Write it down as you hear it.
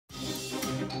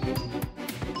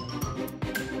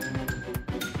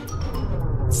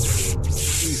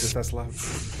Jesus, that's loud.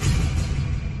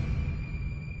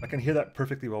 I can hear that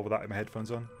perfectly well without my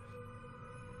headphones on.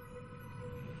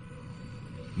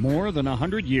 More than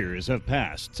 100 years have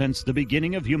passed since the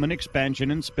beginning of human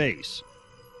expansion in space.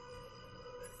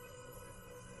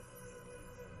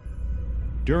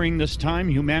 During this time,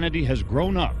 humanity has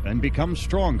grown up and become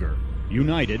stronger,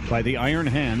 united by the iron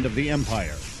hand of the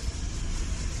Empire.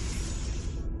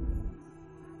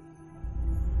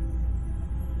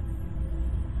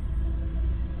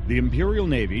 The Imperial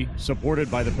Navy, supported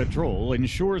by the Patrol,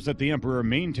 ensures that the Emperor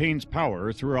maintains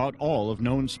power throughout all of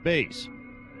known space.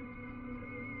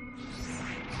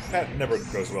 That never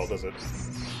goes well, does it?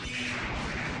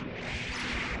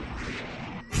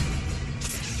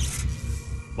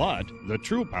 But the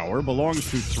true power belongs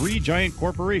to 3 giant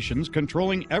corporations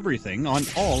controlling everything on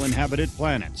all inhabited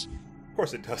planets. Of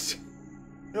course it does.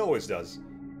 It always does.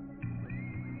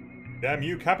 Damn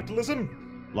you, capitalism!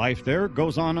 Life there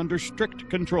goes on under strict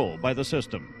control by the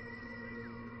system.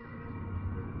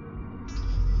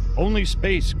 Only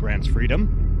space grants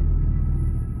freedom.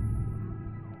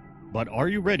 But are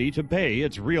you ready to pay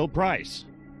its real price?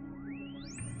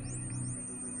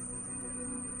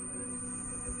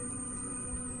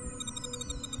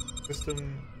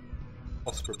 System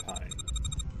Oscar Pine.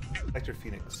 Sector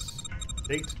Phoenix.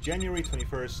 Date January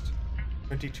 21st,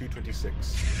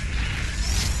 2226.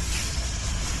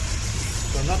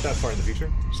 So I'm not that far in the future.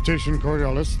 Station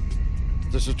Coriolis.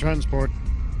 This is transport.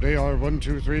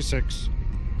 AR-1236.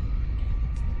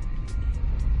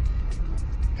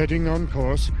 Heading on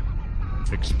course.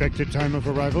 Expected time of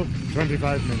arrival,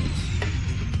 25 minutes.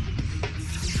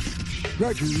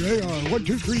 Roger,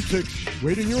 AR-1236.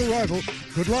 Waiting your arrival.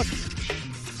 Good luck.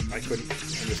 I couldn't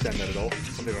understand that at all.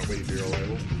 Something about waiting for your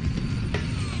arrival.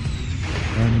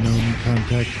 Unknown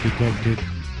contact detected.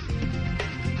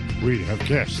 We have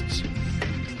guests.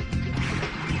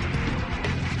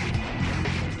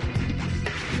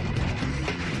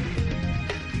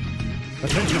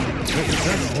 Attention, this is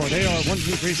transport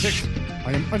AR-1236.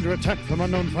 I am under attack from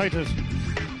unknown fighters.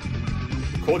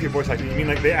 Quality of voice acting. You mean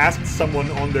like they asked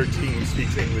someone on their team who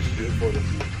speaks English to do it for them?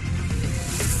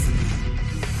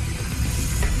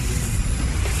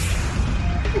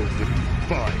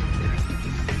 Bye.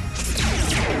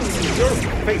 Your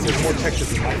face has more texture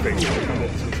than my face.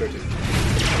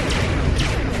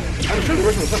 I'm sure the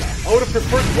Russian was fun. I would have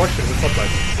preferred Russian with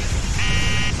subtitles.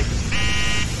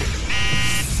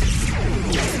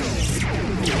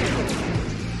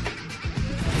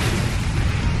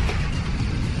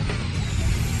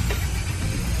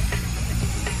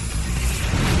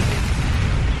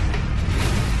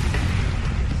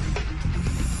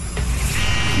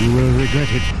 You will regret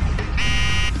it.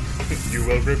 You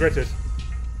will regret it.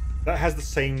 That has the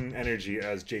same energy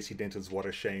as JC Denton's What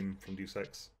a Shame from Deus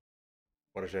Ex.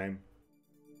 What a shame.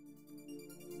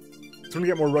 It's going to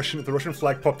get more Russian if the Russian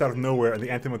flag popped out of nowhere and the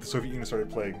anthem of the Soviet Union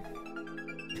started playing.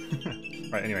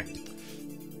 Right, anyway.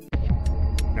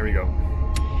 There we go.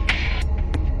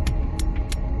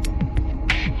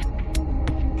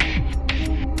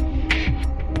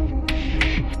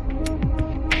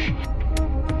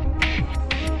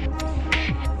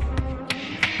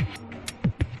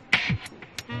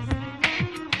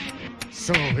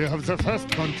 So, we have the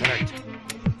first contact.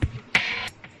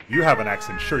 You have an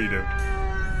accent, sure you do.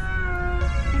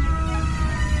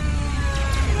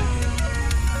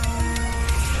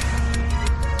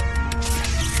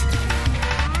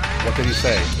 What did he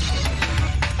say?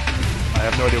 I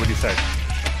have no idea what he said.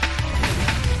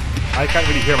 I can't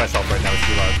really hear myself right now, it's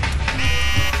too loud.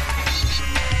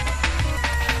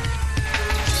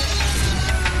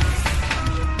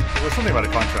 There was something about a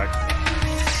contract.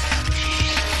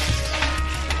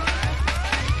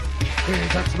 Hey,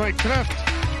 that's my craft.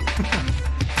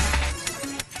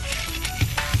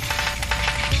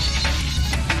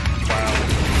 Wow.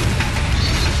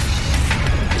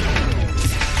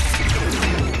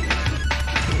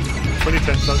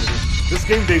 This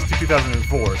game dates to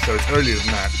 2004, so it's earlier than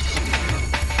that.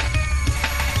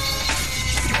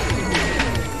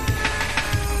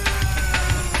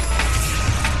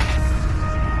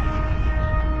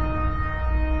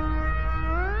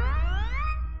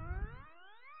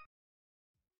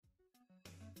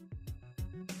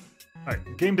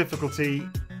 Alright, game difficulty,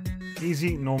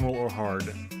 easy, normal, or hard?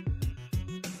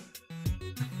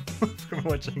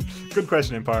 Good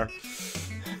question, Empire.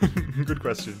 Good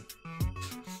question.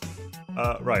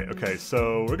 Right, okay,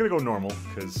 so we're gonna go normal,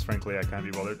 because frankly I can't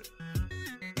be bothered.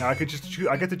 Now I could just choose,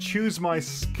 I get to choose my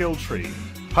skill tree.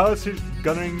 Piloted,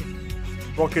 gunning,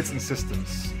 rockets, and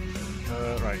systems.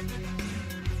 Right.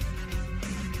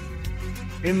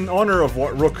 In honor of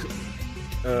what Rook,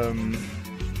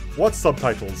 what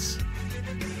subtitles?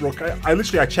 Rook, I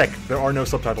literally checked. There are no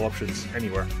subtitle options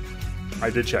anywhere. I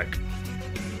did check.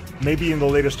 Maybe in the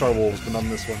later Star Wars, but not in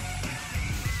this one.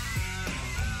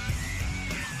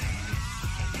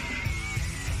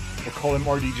 We'll call him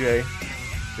RDJ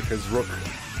because Rook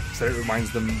said it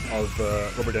reminds them of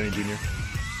Robert Downey Jr.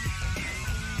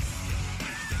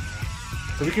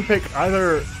 So we can pick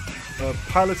either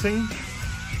piloting,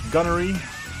 gunnery,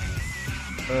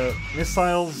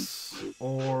 missiles,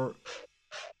 or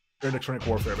electronic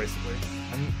warfare, basically.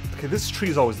 And okay, this tree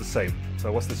is always the same.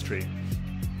 So what's this tree?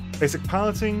 Basic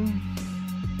piloting,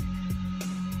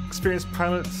 experienced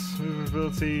pilot,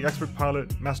 maneuverability, expert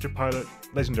pilot, master pilot,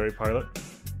 legendary pilot.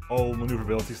 All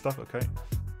maneuverability stuff, okay.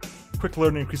 Quick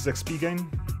learning increases XP gain.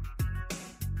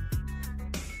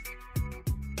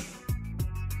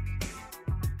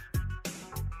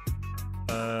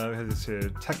 We have this here.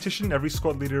 Tactician, every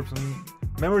squad leader,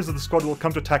 members of the squad will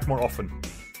come to attack more often.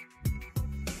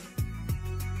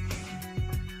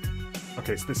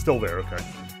 Okay, so it's still there, okay.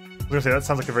 I'm gonna say that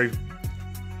sounds like a very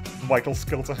vital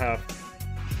skill to have.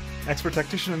 Expert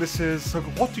tactician, and this is... So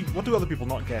what do other people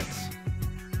not get?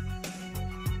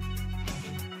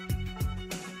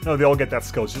 No, they all get that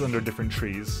skill, it's just under different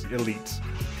trees. Elite.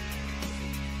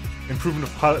 Improvement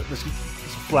of pilot... This is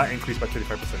a flat increase by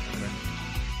 35%. Okay.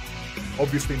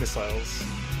 Obviously missiles.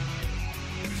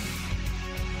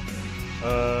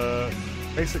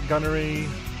 Basic gunnery.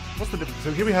 What's the difference?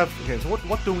 So here we have... Okay, so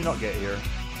what do we not get here?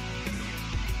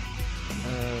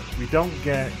 We don't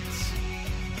get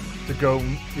to go...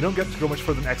 You don't get to go much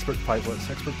further than expert pilots.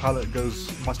 Expert pilot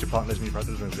goes... Master pilot, legendary pilot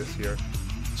doesn't exist here.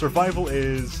 Survival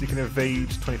is... You can evade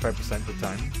 25% of the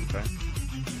time.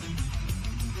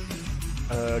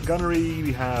 Okay. Gunnery,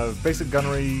 we have basic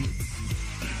gunnery.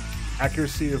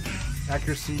 Accuracy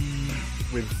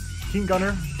with keen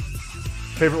gunner.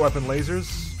 Favorite weapon,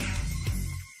 lasers.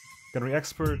 Gunnery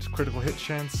expert, critical hit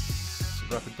chance,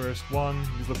 rapid burst 1.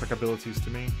 These look like abilities to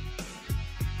me.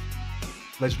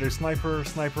 Legendary sniper,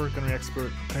 gunnery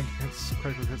expert, hits,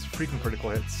 critical hits, frequent critical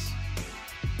hits.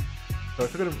 So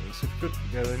if you're good,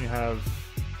 yeah, then you have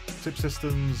ship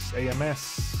systems,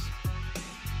 AMS,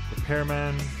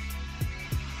 repairman,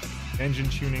 engine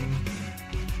tuning,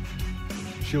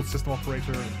 shield system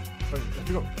operator. So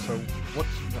what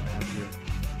do I have here?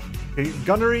 Okay,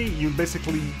 gunnery, you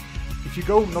basically, if you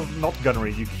go not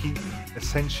gunnery, you keep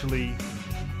essentially...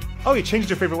 Oh, you changed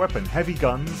your favorite weapon. Heavy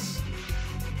guns,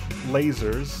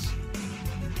 lasers,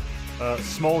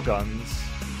 small guns.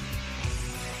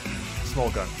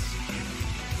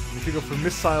 And if you go for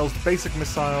missiles, basic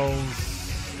missiles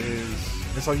is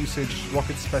missile usage,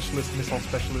 rocket specialist, missile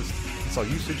specialist, missile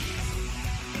usage.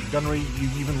 Gunnery, you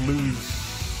even lose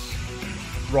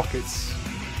rockets.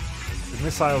 With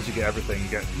missiles, you get everything. You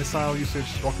get missile usage,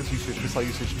 rockets usage,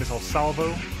 missile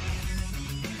salvo.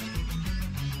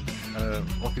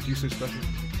 Rocket usage,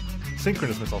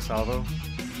 synchronous missile salvo.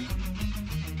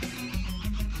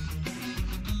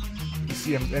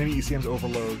 ECM, enemy ECM's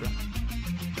overload.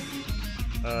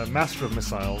 Master of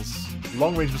missiles.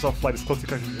 Long-range missile flight is closely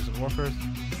connected to warfare.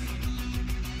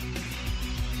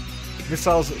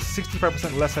 Missiles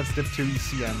 65% less sensitive to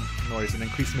ECM noise and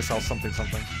increased missile something.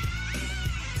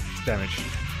 It's damage.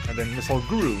 And then missile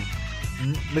guru.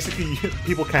 Basically,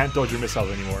 people can't dodge your missiles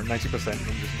anymore. 90%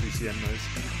 from just ECM noise.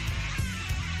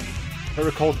 If I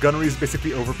recall, gunnery is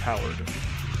basically overpowered.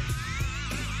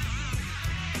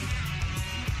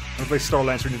 I play Star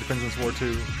Lancer in Independence War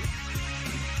 2.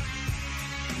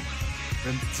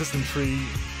 Then system tree,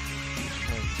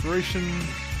 inspiration,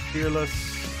 fearless.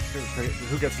 Okay,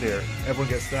 who gets there? Everyone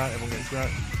gets that.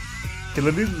 Okay,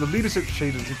 the leadership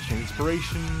shade is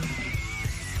inspiration.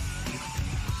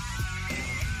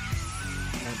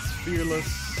 And it's fearless.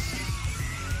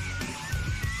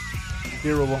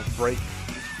 Hero won't break.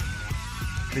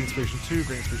 Great inspiration 2,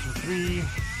 great inspiration 3.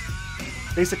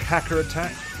 Basic hacker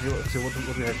attack. So what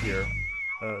do we have here?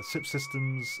 SIP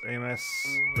systems,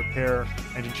 AMS, repair,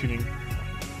 engine tuning.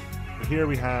 And here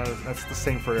we have, that's the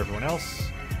same for everyone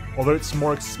else. Although it's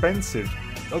more expensive.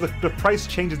 Oh, the price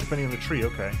changes depending on the tree,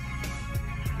 okay.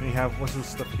 Then you have, what's this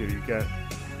stuff here? You get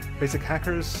basic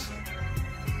hackers.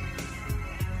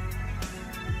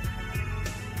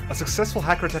 A successful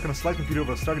hacker attack on a slight computer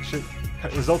over a target ship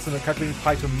results in a calculating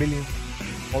pi to a millionth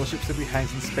while the ship simply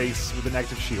hangs in space with an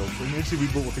active shield. So emergency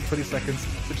reboot will take 20 seconds,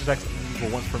 such attacks will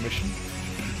once per mission.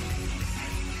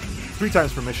 3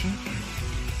 times per mission.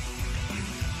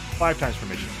 5 times per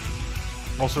mission.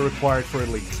 Also required for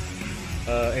elite.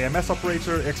 AMS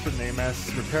operator, expert in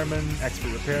AMS, repairman,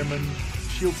 expert repairman,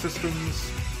 shield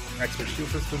systems, expert shield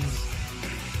systems.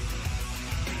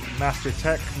 Master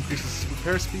Tech increases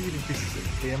repair speed, increases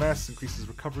AMS, increases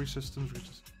recovery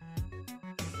systems.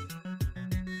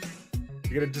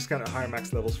 You get a discount at higher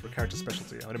max levels for character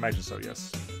specialty. I would imagine so,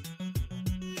 yes.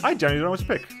 I generally don't know what to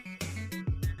pick.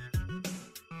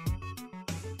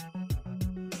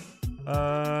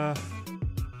 I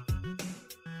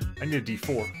need a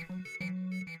D4.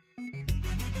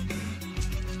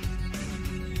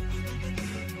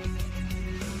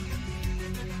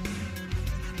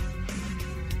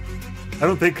 I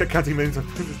don't think counting millions of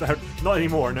not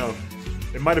anymore, no.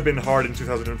 It might have been hard in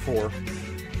 2004. Right,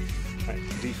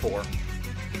 D4.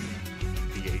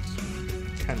 D8.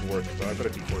 Can work, but I've got a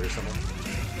D4 here somewhere.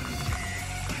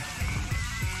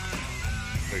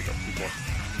 There you go, D4.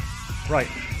 Right.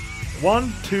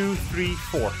 1, 2, 3,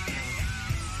 4.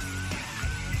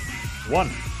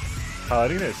 1.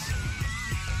 Piloting it is.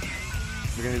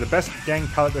 We're gonna be the best gang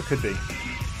pilot there could be.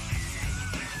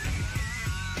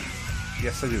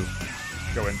 Yes, I do.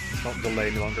 Go in. It's not delay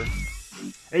any longer.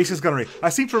 Ace's gunnery. I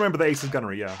seem to remember the Ace's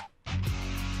gunnery, yeah.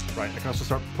 Right, I can also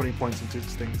start putting points into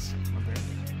things. Okay.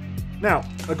 Now,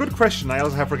 a good question I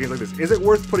also have for games like this. Is it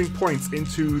worth putting points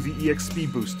into the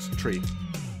EXP boost tree?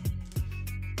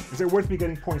 Is it worth me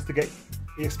getting points to get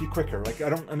EXP quicker? Like, I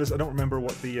don't remember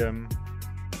what the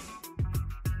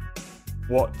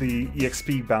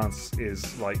EXP balance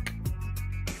is like.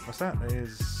 What's that? That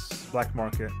is black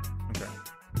market. Okay.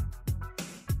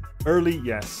 Early,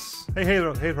 yes. Hey,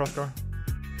 Hrothgar.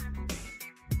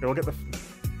 Okay, we'll get the...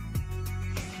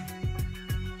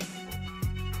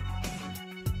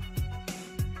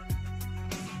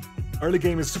 Early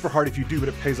game is super hard if you do, but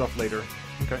it pays off later.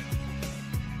 Okay.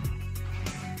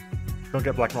 Don't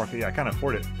get black market. Yeah, I can't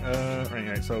afford it.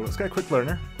 Anyway, so let's get a quick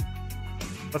learner.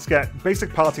 Let's get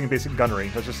basic piloting and basic gunnery.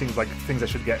 That just seems like things I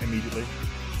should get immediately.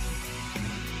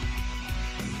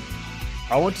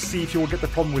 I want to see if you will get the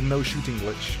problem with no shooting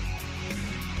glitch.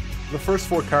 The first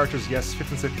 4 characters, yes.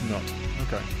 5th and 6th, not.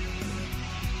 Okay.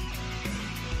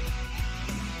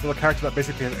 So a character that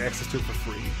basically has access to it for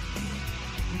free.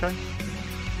 Okay.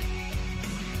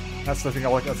 That's the thing I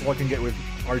like. That's all I can get with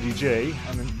RDJ.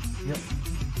 And then, yep.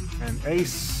 And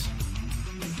Ace.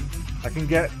 I can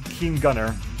get Keen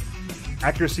Gunner.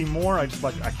 Accuracy more. I just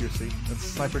like accuracy. That's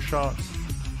Sniper Shot.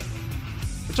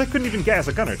 Which I couldn't even get as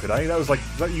a gunner, could I? That was like,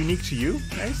 is that unique to you,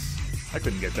 Ace? I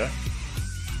couldn't get that.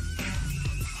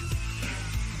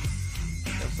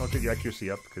 I'll get your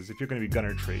accuracy up, because if you're going to be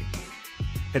gunner tree,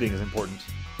 hitting is important.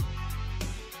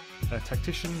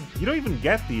 Tactician, you don't even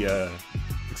get the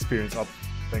experience up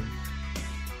thing.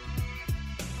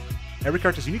 Every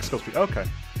character's unique skill tree. Okay.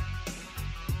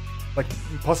 Like,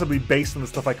 possibly based on the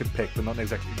stuff I could pick, but not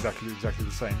exactly the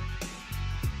same.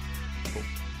 Cool.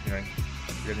 Anyway,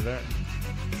 you getting there?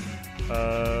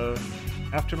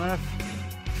 Aftermath?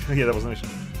 Yeah, that was an issue.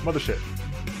 Mothership.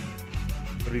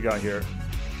 What do we got here?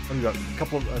 What do we got? A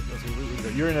couple of...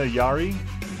 you're in a Yari.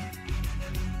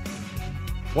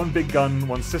 1 big gun,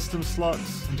 1 system slot.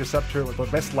 Interceptor, with the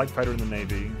best light fighter in the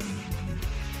Navy.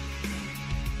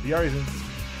 The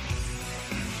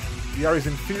Yari's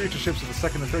inferior to ships of the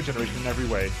 2nd and 3rd generation in every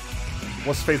way.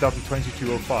 Was phased out in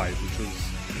 2205, which was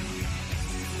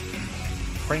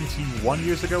 21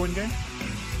 years ago in game,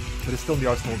 but it's still in the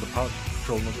arsenal of the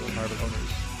patrol and the private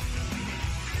owners.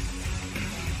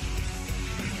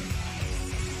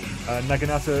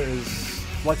 Naginata is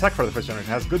light attack for the 1st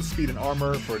generation. Has good speed and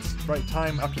armor for its right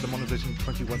time. After the modernization in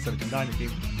 2179, it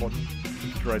gained modern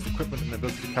computerized equipment and the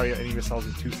ability to carry out any missiles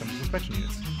in 2 central suspension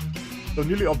units. Though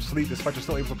nearly obsolete, this fighter is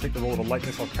still able to take the role of a light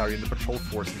missile carrier in the patrol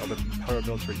force and other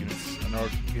paramilitary units. And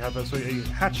we have also a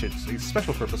Hatchet, a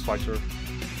special purpose fighter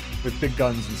with big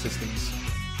guns and systems.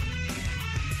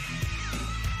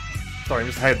 Sorry, I'm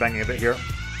just headbanging a bit here.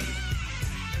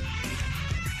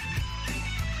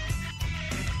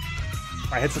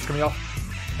 My headset's coming off.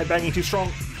 Headbanging too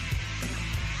strong.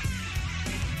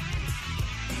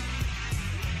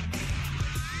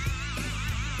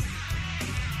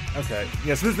 Okay.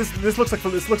 Yes, this looks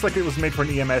like it was made for an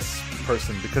EMS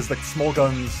person, because like small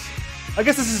guns. I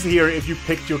guess this is here if you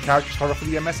picked your character to start off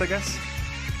with EMS, I guess.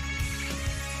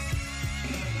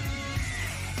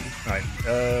 Alright.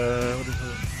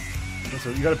 So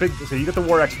you got a big. So you got the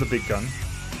War Axe with the big gun.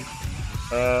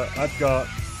 I've got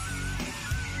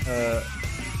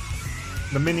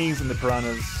the minis and the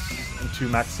piranhas and 2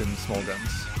 Maxim small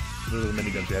guns. Those are the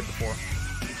miniguns we had before.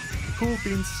 Cool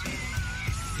beans.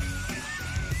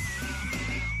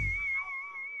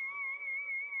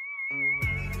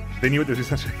 They knew what they were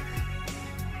doing.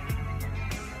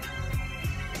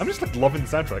 I'm just like loving the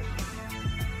soundtrack.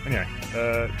 Anyway,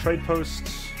 trade post.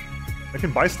 I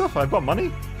can buy stuff? I've got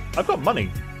money? I've got money.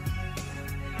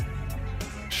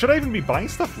 Should I even be buying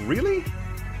stuff? Really?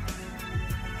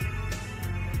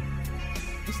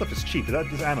 This stuff is cheap. That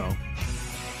is ammo.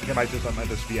 I think that might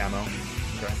just be ammo.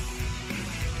 Okay.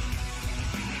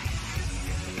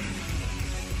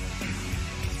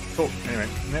 Cool. Anyway,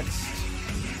 next.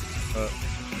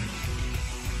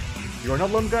 You are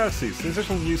not alone, galaxies.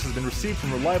 Sensational news has been received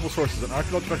from reliable sources. An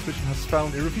archaeological expedition has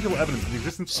found irrefutable evidence of the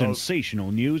existence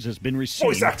Sensational news has been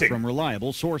received from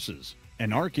reliable sources.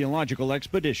 An archaeological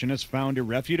expedition has found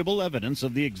irrefutable evidence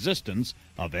of the existence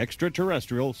of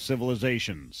extraterrestrial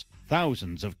civilizations.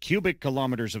 Thousands of cubic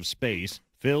kilometers of space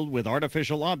filled with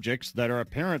artificial objects that are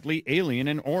apparently alien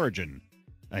in origin.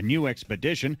 A new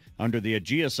expedition under the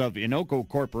aegis of Inoko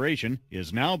Corporation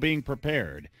is now being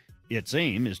prepared. Its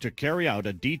aim is to carry out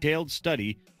a detailed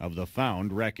study of the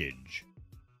found wreckage.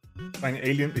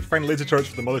 Find laser turrets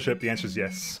for the mothership. The answer is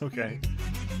yes. Okay.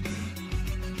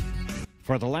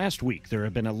 For the last week, there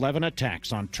have been 11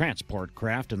 attacks on transport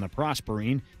craft in the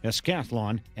Prosperine,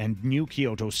 Escathlon, and New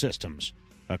Kyoto systems.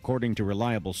 According to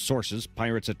reliable sources,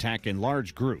 pirates attack in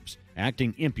large groups,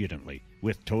 acting impudently,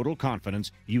 with total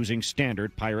confidence, using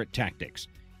standard pirate tactics.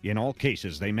 In all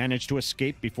cases, they manage to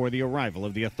escape before the arrival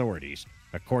of the authorities.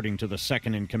 According to the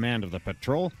second-in-command of the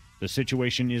patrol, the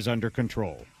situation is under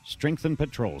control. Strengthened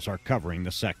patrols are covering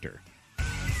the sector.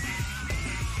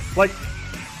 Like,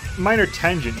 minor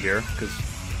tangent here, because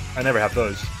I never have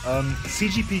those.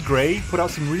 CGP Grey put out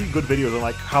some really good videos on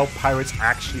like how pirates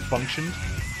actually functioned.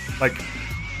 Like,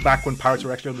 back when pirates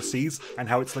were actually on the seas, and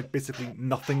how it's like basically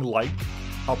nothing like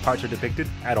how pirates are depicted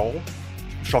at all.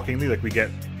 Shockingly, like we get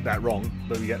that wrong,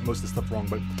 but we get most of the stuff wrong,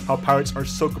 but how pirates are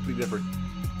so completely different.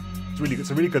 It's really good.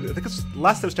 It's a really good. I think it's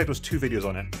last I was checked was 2 videos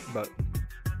on it, but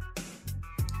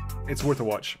it's worth a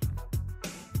watch.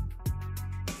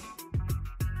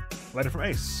 Letter from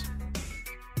Ace.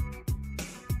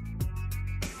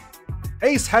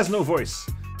 Ace has no voice.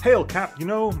 Hail, Cap. You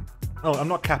know. Oh, I'm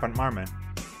not Cap. I'm Marman.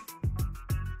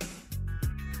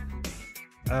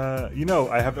 You know,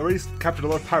 I have already captured a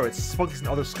lot of pirates, smugglers, and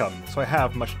other scum.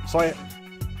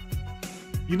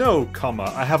 You know,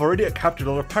 comma, I have already captured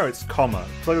a lot of pirates, comma,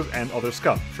 smugglers and other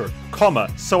scum. Sure. Comma,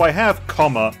 so I have,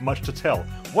 comma, much to tell.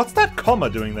 What's that comma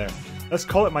doing there? Let's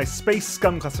call it my space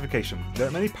scum classification. There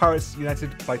are many pirates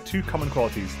united by 2 common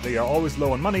qualities. They are always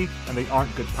low on money, and they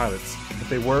aren't good pilots. If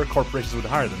they were, corporations would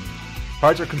hire them.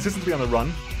 Pirates are consistently on the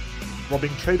run,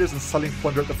 robbing traders and selling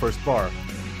plunder at the first bar.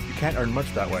 You can't earn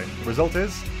much that way. The result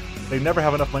is, they never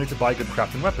have enough money to buy good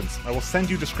craft and weapons. I will send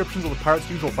you descriptions of the pirates'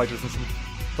 usual fighters and some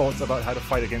thoughts about how to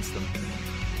fight against them.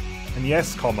 And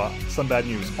yes, comma, some bad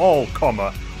news. All,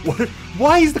 comma. What?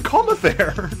 Why is the comma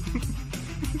there?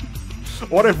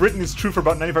 What I've written is true for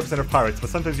about 95% of pirates, but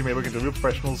sometimes you may look into real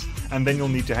professionals, and then you'll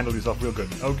need to handle yourself real good.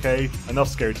 Okay, enough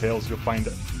scary tales. You'll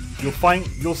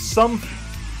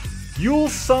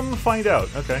some find out.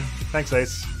 Okay, thanks,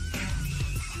 Ace.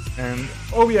 And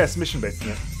oh yes, mission based.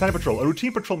 Yeah. Standard patrol, a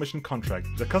routine patrol mission contract.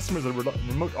 The customer is a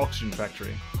remote oxygen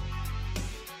factory.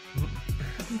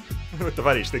 With the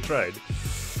Varish, they tried.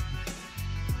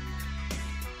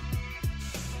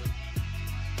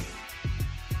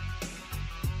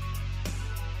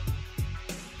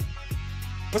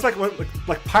 It's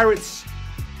like pirates.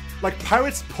 Like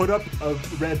pirates put up a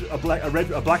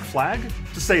black flag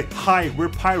to say, "Hi, we're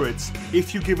pirates.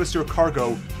 If you give us your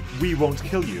cargo, we won't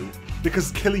kill you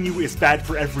because killing you is bad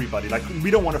for everybody. Like we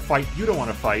don't want to fight. You don't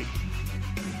want to fight.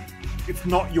 It's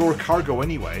not your cargo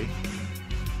anyway."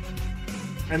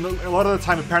 And a lot of the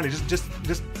time, apparently, just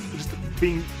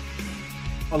being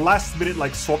a last minute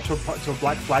like swap to a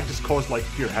black flag just caused like,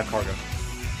 here, have cargo.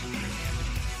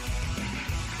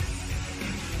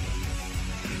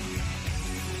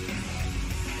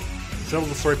 Several of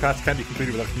the story paths can't be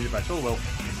completed without a community match. Oh well,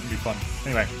 this can be fun.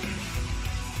 Anyway.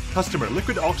 Customer,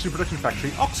 liquid oxygen production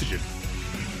factory, oxygen.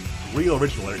 Real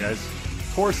original there, guys.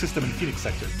 Core system in Phoenix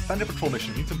sector. Standard patrol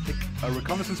mission. Need to pick a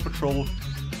reconnaissance patrol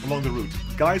along the route.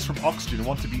 Guys from Oxygen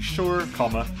want to be sure,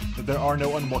 comma, that there are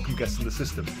no unwelcome guests in the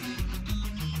system.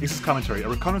 Ace's commentary. A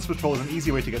reconnaissance patrol is an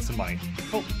easy way to get some money.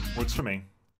 Oh, works for me.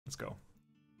 Let's go.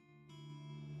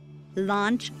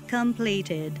 Launch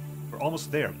completed. We're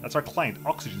almost there. That's our client,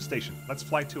 Oxygen Station. Let's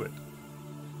fly to it.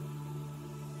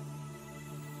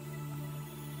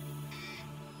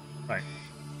 Right.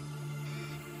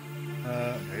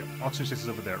 Okay, Oxygen Station's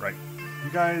over there, right?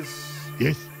 You guys...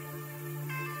 Yes.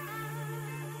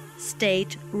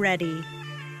 State ready.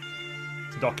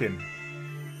 Dock in.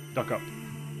 Dock up.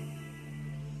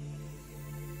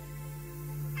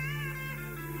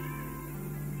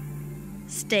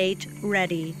 State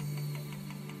ready.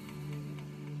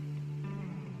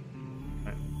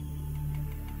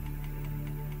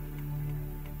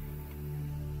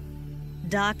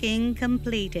 Docking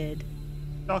completed.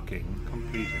 Docking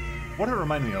completed. What did it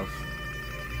remind me of?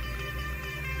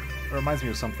 It reminds me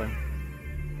of something.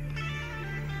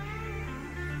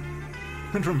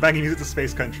 From banging music to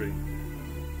Space Country.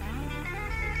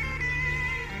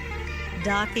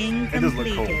 Docking It does look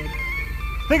cool. completed.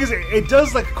 Thing is, it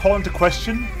does like call into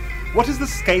question what is the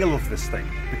scale of this thing?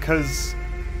 Because,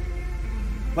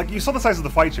 like, you saw the size of the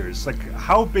fighters. Like,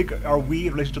 how big are we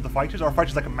in relation to the fighters? Are our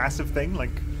fighters like a massive thing,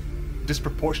 like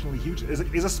disproportionately huge?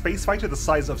 Is a space fighter the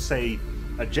size of, say,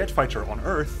 a jet fighter on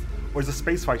Earth, or is a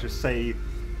space fighter, say,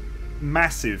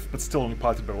 massive but still only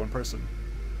piloted by one person?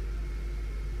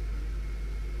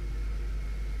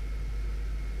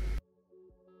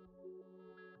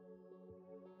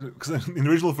 Because in the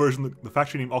original version, the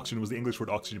factory name Oxygen was the English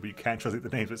word oxygen, but you can't translate the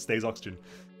name, so it stays Oxygen.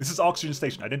 This is Oxygen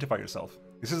Station. Identify yourself.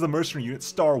 This is the mercenary unit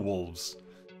Star Wolves,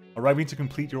 arriving to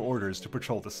complete your orders to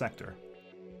patrol the sector.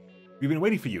 We've been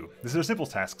waiting for you. This is a simple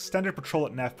task. Standard patrol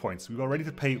at nav points. We are ready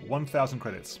to pay 1,000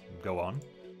 credits. Go on.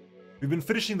 We've been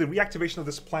finishing the reactivation of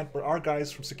this plant, but our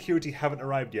guys from security haven't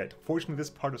arrived yet. Fortunately,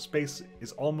 this part of space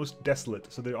is almost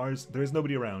desolate, so there is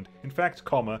nobody around. In fact,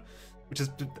 comma, which is...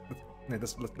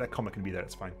 that comma can be there,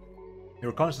 it's fine.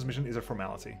 Your reconnaissance mission is a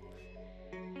formality.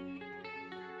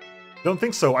 Don't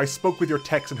think so. I spoke with your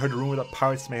techs and heard a rumor that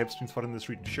pirates may have been spotted in this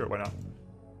region. Sure, why not?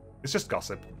 It's just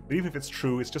gossip. But even if it's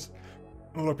true, it's just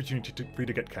another opportunity for you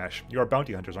to get cash. You are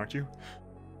bounty hunters, aren't you?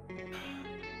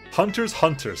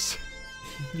 Hunters.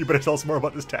 You better tell us more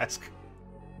about this task.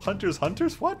 Hunters?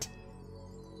 What?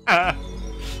 Ah!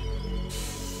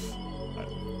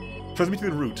 Transmit to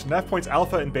the route. Nav points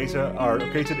Alpha and Beta are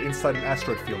located inside an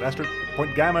asteroid field. Asteroid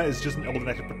point Gamma is just an old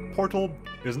inactive portal.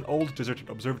 There's an old deserted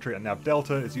observatory at Nav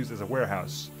Delta. It's used as a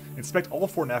warehouse. Inspect all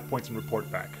 4 nav points and report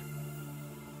back.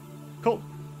 Cool.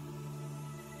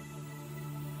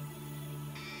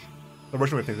 The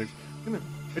Russian way of things.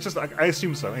 It's just, I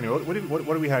assume so. Anyway, what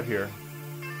do we have here?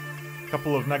 A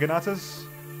couple of Naganatas?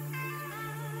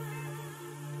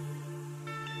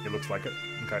 It looks like it.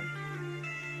 Okay.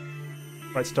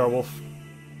 Right, Starwolf.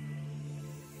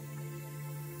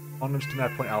 Onwards to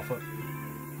nav point Alpha.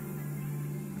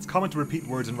 It's common to repeat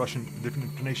words in Russian with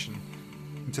different intonation.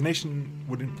 Intonation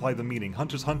would imply the meaning.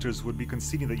 Hunters would be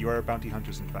conceding that you are bounty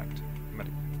hunters, in fact.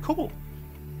 Cool!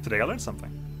 Today I learned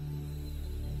something.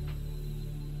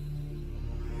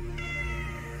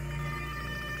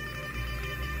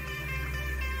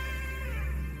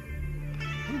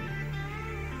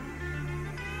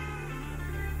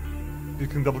 You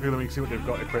can double click them and you can see what they've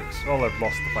got equipped. Oh, I've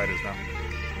lost the fighters now.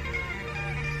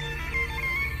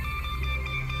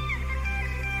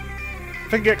 If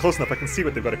I can get close enough, I can see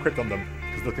what they've got equipped on them,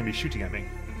 because they're going to be shooting at me.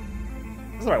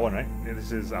 That's the right one, right? Yeah,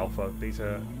 this is Alpha,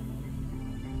 Beta.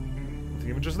 Nothing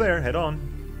even just there, head on.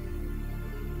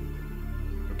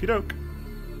 Okie doke.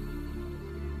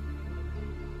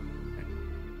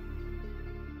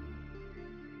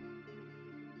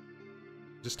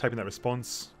 Just typing that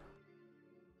response.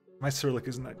 My Cyrillic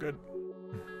isn't that good.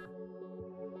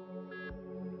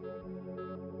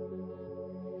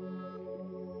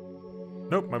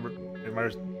 Nope,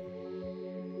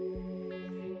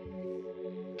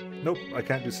 nope, I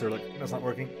can't do Cyrillic. That's not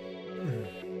working.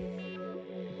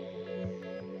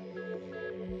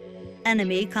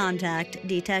 Enemy contact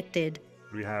detected.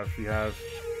 We have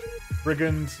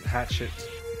Brigand, Hatchet.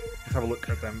 Let's have a look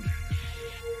at them.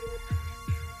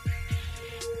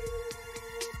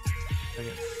 Dang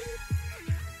it.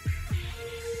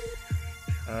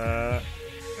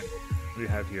 What do we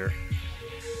have here?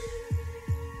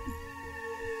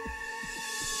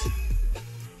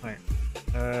 Right.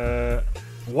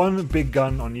 One big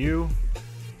gun on you.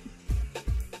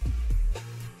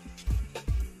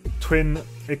 Twin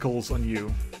Ickles on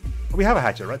you. Oh, we have a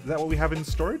hatchet, right? Is that what we have in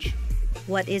storage?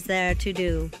 What is there to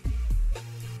do?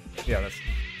 Yeah, that's...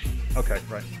 Okay,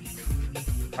 right.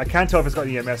 I can't tell if it's got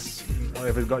any EMS, or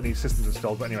if it's got any systems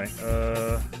installed, but anyway.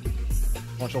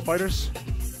 Launch all fighters.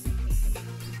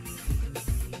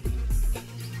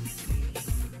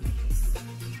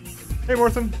 Hey,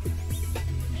 Morthen!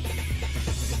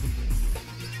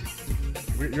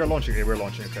 You're launching. Okay, we're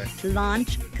launching, okay.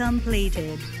 Launch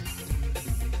completed.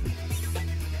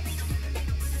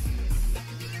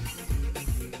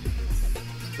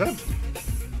 Is that a...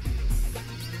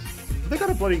 They got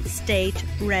a bloody... Stage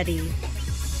ready.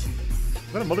 Is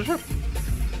that a mothership?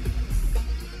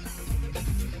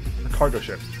 A cargo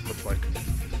ship, looks like.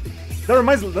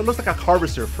 That looks like a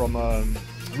harvester from, a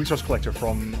resource collector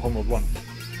from Homeworld 1.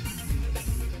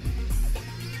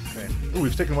 Okay. Ooh,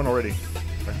 we've taken one already.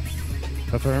 Okay.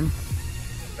 Affirm.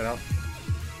 Get out.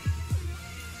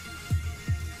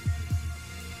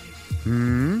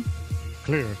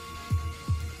 Clear.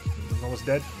 almost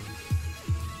dead.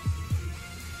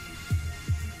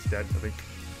 It's dead, I think.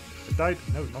 It died?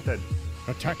 No, not dead.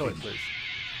 Attacking. Kill it, please.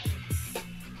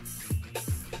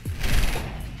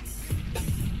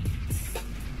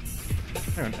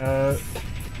 Hang on,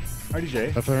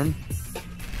 RDJ. Affirm.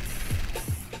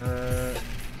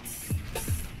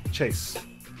 Chase.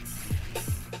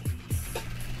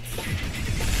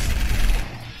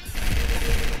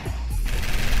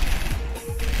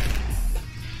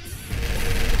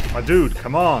 My dude,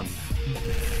 come on.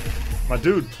 My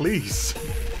dude, please.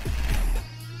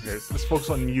 Okay, let's focus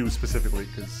on you specifically,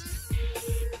 because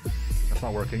that's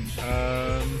not working.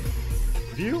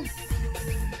 View?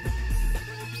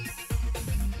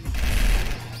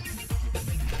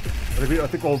 I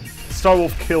think well,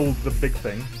 Starwolf killed the big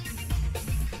thing.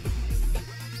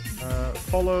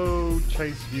 Follow,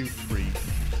 chase, view, free.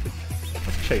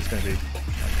 What's chase gonna be?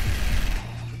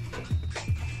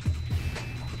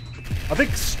 I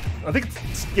think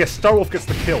yes, Starwolf gets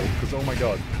the kill because oh my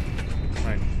god.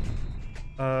 Right.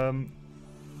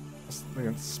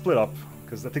 Let's split up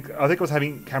because I think I was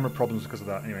having camera problems because of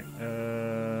that. Anyway,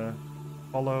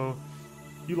 follow.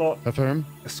 You lot. Affirm.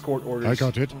 Escort orders. I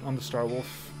got it. On the Starwolf,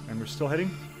 and we're still heading.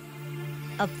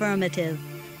 Affirmative.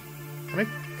 Can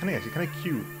I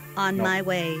queue? On No. my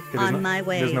way. Okay, On my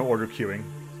way. There's no order queuing,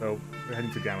 so we're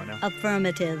heading to Gamma now.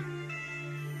 Affirmative.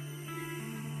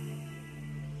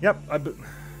 Yep, hang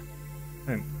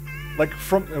on. Like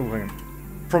from hang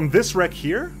on. From this wreck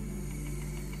here,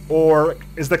 or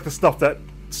is like the stuff that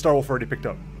Starwolf already picked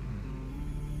up?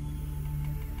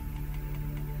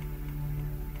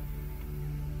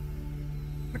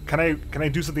 Can I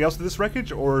do something else to this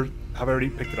wreckage, or have I already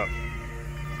picked it up?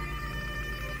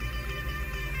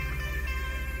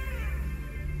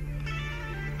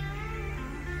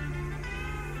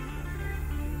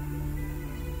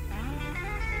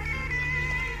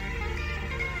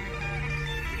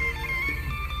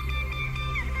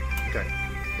 Okay,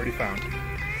 already found.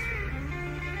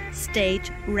 Stage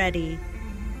ready.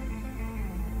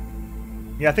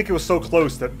 Yeah, I think it was so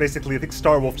close that basically I think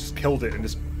Starwolf just killed it and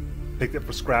just picked it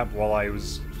for scrap while I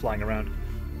was flying around.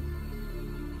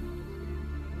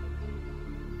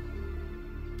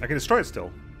 I can destroy it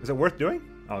still. Is it worth doing?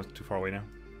 Oh, it's too far away now.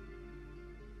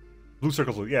 Blue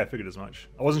circles, yeah, I figured as much.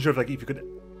 I wasn't sure if if you could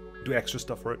do extra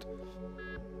stuff for it.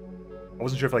 I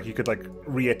wasn't sure if you could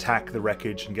re-attack the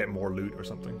wreckage and get more loot or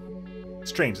something.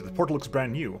 Strange, the portal looks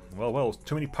brand new. Well,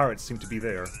 too many pirates seem to be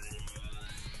there.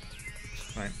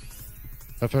 Alright.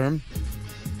 Affirm.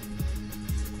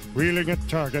 Wheeling at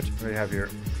target. What do you have here?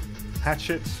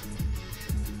 Hatchet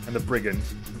and the Brigand.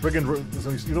 The Brigand, you're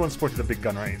the one sporting the big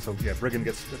gun, right? So yeah, Brigand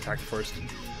gets attacked first.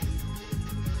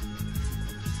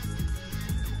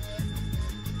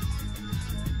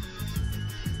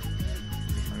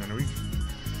 And then we...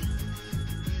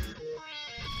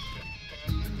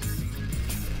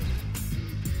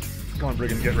 Come on,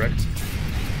 Brigand, get wrecked.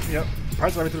 Yep.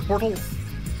 Pirates are into the portal.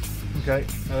 Okay.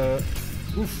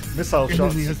 Oof. Missile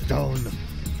shots. Enemy is down.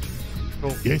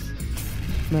 Cool. Yes.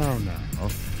 Now.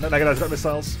 That guy's got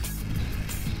missiles.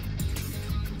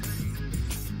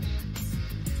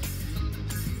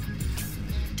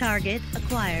 Target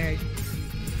acquired.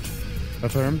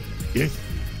 Affirm. Yes.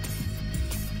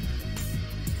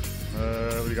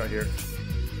 What do you got here?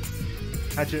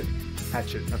 Hatchet.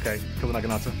 Hatchet. Okay. Kill the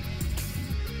Naginata.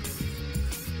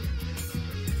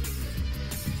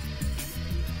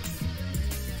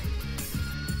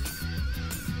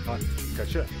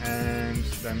 Gotcha. And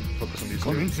then focus on these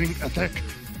two. Commencing attack.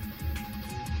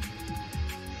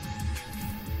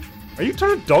 Are you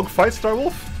trying to dogfight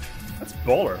Starwolf? That's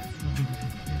baller.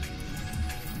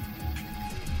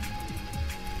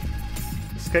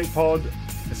 Escape pod.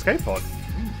 Escape pod.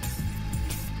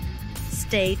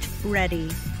 Stage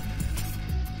ready.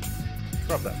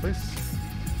 Grab that, please.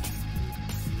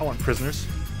 I want prisoners.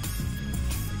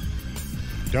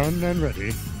 Done and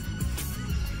ready.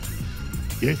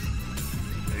 Yes.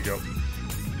 There you go.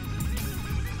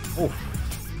 Oh,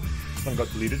 one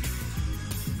got deleted.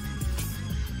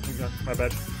 My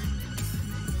bad.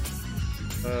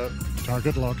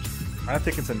 Target locked. I have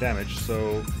taken some damage,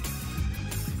 so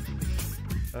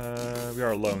we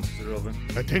are alone, so it's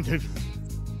irrelevant. Attentive.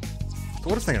 So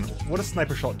what does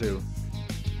sniper shot do?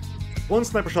 One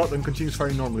sniper shot then continues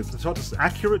firing normally. If the shot is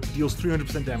accurate, deals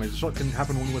 300% damage. The shot can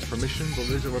happen only with permission.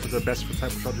 The laser weapons are best for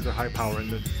sniper shot due to high power and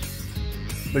the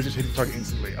lasers hit the target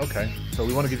instantly. Okay, so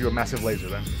we want to give you a massive laser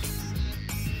then.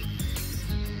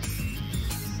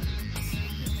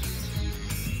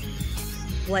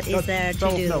 What is there to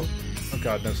Starwolf, do? no. Oh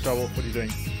god, no, Starwolf, what are you doing?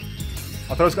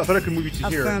 I thought I could move you to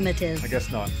here. Affirmative. I guess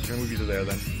not. I'm gonna move you to there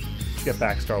then. Get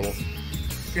back, Starwolf.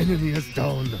 Enemy is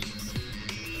down.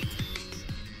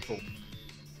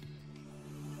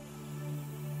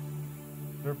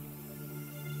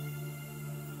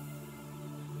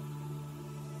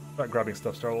 Start grabbing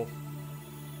stuff, Starwolf.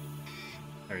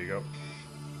 There you go.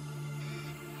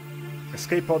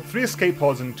 Escape pod, 3 escape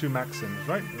pods and 2 Maxims,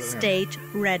 right? Stage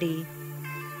ready.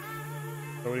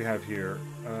 What do we have here?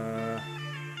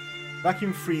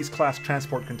 Vacuum freeze class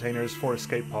transport containers, 4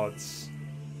 escape pods.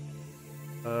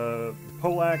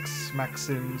 Poleaxe,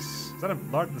 Maxims. Is that a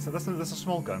large? That's a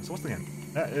small gun. So what's the end?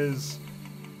 That is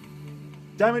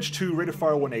damage 2, rate of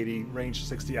fire 180, range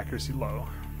 60, accuracy low.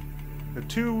 The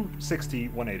 260,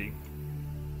 180.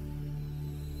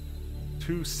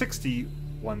 260,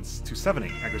 270,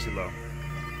 accuracy low.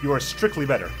 You are strictly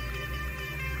better.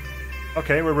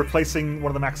 Okay, we're replacing one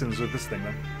of the Maxims with this thing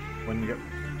then. When we get.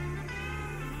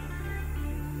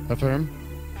 Affirm.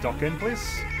 Dock in,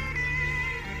 please.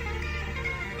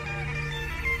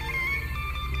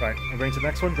 Right, I'm going to the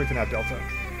next one. Going to nav Delta.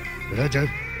 Roger.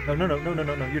 No.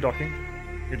 You're docking.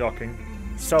 You're docking.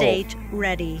 Stage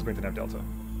ready. I'm going to nav Delta.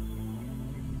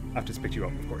 After it's picked you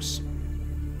up, of course.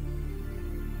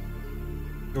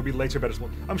 There'll be later better small.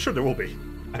 I'm sure there will be.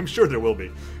 I'm sure there will be.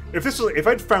 If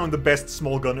I'd found the best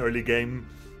small gun early game,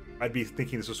 I'd be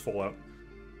thinking this was Fallout.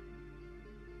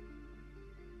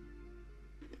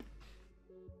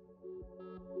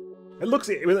 It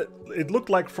looked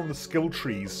like from the skill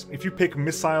trees, if you pick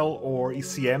missile or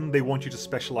ECM, they want you to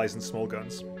specialize in small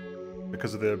guns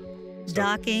because of the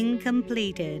stuff. Docking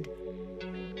completed.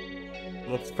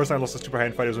 First time I lost a super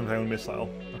high-end fighter was with my own missile.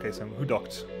 Okay, so who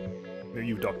docked? No,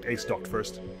 you docked. Ace docked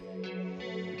first.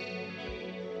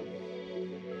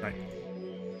 Right.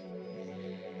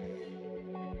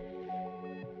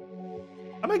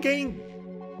 Am I gaining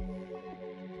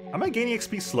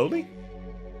XP slowly?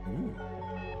 Ooh.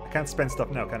 I can't spend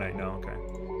stuff now, can I? No, okay.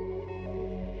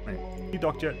 Right. You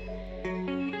docked yet?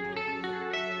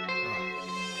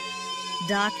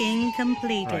 Docking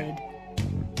completed. Right.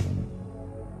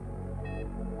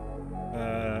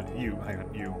 Hang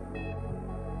on, you.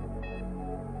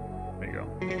 There you go.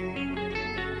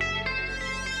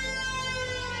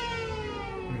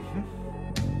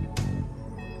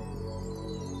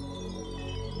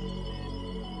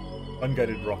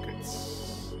 Unguided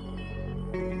rockets.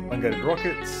 Unguided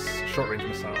rockets, short-range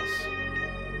missiles.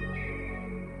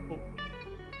 Oh.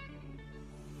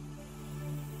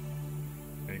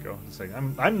 There you go.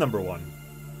 I'm number 1.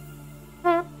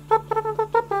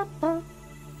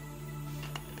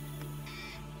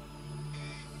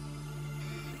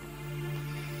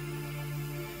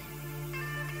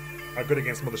 Are good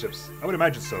against motherships. I would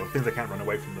imagine so. Things that can't run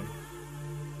away from them.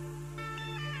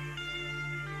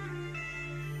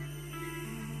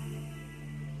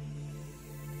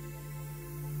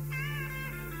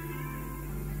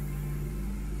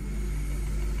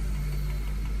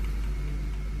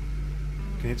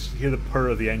 Can you just hear the purr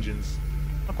of the engines?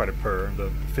 Not quite a purr,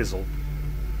 the fizzle.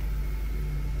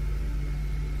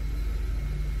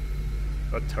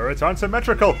 The turrets aren't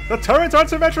symmetrical! The turrets aren't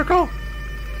symmetrical!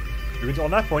 You're going to all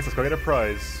nap points, let's go get a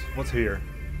prize. What's here?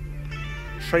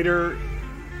 Trader.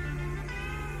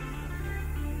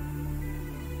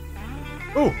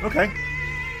 Oh, okay.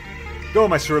 Go,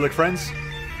 my Cyrillic friends.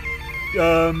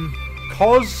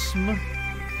 Cosm's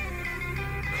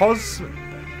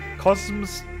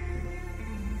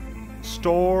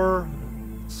store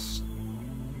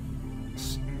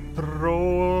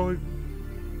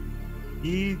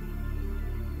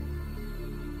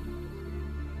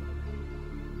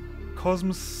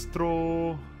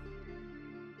Cosmostro.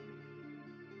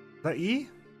 Is that E?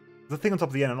 The thing on top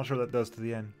of the N, I'm not sure what that does to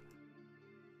the N.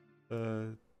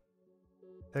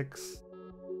 X.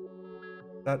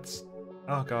 That's.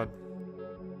 Oh god.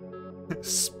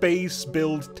 Space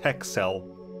Build Tech Cell.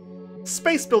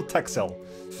 Space Build Tech Cell.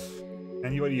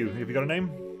 And you, what are you? Have you got a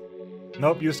name?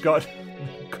 Nope, you just got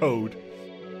code.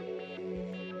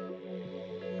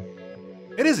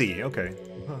 It is E, okay.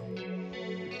 Huh.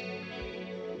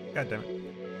 God damn it.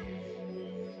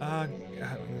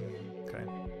 Okay.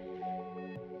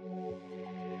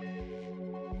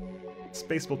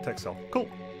 Space Build Tech Cell. Cool.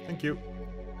 Thank you.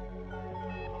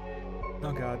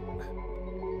 Oh god.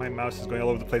 My mouse is going all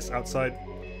over the place outside.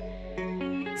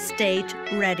 Stage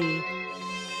ready.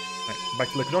 Right, back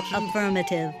to liquid oxygen.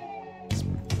 Affirmative.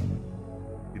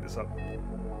 Speed this up.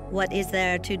 What is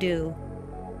there to do?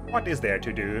 What is there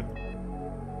to do?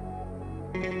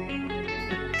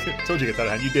 Told you to get that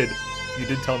hand. You did. You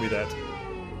did tell me that.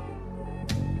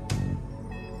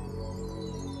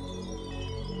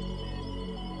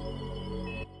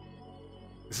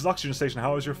 This is Oxygen Station.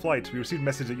 How was your flight? We received a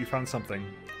message that you found something.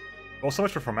 Well, so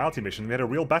much for formality mission. We had a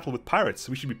real battle with pirates.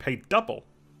 We should be paid double.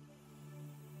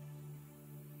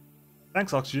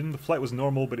 Thanks, Oxygen. The flight was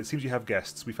normal, but it seems you have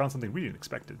guests. We found something really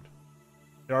unexpected.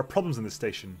 There are problems in this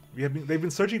station. They've been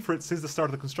searching for it since the start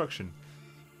of the construction.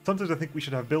 Sometimes I think we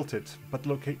should have built it, but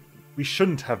we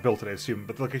shouldn't have built it, I assume,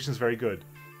 but the location is very good.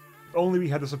 If only we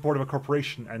had the support of a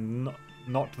corporation and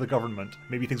not the government,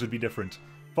 maybe things would be different.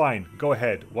 Fine, go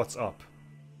ahead. What's up?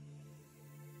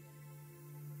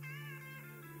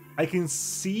 I can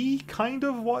see kind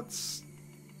of what's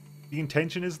the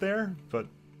intention is there, but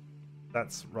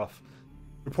that's rough.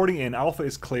 Reporting in, Alpha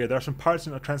is clear. There are some pirates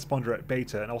in a transponder at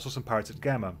Beta, and also some pirates at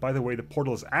Gamma. By the way, the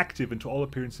portal is active, and to all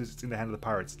appearances, it's in the hand of the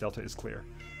pirates. Delta is clear.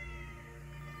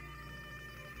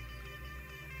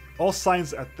 All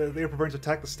signs that they are preparing to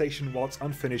attack the station while it's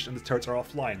unfinished and the turrets are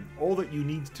offline. All that you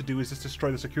need to do is just destroy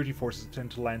the security forces and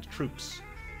tend to land troops.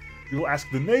 You will ask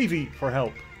the Navy for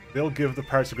help. They'll give the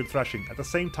pirates a good thrashing. At the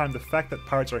same time, the fact that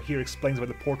pirates are here explains why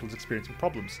the portal is experiencing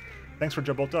problems. Thanks for a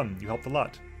job well done. You helped a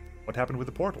lot. What happened with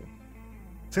the portal?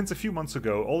 Since a few months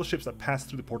ago, all the ships that passed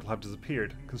through the portal have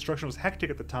disappeared. Construction was hectic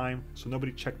at the time, so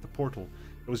nobody checked the portal.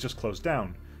 It was just closed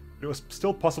down. But it was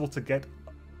still possible to get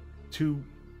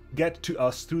to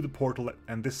us through the portal,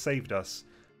 and this saved us.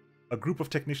 A group of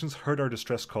technicians heard our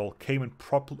distress call, came and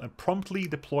promptly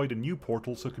deployed a new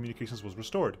portal so communications was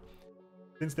restored.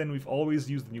 Since then, we've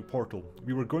always used the new portal.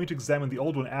 We were going to examine the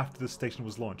old one after the station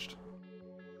was launched.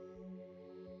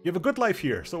 You have a good life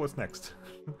here, so what's next?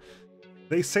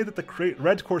 They say that the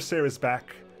Red Corsair is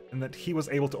back, and that he was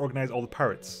able to organize all the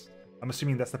pirates. I'm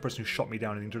assuming that's the person who shot me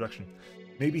down in the introduction.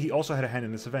 Maybe he also had a hand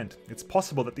in this event. It's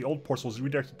possible that the old portal was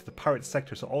redirected to the pirate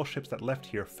sector, so all ships that left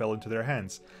here fell into their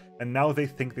hands. And now they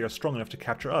think they are strong enough to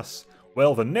capture us.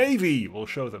 Well, the Navy will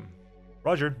show them.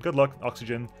 Roger, good luck,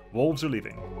 Oxygen. Wolves are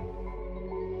leaving.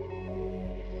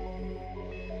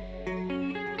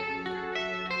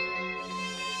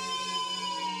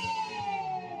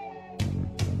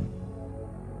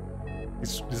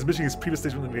 He's admitting his previous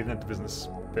statement when getting into business.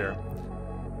 Fair.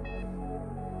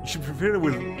 You should prepare it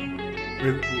with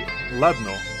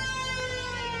Ladno.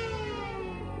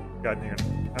 God, hang on.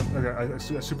 Okay,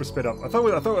 I super sped up. I thought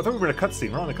we were in a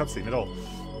cutscene. We're not in a cutscene at all.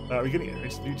 Are we getting?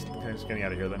 Just getting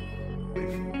out of here then.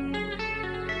 Please.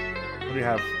 What do we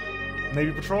have?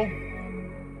 Navy patrol.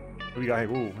 What do we got here?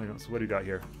 Ooh, hang on. So what do we got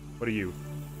here? What are you?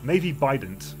 Navy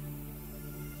Bident.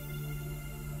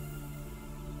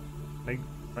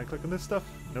 Can I click on this stuff?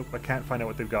 Nope, I can't find out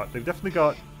what they've got. They've definitely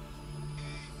got...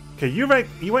 Okay, you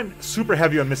went super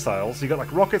heavy on missiles. You got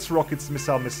like rockets,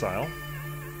 missile.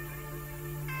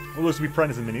 All those to be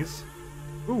apprentice and minis.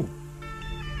 Ooh.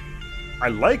 I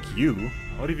like you.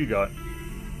 What have you got?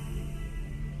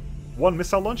 One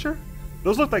missile launcher?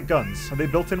 Those look like guns. Are they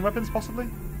built-in weapons, possibly?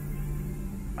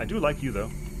 I do like you,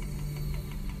 though.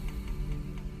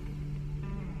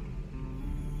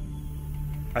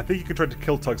 I think you can try to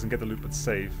kill tugs and get the loot, but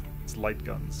save. It's light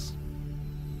guns.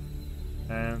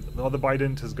 And the other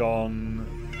Bident has gone...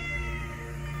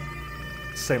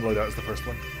 Same loadout as the first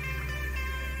one.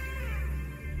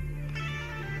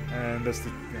 And that's the...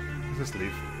 Yeah, let's just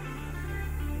leave.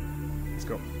 Let's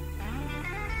go.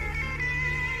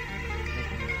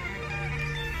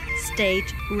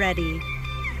 Stage ready.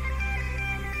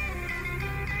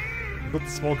 Put the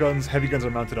small guns, heavy guns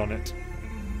are mounted on it.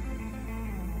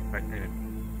 Right,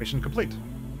 mission complete.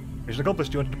 Mission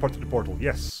accomplished. You want to depart to the portal?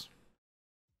 Yes.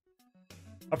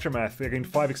 Aftermath. We gained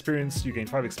 5 experience. You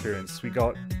gained 5 experience. We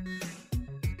got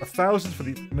 1,000 for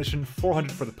the mission,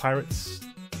 400 for the pirates,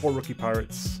 4 rookie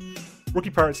pirates,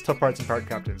 tough pirates, and pirate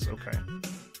captains. Okay.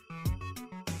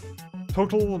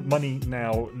 Total money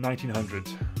now 1,900.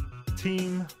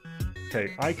 Team.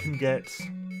 Okay, I can get.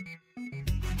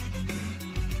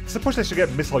 I suppose I should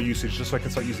get missile usage just so I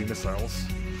can start using missiles.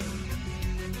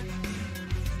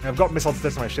 I've got missiles to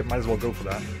test on my ship, might as well go for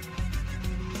that.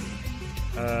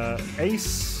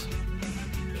 Ace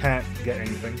can't get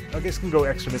anything. I guess can go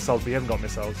extra missiles, but he hasn't got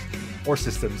missiles. Or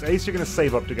systems. Ace, you're going to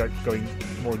save up to get going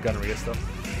more gunnery and stuff.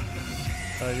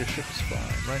 Your ship is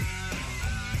fine, right?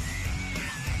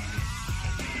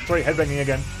 Sorry, headbanging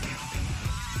again.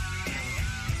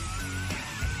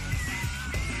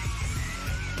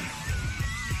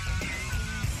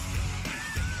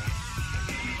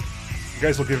 You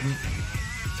guys will give him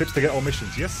tips to get all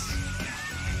missions, yes?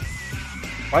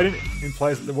 Biden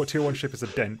implies that the tier 1 ship is a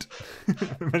dent.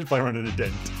 Imagine flying around in a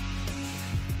dent.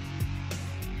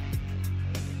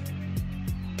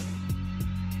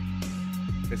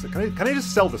 Okay, so can I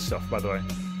just sell this stuff, by the way?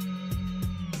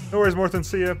 No worries, Morton,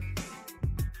 see ya.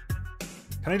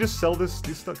 Can I just sell this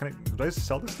stuff? Do I just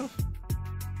sell this stuff?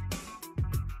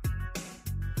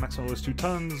 Maximum was 2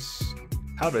 tons.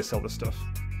 How do I sell this stuff?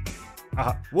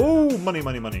 Aha. Whoa! Money,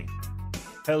 money, money.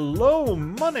 Hello,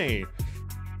 money!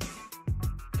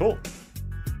 Cool.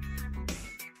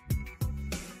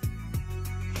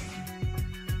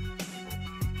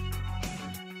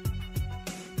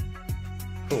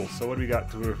 Cool. So what do we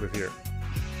got to work with here?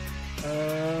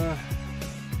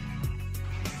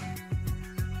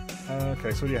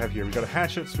 Okay, so what do you have here? We got a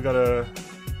hatchets, we got an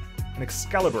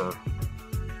Excalibur.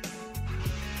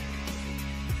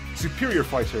 Superior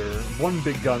fighter, 1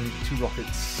 big gun, 2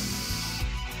 rockets.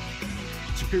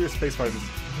 Superior space fighters,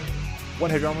 1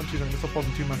 heavy armor, 2 missile pods,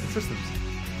 and 2 mounted systems.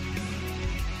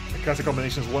 The classic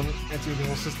combination is 1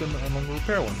 anti-missile system and 1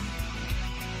 repair one.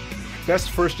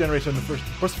 Best first generation,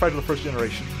 first fighter of the first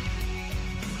generation.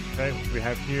 Okay, what we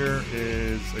have here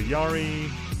is a Yari,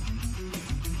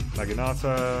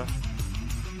 Naginata,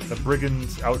 the Brigand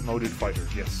outmoded fighter,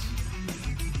 yes.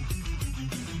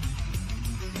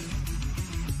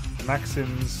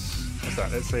 Maxim's, what's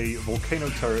that? It's a volcano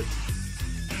turret.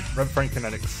 Rev-firing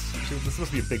kinetics. This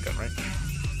must be a big gun, right?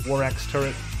 War Axe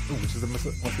turret. Ooh, which is must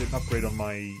be an upgrade on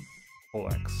my pole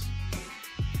axe.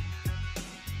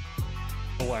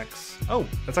 Pole axe. Oh,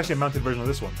 that's actually a mounted version of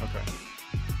this one. Okay.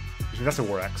 Which means that's a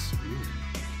War Axe. Ooh.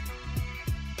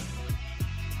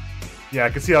 Yeah, I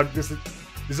can see how these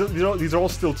are all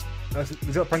still.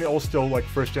 These are apparently all still like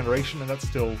first generation, and that's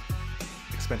still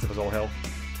expensive as all hell.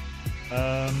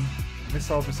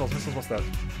 Missiles. What's that?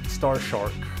 Star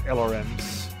Shark,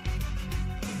 LRMs.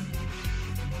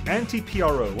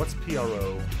 Anti-PRO. What's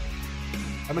PRO?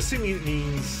 I'm assuming it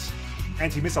means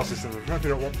anti-missile systems. I'm trying to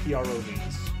figure out what PRO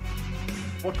means.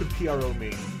 What could PRO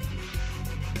mean?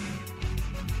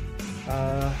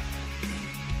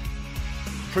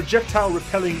 Projectile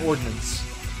repelling ordnance.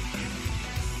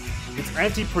 Its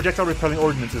anti-projectile repelling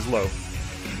ordnance is low.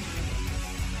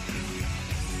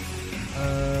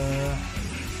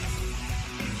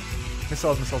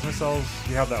 Missiles.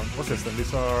 You have that one. What's this then?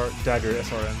 These are Dagger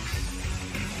SRMs.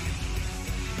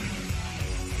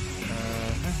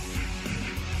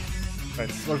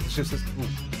 Right,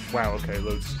 wow, okay,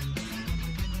 loads.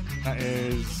 That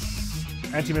is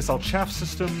anti-missile chaff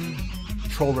system,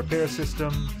 troll repair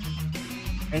system,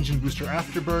 engine booster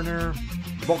afterburner,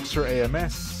 boxer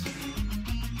AMS.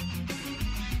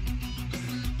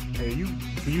 Okay,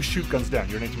 you shoot guns down.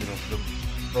 You're an anti-missile system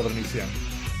rather than ECM.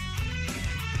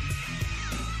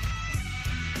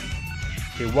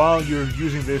 Okay, while you're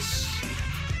using this,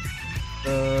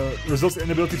 results in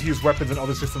inability to use weapons and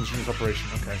other systems during this operation.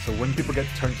 Okay, so when people get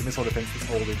turned to missile defense,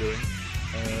 that's all they're doing.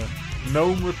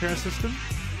 Gnome repair system,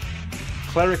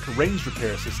 cleric range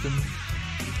repair system,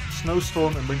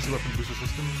 snowstorm emergency weapon booster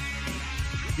system,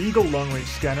 eagle long range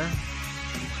scanner,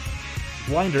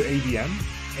 blinder ABM.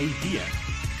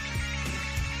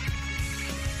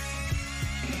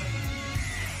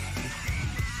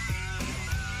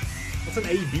 What's an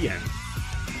ABM?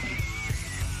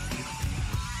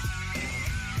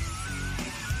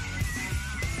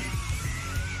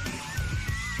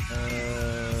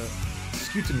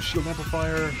 Sputum shield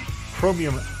amplifier,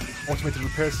 chromium automated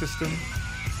repair system.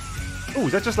 Oh,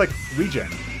 is that just like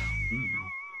regen? Ooh,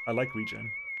 I like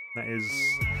regen. That is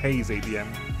Haze ABM.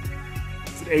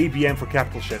 It's an ABM for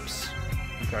capital ships.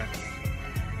 Okay.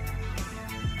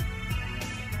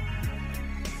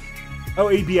 Oh,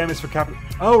 ABM is for capital.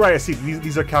 Oh, right, I see.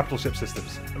 These are capital ship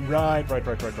systems. Right.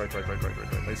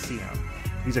 I see now.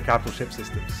 These are capital ship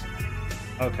systems.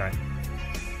 Okay.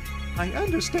 I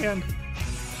understand.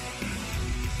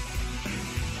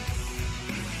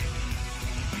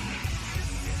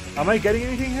 Am I getting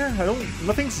anything here?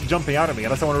 Nothing's jumping out at me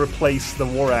unless I want to replace the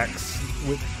War Axe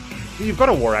with... You've got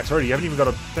a War Axe already. You haven't even got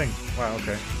a thing. Wow,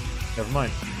 okay. Never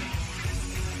mind.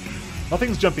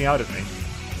 Nothing's jumping out at me.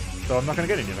 So I'm not going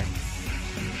to get anything.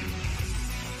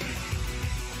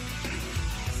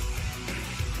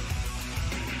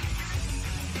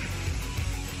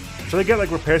 Should I get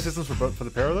like repair systems for the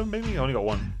pair of them? Maybe? I only got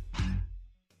one.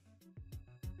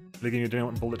 Again, you're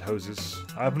doing bullet hoses.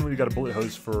 I haven't really got a bullet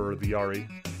hose for the Yari.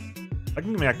 I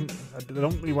don't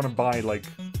really want to buy, like...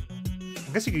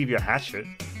 I guess you could give you a hatchet.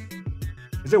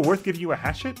 Is it worth giving you a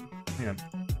hatchet? Hang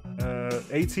on.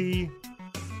 80...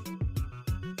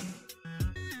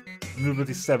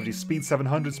 Movability 70, speed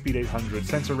 700, speed 800,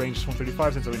 sensor range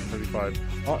 135, sensor range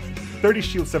 135. 30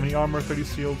 shield, 70 armor, 30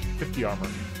 shield, 50 armor.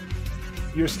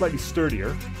 You're slightly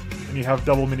sturdier, and you have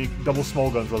double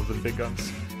small guns rather than big guns.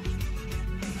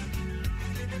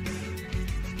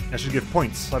 I should give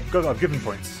points. I've given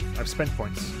points. I've spent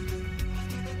points.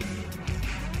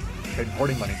 Okay,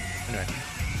 hoarding money. Anyway.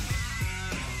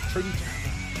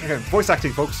 Okay, voice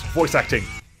acting, folks. Voice acting.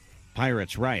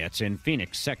 Pirates' riots in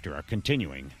Phoenix sector are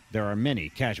continuing. There are many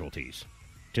casualties.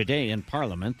 Today in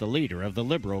Parliament, the leader of the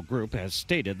Liberal group has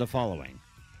stated the following.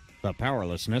 The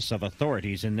powerlessness of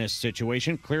authorities in this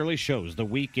situation clearly shows the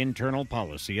weak internal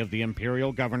policy of the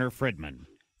Imperial Governor Fridman.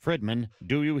 Fridman,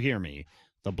 do you hear me?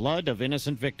 The blood of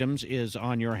innocent victims is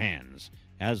on your hands.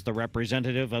 As the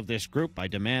representative of this group, I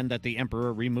demand that the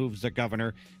Emperor removes the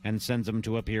governor and sends him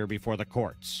to appear before the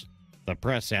courts. The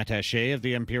press attaché of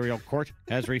the Imperial Court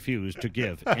has refused to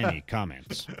give any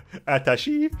comments.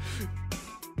 Attaché?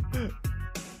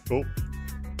 Oh,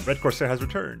 Red Corsair has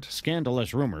returned.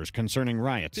 Scandalous rumors concerning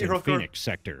riots in Phoenix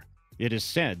sector. It is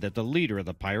said that the leader of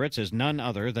the pirates is none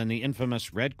other than the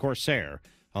infamous Red Corsair,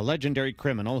 a legendary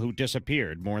criminal who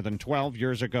disappeared more than 12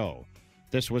 years ago.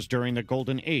 This was during the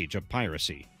golden age of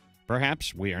piracy.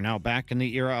 Perhaps we are now back in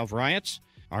the era of riots?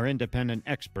 Our independent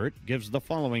expert gives the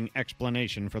following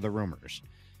explanation for the rumors.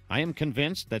 I am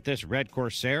convinced that this Red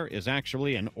Corsair is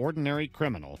actually an ordinary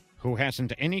criminal who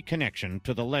hasn't any connection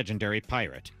to the legendary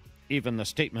pirate. Even the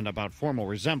statement about formal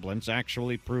resemblance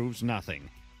actually proves nothing.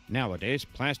 Nowadays,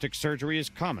 plastic surgery is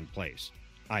commonplace.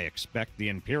 I expect the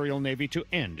Imperial Navy to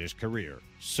end his career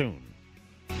soon.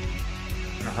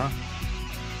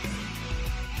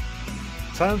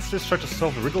 Scientists try to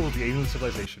solve the riddle of the alien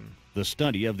civilization. The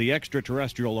study of the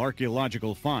extraterrestrial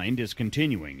archaeological find is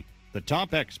continuing. The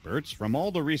top experts from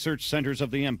all the research centers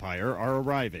of the Empire are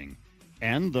arriving.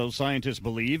 And though scientists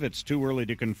believe it's too early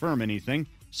to confirm anything,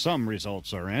 some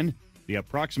results are in. The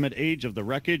approximate age of the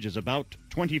wreckage is about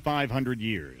 2,500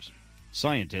 years.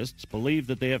 Scientists believe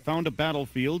that they have found a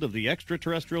battlefield of the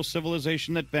extraterrestrial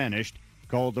civilization that vanished,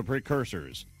 called the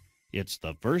Precursors. It's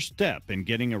the first step in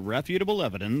getting irrefutable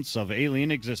evidence of alien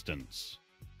existence.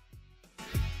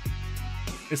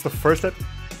 It's the first step?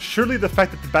 Surely the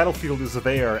fact that the battlefield is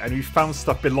there and we found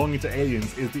stuff belonging to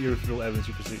aliens is the irrefutable evidence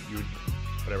you perceive.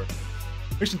 Whatever.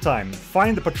 Mission time.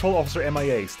 Find the patrol officer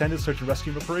MIA. Standard search and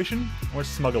rescue operation or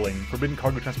smuggling. Forbidden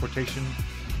cargo transportation.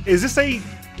 Is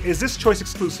this choice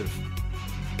exclusive?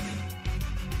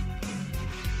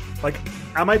 Like,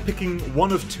 am I picking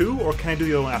one of two or can I do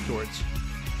the other one afterwards?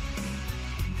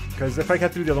 Because if I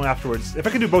have to do the other one afterwards, if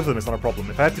I can do both of them, it's not a problem.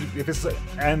 If it's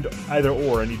and either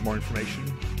or, I need more information.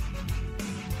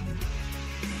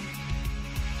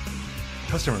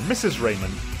 Customer, Mrs.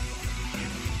 Raymond.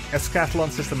 Escathlon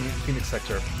system in Phoenix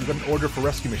sector. You've got an order for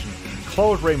rescue mission.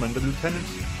 Claude Raymond, the lieutenant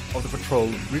of the patrol,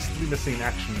 recently missing in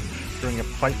action during a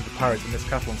fight with the pirates in the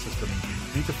Escathlon system.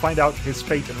 You need to find out his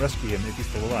fate and rescue him if he's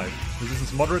still alive.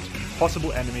 Resistance moderate,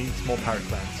 possible enemy, small pirate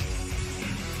clans.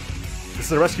 This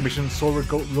is a rescue mission, so we're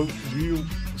going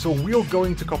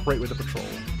to cooperate with the patrol.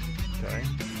 Okay.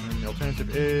 And the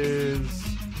alternative is...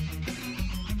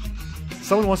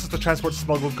 Someone wants us to transport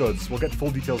smuggled goods. We'll get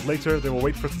full details later. They will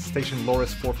wait for us at station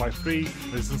Loris 453.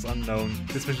 Resistance unknown.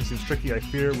 This mission seems tricky. I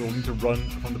fear we'll need to run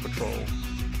from the patrol.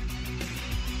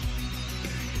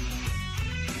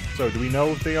 So, do we know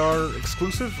if they are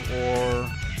exclusive or...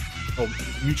 Oh,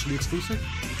 mutually exclusive?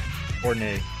 Or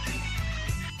nay?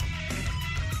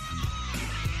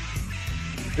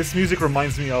 This music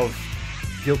reminds me of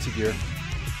Guilty Gear.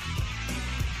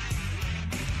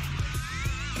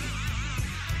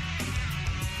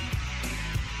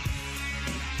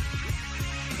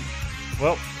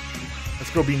 Well,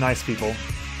 let's go be nice people.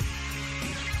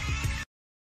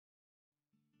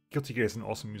 Guilty Gear is an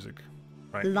awesome music,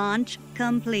 right? Launch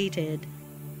completed.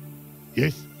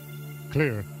 Yes.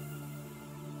 Clear.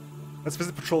 Let's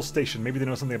visit Patrol Station. Maybe they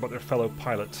know something about their fellow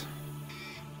pilot.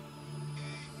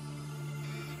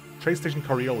 Trade Station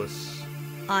Coriolis.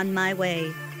 On my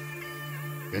way.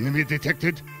 Enemy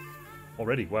detected.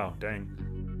 Already? Wow, dang.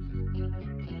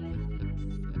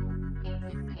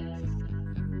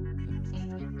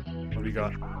 What do we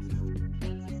got?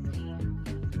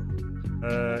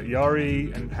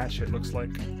 Yari and Hatchet looks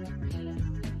like.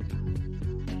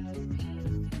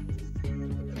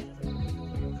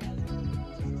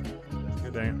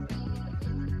 Good dang.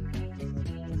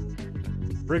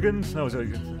 Brigand? No, is it...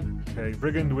 Okay,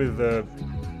 Brigand with the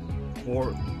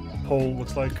war pole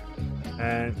looks like.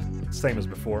 And same as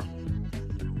before.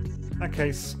 In that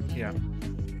case, yeah.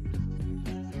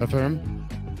 Affirm.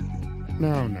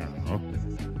 No.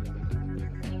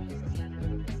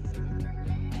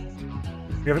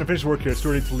 We haven't finished work here, it's too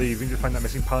early to leave. We need to find that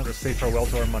missing pilot or say farewell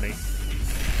to our money.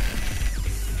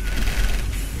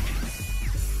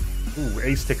 Ooh,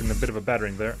 Ace taking a bit of a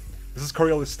battering there. This is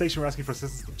Coriolis Station. We're asking for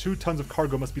assistance. 2 tons of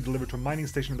cargo must be delivered to a mining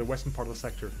station in the western part of the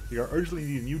sector. We are urgently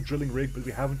needing a new drilling rig, but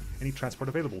we haven't any transport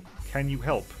available. Can you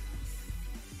help?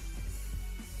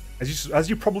 As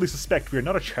you probably suspect, we are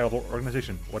not a charitable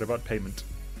organization. What about payment?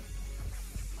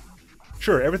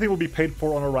 Sure, everything will be paid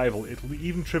for on arrival. It will be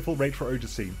even triple rate for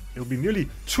urgency. It will be nearly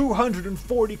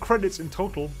 240 credits in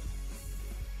total.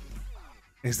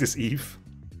 Is this Eve?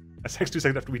 A 2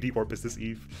 seconds after we dewarp, is this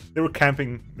Eve? They were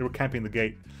camping the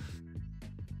gate.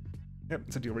 Yep,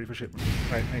 it's a deal ready for ship.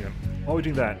 Right, hang on. While we're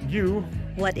doing that, you...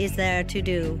 What is there to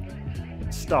do?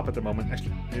 Stop at the moment.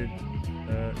 Actually,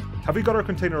 have we got our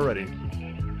container already?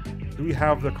 Do we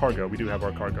have the cargo? We do have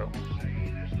our cargo.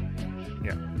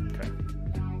 Yeah, okay.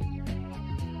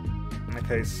 In that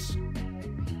case...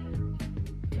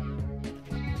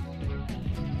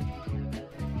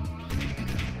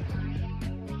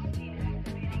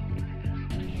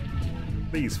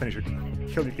 Please finish your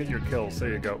kill. Get your kills. There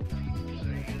you go.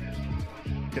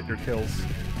 Get your kills.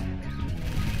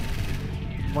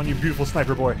 Come on, you beautiful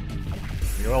sniper boy.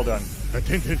 You're well done.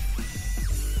 Attention.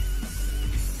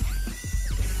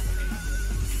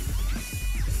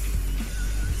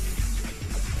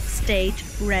 Stage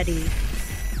ready.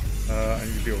 I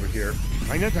need to be over here.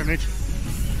 Minor damage.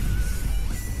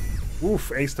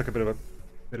 Oof, Ace took a bit of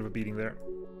a beating there.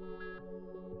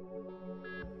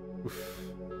 Oof.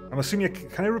 I'm assuming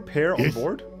can I repair on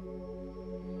board?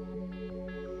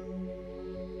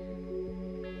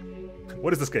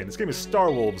 What is this game? This game is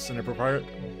Star Wolves and a proprietor.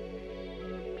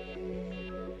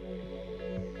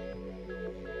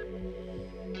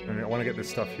 I want to get this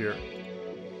stuff here.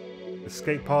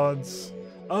 Escape pods.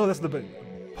 Oh, that's the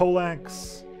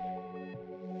Polax.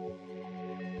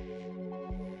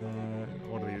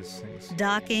 What are these things?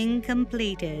 Docking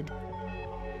completed.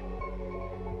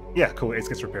 Yeah, cool. Ace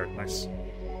gets repaired. Nice.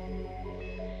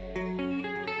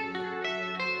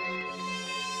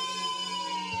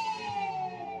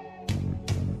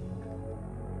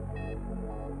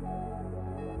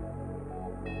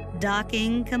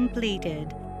 Docking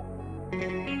completed. Good.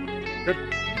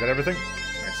 You got everything?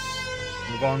 Nice.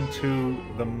 Move on to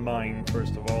the mine,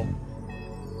 first of all.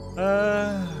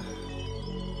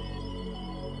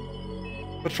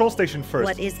 Patrol station first.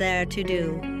 What is there to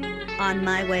do? On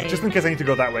my way. Just in case I need to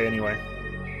go that way anyway.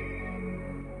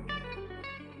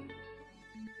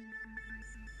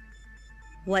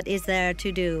 What is there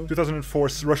to do? 2004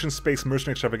 Russian space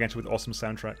mercenary extravaganza with awesome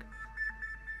soundtrack.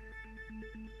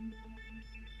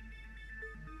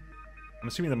 I'm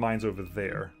assuming the mine's over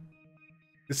there.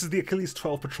 This is the Achilles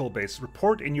 12 patrol base.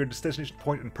 Report in your destination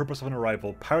point and purpose of an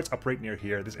arrival. Pirates operate near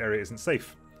here. This area isn't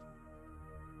safe.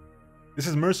 This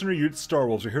is Mercenary Unit Star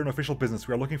Wolves. We're here on official business.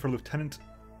 We are looking for Lieutenant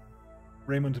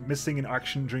Raymond missing in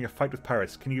action during a fight with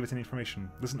pirates. Can you give us any information?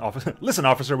 Listen, officer. Listen,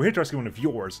 officer. We're here to rescue one of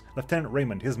yours. Lieutenant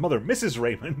Raymond. His mother, Mrs.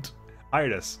 Raymond.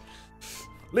 Iris.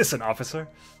 Listen, officer.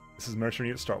 This is Mercenary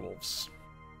Unit Star Wolves.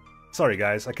 Sorry,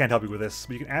 guys. I can't help you with this,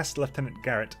 but you can ask Lieutenant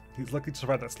Garrett. He's likely to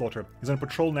survive that slaughter. He's on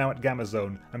patrol now at Gamma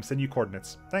Zone. I'm sending you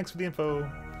coordinates. Thanks for the info.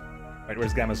 Right,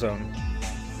 where's Gamma Zone?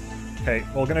 Okay,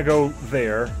 well, we're gonna go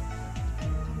there.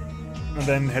 And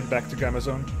then head back to Gamma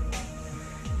Zone.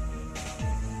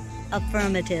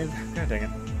 Affirmative. God dang it.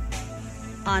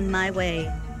 On my way.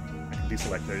 I can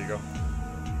deselect. There you go.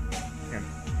 Hang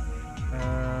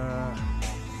on.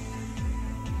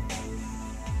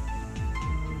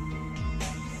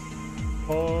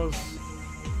 Pause.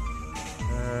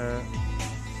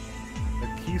 The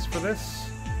keys for this?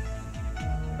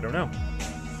 I don't know.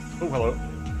 Oh, hello.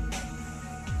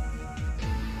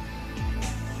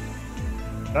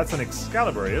 That's an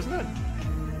Excalibur, isn't it?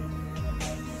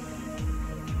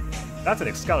 That's an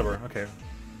Excalibur. Okay.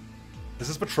 This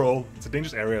is patrol. It's a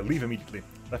dangerous area. Leave immediately.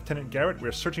 Lieutenant Garrett,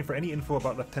 we're searching for any info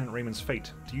about Lieutenant Raymond's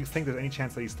fate. Do you think there's any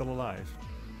chance that he's still alive?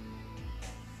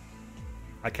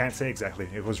 I can't say exactly.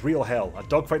 It was real hell. A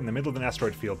dogfight in the middle of an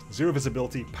asteroid field. Zero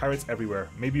visibility, pirates everywhere.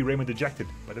 Maybe Raymond ejected,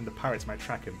 but then the pirates might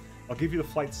track him. I'll give you the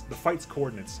fight's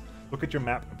coordinates. Look at your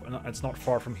map. It's not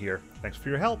far from here. Thanks for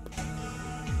your help.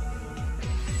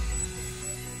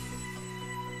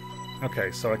 Okay,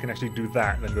 so I can actually do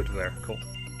that and then go to there. Cool.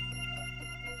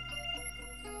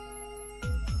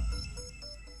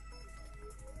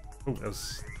 Oh, that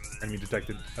was enemy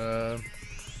detected.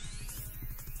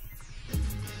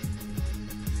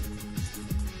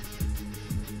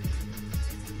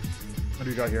 What do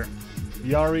we got here?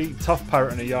 Yari, tough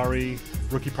pirate and a Yari,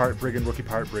 rookie pirate brigand, rookie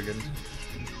pirate brigand.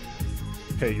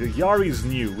 Okay, the Yari is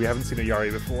new. We haven't seen a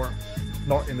Yari before.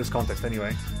 Not in this context,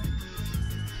 anyway.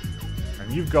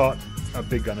 And you've got a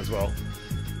big gun as well.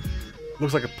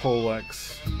 Looks like a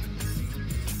Polax.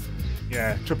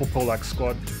 Yeah, triple Polax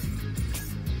squad.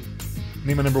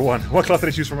 Nemo number 1. What class did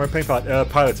I choose for my paint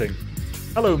piloting?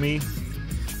 Hello, me.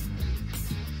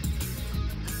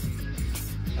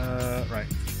 Right.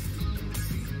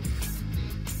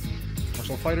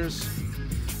 Martial fighters.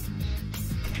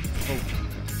 Oh.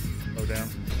 Slow down.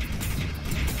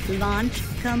 Launch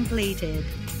completed.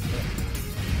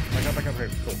 Back up here.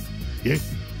 Cool.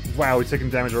 Yes. Wow, we're taking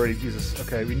damage already. Jesus.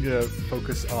 Okay, we need to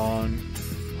focus on...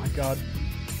 Oh my god.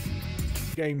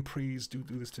 Game, please do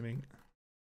this to me.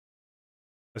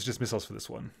 Let's just missiles for this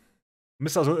one.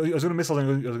 Missiles. I was going to missiles. I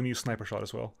was going to use sniper shot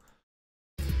as well.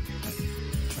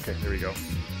 Okay, there we go.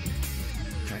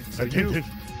 Right, so you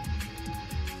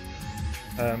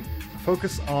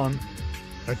focus on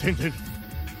Attentive.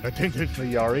 Attentive. the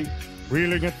Yari.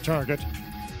 Wheeling at target.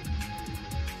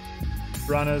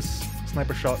 Piranha's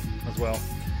sniper shot as well.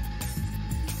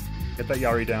 Get that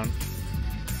Yari down.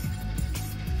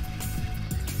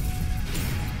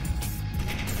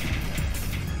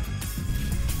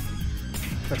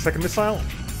 That second missile. I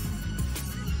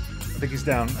think he's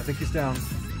down. I think he's down.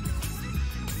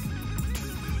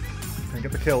 Okay,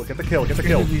 get the kill. Get the kill. Get the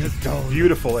kill. Enemy is down.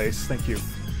 Beautiful, Ace. Thank you.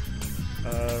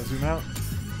 Zoom out.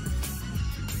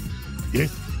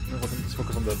 Yes. Let's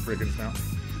focus on the brigands now.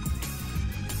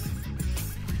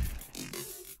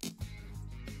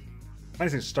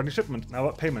 Anything, starting shipment. Now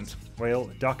what payment?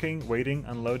 Whale, docking, waiting,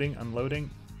 unloading,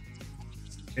 unloading.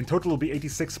 In total will be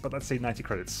 86, but let's say 90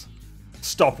 credits.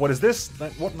 Stop, what is this?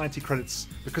 What 90 credits?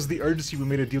 Because of the urgency, we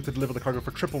made a deal to deliver the cargo for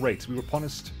triple rates. We were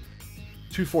promised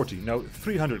 240, no,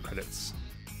 300 credits.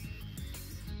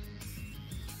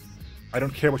 I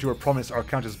don't care what you were promised, our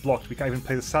account is blocked. We can't even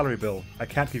pay the salary bill. I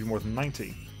can't give you more than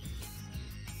 90.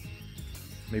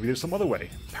 Maybe there's some other way.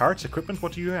 Parts, equipment,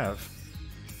 what do you have?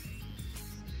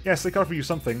 Yes, they can offer you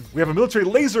something. We have a military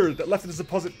laser that left at its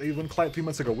deposit one client 3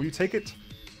 months ago. Will you take it?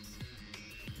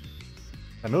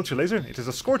 A military laser? It is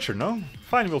a scorcher, no?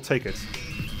 Fine, we'll take it.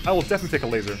 I will definitely take a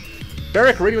laser.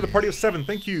 Barrack, rating with a party of 7,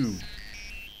 thank you.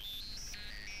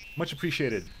 Much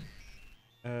appreciated.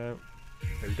 Okay,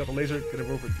 we got the laser. Get it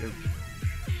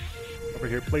over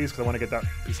here, please, because I want to get that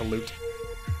piece of loot.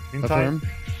 Meantime.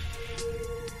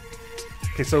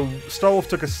 Okay, so Starwolf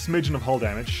took a smidgen of hull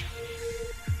damage.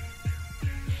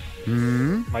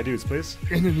 My dudes, please.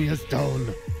 Enemy is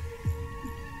down.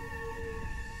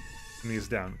 Enemy is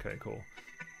down. Okay, cool.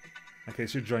 Okay,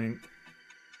 so you're joining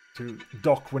to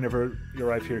dock whenever you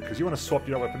arrive here, because you want to swap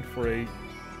your weapon for a...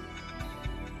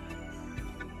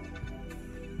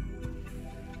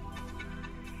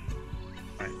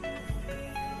 Right.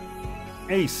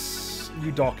 Ace,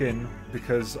 you dock in,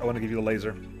 because I want to give you the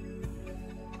laser.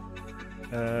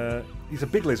 He's a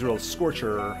big laser, a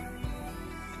Scorcher.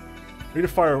 Rate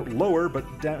of fire lower, but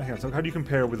down. Hang on, so how do you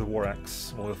compare with the War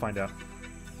Axe? Well, we'll find out.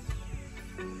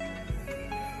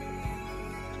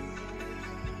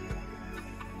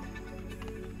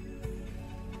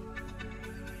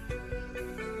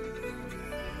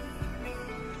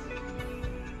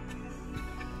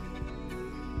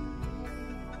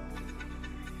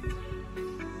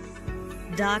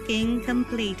 Docking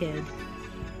completed.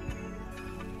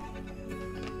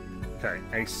 Okay,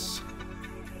 Ace.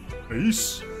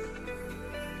 Ace.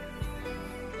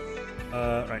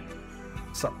 Right.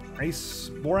 So,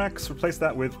 Ace, War Axe, replace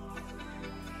that with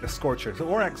a Scorcher. So,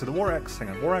 War Axe, hang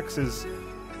on. War Axe is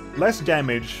less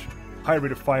damage, higher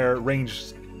rate of fire,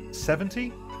 range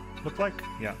 70, look like?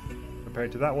 Yeah.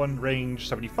 Compared to that one, range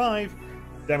 75,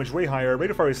 damage way higher,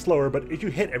 rate of fire is slower, but if you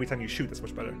hit every time you shoot, that's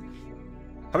much better.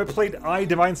 Have I played I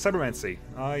Divine Cybermancy?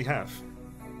 I have.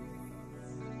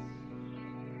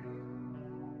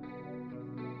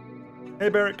 Hey,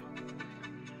 Barrick.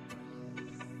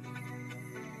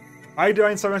 I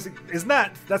Divine Cybermancy. Isn't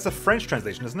that's a French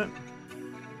translation, isn't it?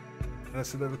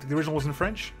 The original was in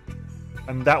French?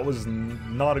 And that was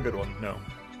not a good one, no.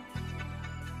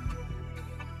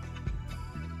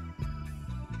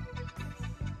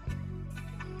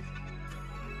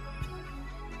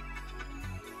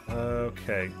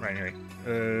 Okay, right,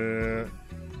 anyway.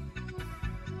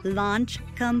 Launch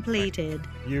completed.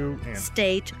 Right. You and...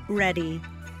 State ready.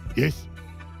 Yes.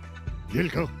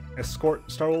 Yilko. Escort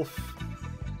Starwolf.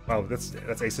 Wow, that's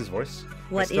Ace's voice.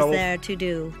 What is there to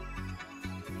do?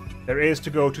 There is to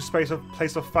go to place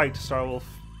of fight, Starwolf.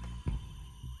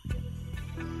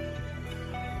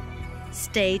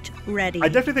 State ready. I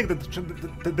definitely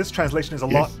think that this translation is a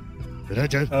lot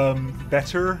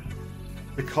better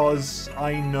because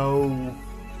I know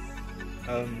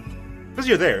because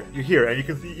you're here, and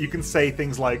you can say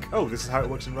things like, "Oh, this is how it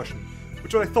works in Russian,"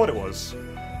 which is what I thought it was.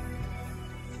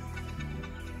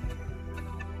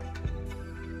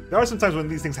 There are some times when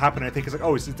these things happen, and I think it's like,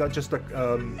 oh, is that just like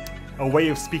a way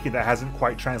of speaking that hasn't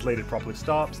quite translated properly?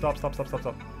 Stop. Stop,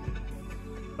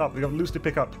 we got loot to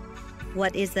pick up.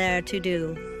 What is there to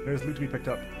do? There's loot to be picked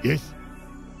up. Yes.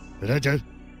 Roger.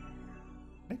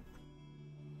 Okay.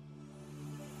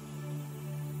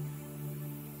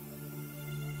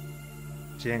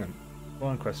 Gee, hang on.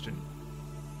 One question.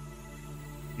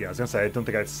 Yeah, I was gonna say, I don't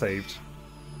think I'd saved.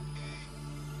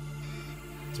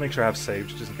 Let's make sure I have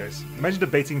saved, just in case. Imagine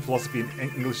debating philosophy in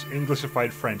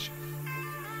Englishified French.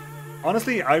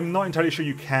 Honestly, I'm not entirely sure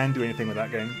you can do anything with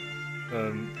that game.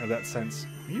 in that sense.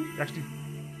 Are you actually...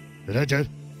 Roger.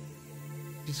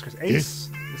 Jesus Christ. Ace,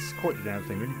 this is quite the damn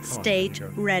thing. Really? State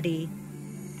ready.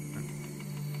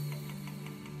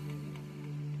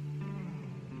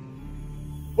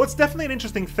 Well, it's definitely an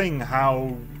interesting thing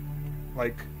how,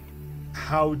 like,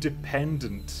 how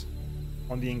dependent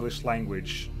on the English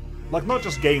language, like, not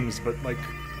just games, but, like,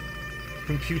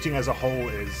 computing as a whole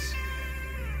is.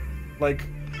 Like,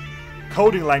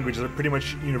 coding languages are pretty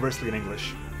much universally in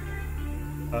English.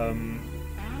 And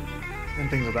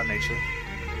things of that nature.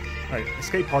 Right,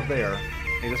 escape pod there.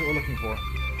 Hey, that's what we're looking for.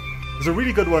 There's a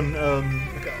really good one.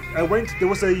 There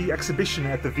was a exhibition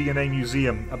at the V&A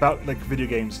Museum about, like, video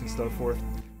games and so forth.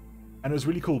 And it was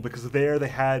really cool because there they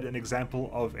had an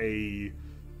example of an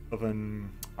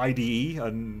IDE,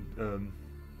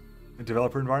 a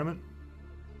developer environment.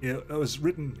 It was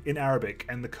written in Arabic,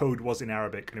 and the code was in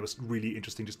Arabic, and it was really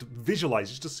interesting just to visualize,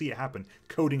 just to see it happen.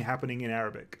 Coding happening in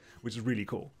Arabic, which is really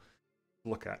cool to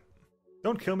look at.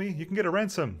 Don't kill me, you can get a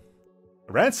ransom.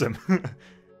 A ransom?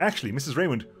 Actually, Mrs.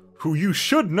 Raymond, who you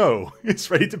should know, is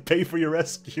ready to pay for your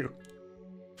rescue.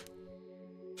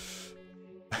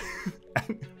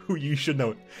 And who you should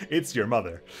know, it's your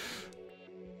mother.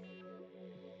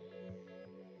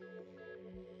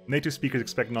 Native speakers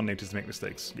expect non-natives to make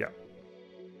mistakes. Yeah.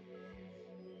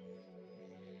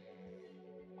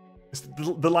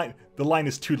 The line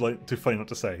is too funny not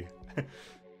to say.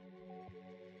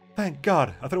 Thank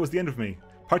God! I thought it was the end of me.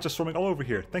 Parts are swarming all over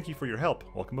here. Thank you for your help.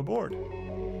 Welcome aboard.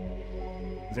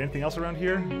 Is there anything else around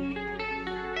here?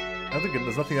 I don't think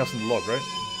there's nothing else in the log, right?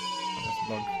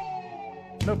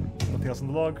 Nope, nothing else in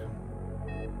the log.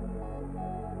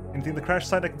 Anything in the crash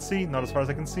site I can see? Not as far as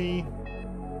I can see.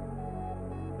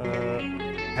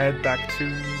 Head back to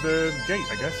the gate,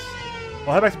 I guess.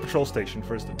 I'll head back to the patrol station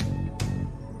first.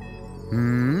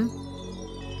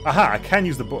 Aha! I can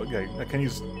use the boat. Okay, I can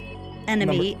use.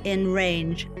 Enemy in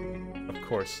range. Of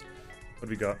course. What do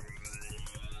we got?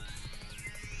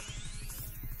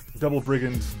 Double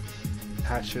brigand,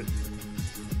 hatchet.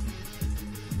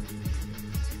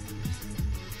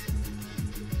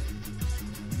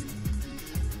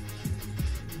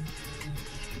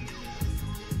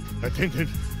 Attention.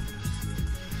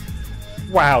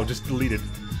 Wow, just deleted.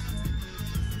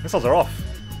 Missiles are off.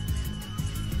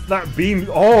 That beam.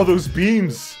 Oh, those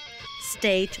beams.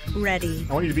 State ready.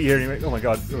 I want you to be here anyway. Oh my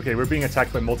god. Okay, we're being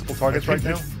attacked by multiple targets right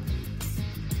now.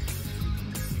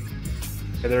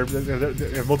 Okay,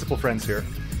 they have multiple friends here.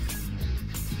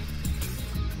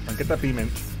 And get that beam in.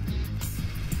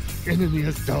 Enemy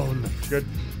is down. Good.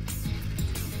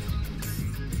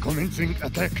 Commencing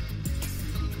attack.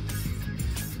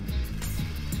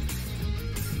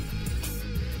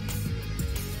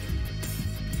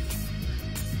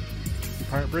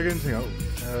 Pirate Brigand, you know,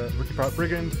 Rookie Pirate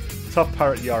Brigand, Tough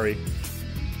Pirate Yari.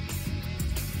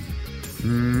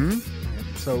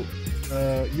 So,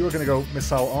 you are gonna go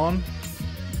missile on.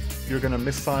 You're gonna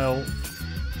missile.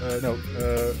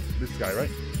 This guy, right?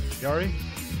 Yari?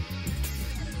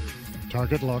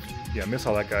 Target locked. Yeah,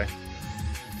 missile that guy.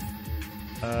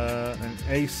 And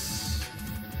Ace.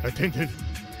 Attention.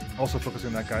 Also focusing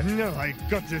on that guy. No, I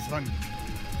got this one.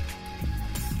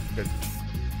 Good.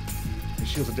 His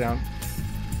shields are down.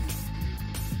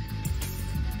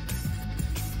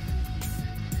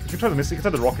 You can try the missiles, you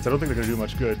can try the rockets, I don't think they're going to do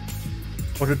much good.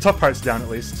 Okay, the tough part's down at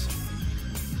least.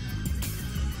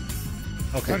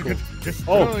 Okay, cool.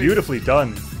 Oh, beautifully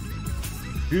done.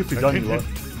 Beautifully done, you lot.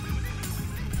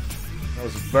 That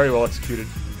was very well executed.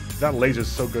 That laser's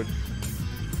so good.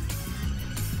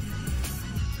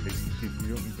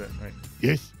 You don't need that, right?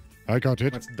 Yes, I got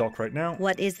it. Let's dock right now.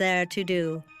 What is there to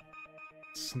do?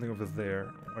 Something over there.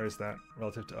 Where is that?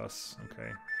 Relative to us. Okay.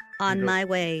 On my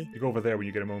way. You go over there when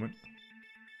you get a moment.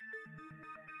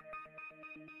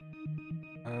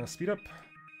 Speed up.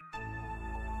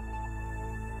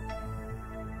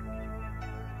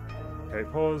 Okay,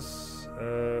 pause.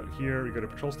 Here we go to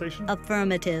patrol station.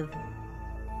 Affirmative.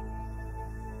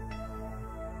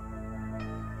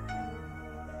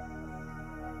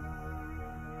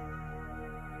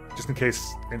 Just in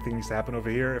case anything needs to happen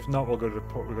over here. If not, we'll go to the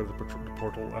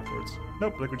portal afterwards.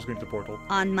 Nope, like we're just going to the portal.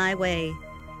 On my way.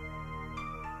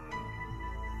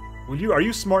 Are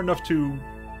you smart enough to?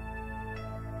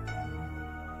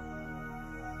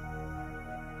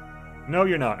 No,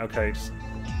 you're not. Okay, just...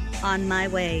 On my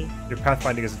way. Your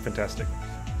pathfinding isn't fantastic.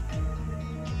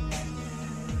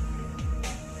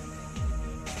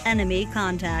 Enemy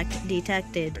contact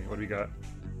detected. Okay, what do we got?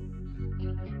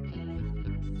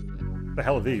 What the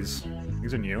hell are these?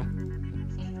 These are new.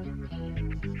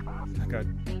 Oh god.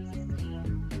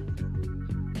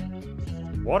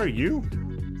 What are you?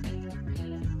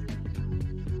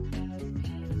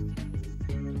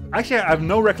 Actually, I have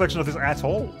no recollection of this at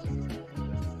all.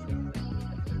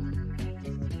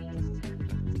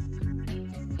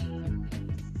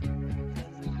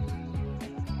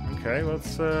 Okay,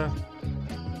 let's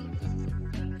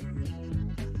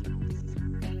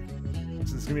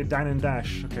it's gonna be a dine and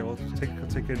dash. Okay, we'll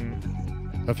take in.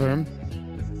 Affirm.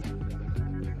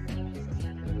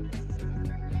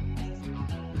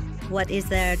 What is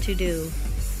there to do?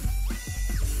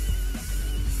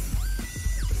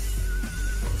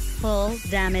 Full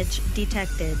damage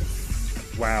detected.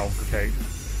 Wow. Okay,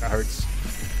 that hurts.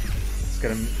 Let's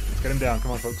get him down.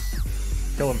 Come on, folks.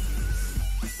 Kill him.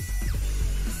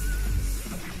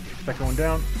 Second one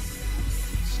down.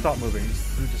 Stop moving.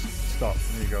 Just stop.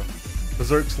 There you go.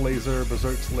 Berserk's laser.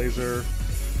 Berserk's laser.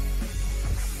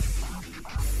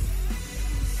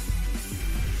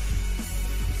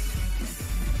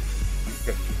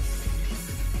 Good.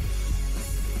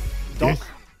 Donk. Yes.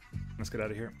 Let's get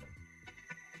out of here.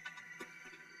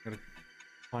 Gotta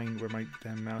find where my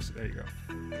damn mouse. There you go.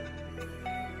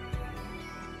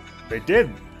 They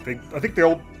did. I think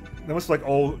they must have like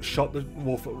all shot the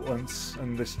wolf at once,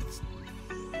 and this.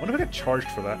 I wonder if I get charged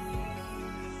for that.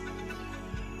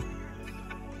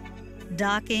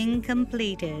 Docking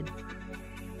completed.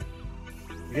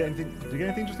 Do you get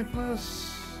anything interesting from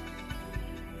this?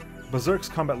 Berserk's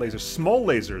combat lasers. Small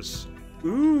lasers.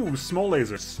 Ooh, small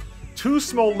lasers. 2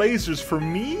 small lasers for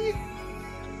me?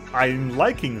 I'm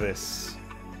liking this.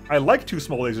 I like 2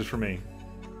 small lasers for me.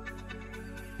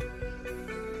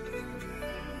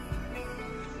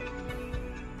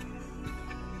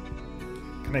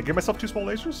 Can I give myself 2 small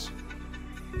lasers?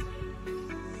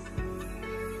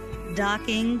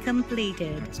 Docking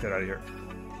completed. Let's get out of here.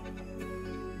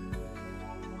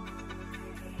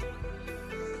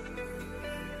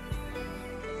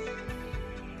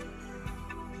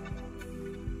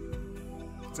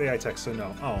 It's AI tech, so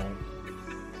no. Oh.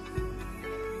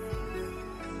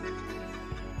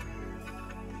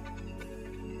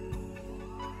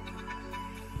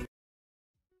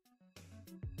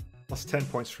 Plus 10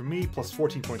 points for me, plus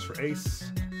 14 points for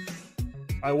Ace.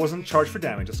 I wasn't charged for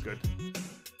damage, that's good.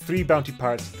 3 bounty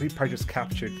parts, 3 targets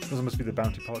captured. Those must be the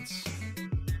bounty pods.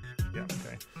 Yeah,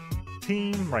 okay.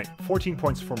 Team, right, 14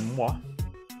 points for moi.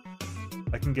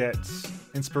 I can get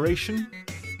inspiration.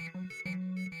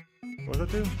 What does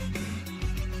that do?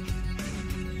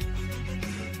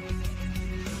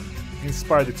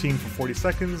 Inspire the team for 40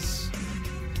 seconds.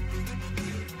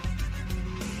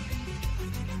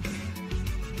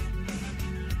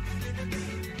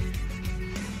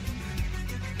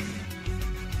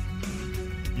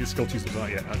 Use skill 2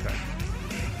 not yet, okay.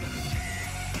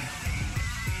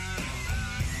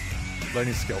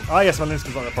 Learning skill. Ah yes, my learning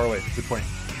skill's not that far away. Good point.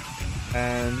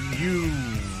 And you,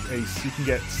 Ace, you can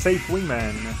get Safe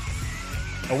Wingman.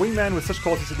 A wingman with such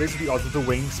qualities raises the odds of the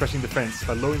wing, especially in defense,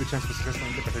 by lowering the chance of successful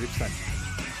hit by 30%.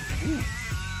 Ooh.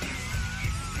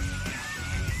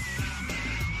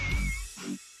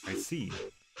 I see.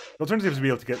 The alternative is to be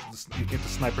able to get the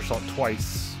sniper shot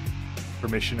twice per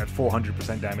mission at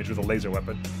 400% damage with a laser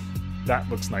weapon. That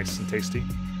looks nice and tasty.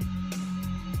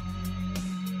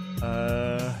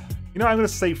 You know, I'm gonna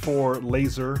save for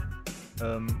laser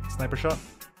sniper shot.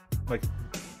 Like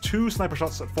 2 sniper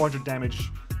shots at 400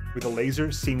 damage with a laser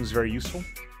seems very useful.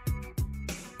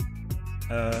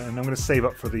 And I'm gonna save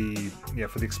up for the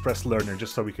express learner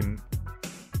just so we can.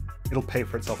 It'll pay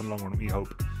for itself in the long run, we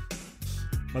hope.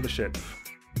 Mothership.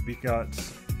 We got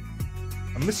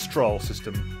a Mistral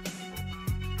system.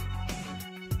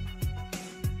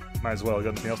 Might as well, we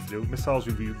got nothing else to do. Missiles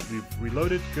we've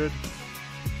reloaded, good.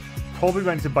 Probably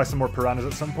going to buy some more piranhas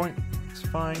at some point. It's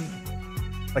fine.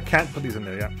 I can't put these in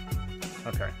there yet.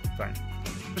 Okay, fine.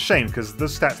 It's a shame, because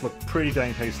those stats look pretty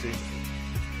dang tasty.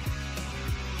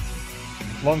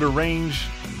 Longer range,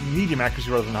 medium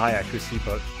accuracy rather than high accuracy,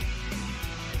 but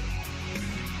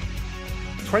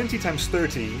 20 times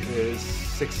 30 is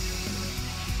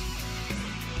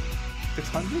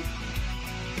 600?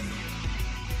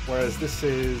 Whereas this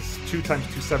is 2 times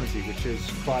 270, which is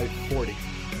 540.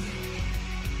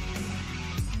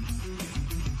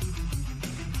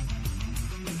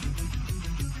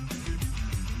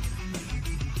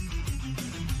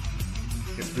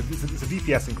 It's a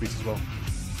DPS increase as well.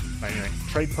 Anyway,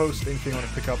 trade post, anything I want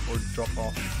to pick up or drop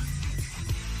off.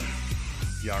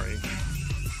 Yari.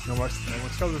 No more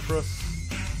skeleton for us.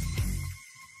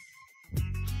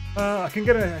 I can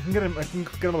get another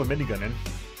minigun in.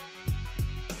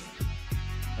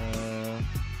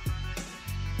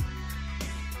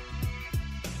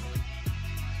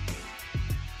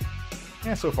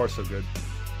 Yeah, so far so good.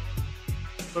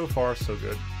 So far so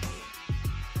good.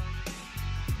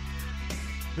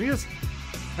 Can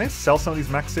I Can I sell some of these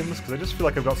Maxims? Because I just feel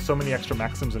like I've got so many extra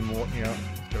Maxims and more, you know.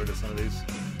 Let's get rid of some of these.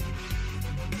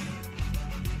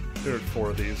 Get rid of 4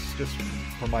 of these, just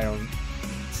for my own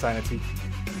sanity.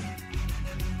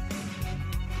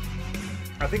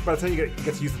 I think by the time you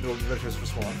get to use the adventures for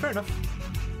small, fair enough.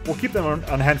 We'll keep them on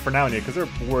hand for now, because they're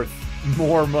worth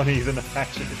more money than the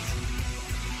hatchet.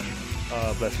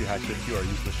 Bless you, hatchet. You are a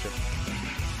useless ship.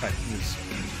 Right, use.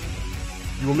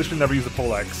 You will literally never use the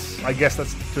poleaxe. I guess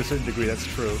that's, to a certain degree, that's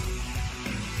true.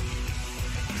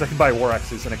 Because I can buy war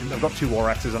axes, and I've got 2 war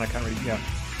axes, and I can't really, yeah,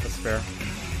 that's fair.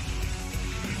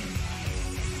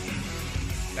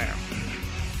 Damn.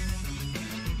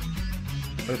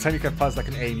 By the time you can pass like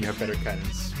an aim, you have better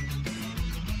cannons.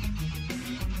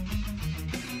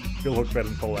 You'll look better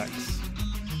than poleaxe.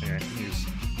 Anyway, use.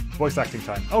 Voice acting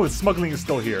time. Oh, smuggling is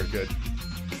still here. Good.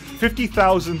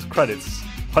 50,000 credits.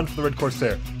 Hunt for the Red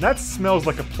Corsair. That smells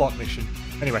like a plot mission.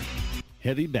 Anyway.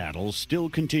 Heavy battles still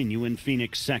continue in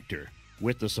Phoenix Sector.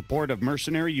 With the support of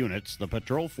mercenary units, the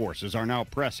patrol forces are now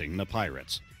pressing the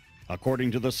pirates.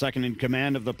 According to the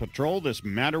second-in-command of the patrol, this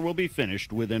matter will be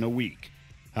finished within a week.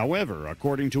 However,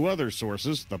 according to other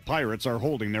sources, the pirates are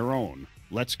holding their own.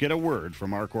 Let's get a word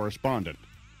from our correspondent.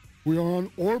 We are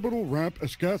on orbital ramp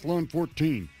Escathlon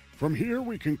 14. From here,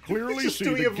 we can clearly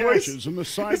see the gashes in the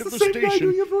side of the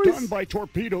station done by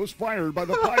torpedoes fired by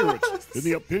the pirates. In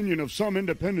the opinion of some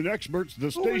independent experts, the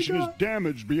station is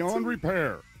damaged beyond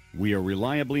repair. We are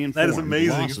reliably informed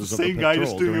losses of the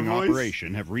patrol during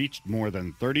operation have reached more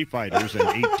than 30 fighters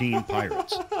and 18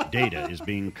 pirates. Data is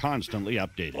being constantly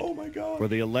updated. Oh my God. For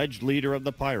the alleged leader of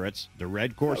the pirates, the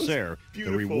Red Corsair,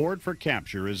 the reward for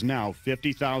capture is now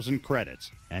 50,000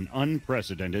 credits, an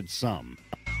unprecedented sum.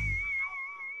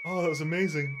 Oh, that was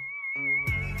amazing.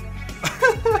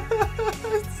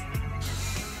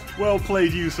 Well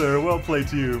played you, sir. Well played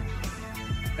to you.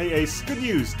 Hey Ace, good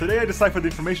news! Today I deciphered the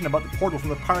information about the portal from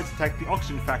the pirates attacked the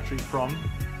oxygen factory from,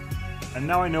 and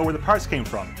now I know where the parts came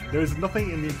from. There is nothing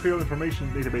in the Imperial Information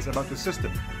Database about this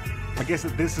system. I guess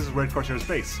that this is Red Corsair's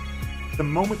base. The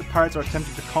moment the pirates are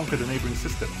attempting to conquer the neighboring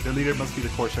system, their leader must be the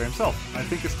Corsair himself. I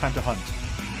think it's time to hunt.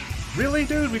 Really,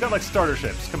 dude? We got like starter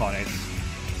ships. Come on, Ace.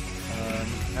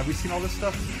 Have we seen all this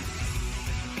stuff?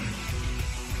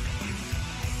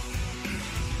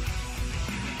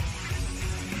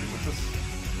 What's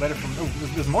this? Letter from... Oh,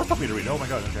 there's more stuff for me to read. Oh my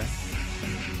god, okay.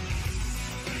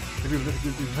 Maybe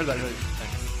we've heard that.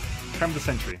 Crime of the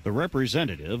century. The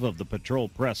representative of the Patrol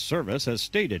Press Service has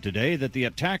stated today that the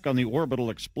attack on the Orbital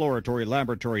Exploratory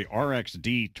Laboratory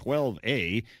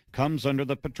RxD-12A comes under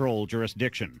the Patrol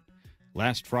jurisdiction.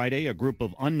 Last Friday, a group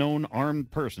of unknown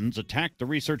armed persons attacked the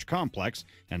research complex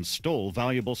and stole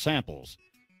valuable samples.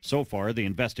 So far, the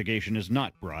investigation has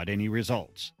not brought any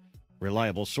results.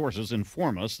 Reliable sources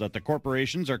inform us that the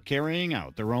corporations are carrying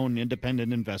out their own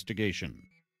independent investigation.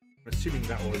 I'm assuming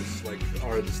that was like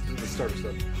the starter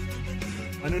stuff.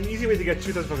 And an easy way to get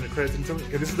 2,500 credits. And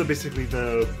okay, this is basically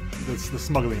the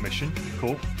smuggling mission.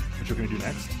 Cool. Which we're going to do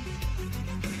next.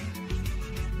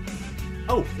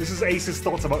 Oh, this is Ace's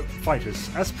thoughts about fighters.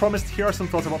 As promised, here are some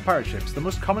thoughts about pirate ships. The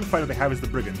most common fighter they have is the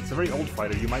Brigand. It's a very old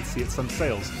fighter you might see at some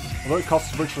sales. Although it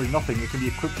costs virtually nothing, it can be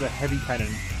equipped with a heavy cannon,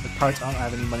 but pirates don't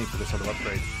have any money for this sort of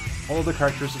upgrade. All of the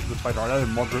characteristics of the fighter are either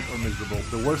moderate or miserable.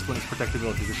 The worst one is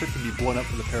protectability. The ship can be blown up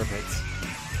with a pair of hits.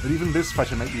 But even this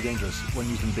fighter might be dangerous when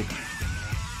used in big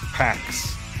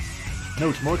packs.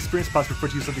 Note, more experienced pilots prefer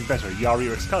to use something better, Yari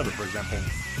or Excalibur for example.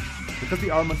 Because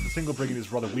the armament of the single Brigand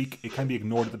is rather weak, it can be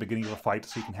ignored at the beginning of a fight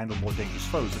so you can handle more dangerous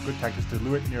foes. A good tactic is to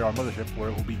lure it near our mothership where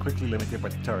it will be quickly limited by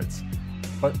the turrets.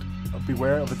 But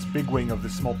beware of its big wing of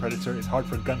this small predator. It's hard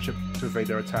for a gunship to evade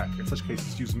their attack. In such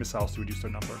cases, use missiles to reduce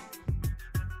their number.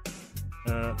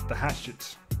 The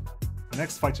hatchet. The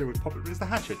next fighter with pop is the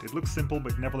hatchet. It looks simple,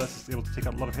 but nevertheless is able to take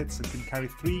out a lot of hits and can carry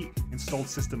 3 installed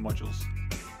system modules.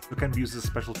 It can be used as a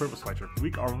special purpose fighter.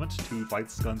 Weak armament, 2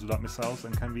 lights, guns without missiles,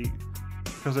 and can be...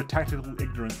 Because of their tactical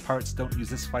ignorance, pirates don't use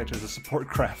this fighter as a support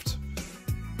craft.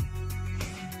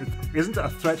 It isn't a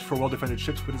threat for well-defended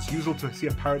ships, but it's usual to see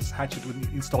a pirate's hatchet with an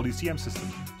installed ECM system,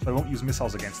 so I won't use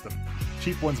missiles against them.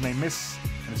 Cheap ones may miss,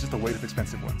 and it's just a weight of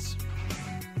expensive ones.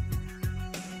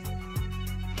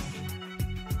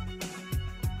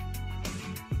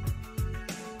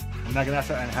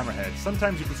 Naginata and Hammerhead.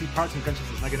 Sometimes you can see pirates and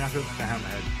gunships as Naginata and a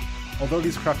Hammerhead. Although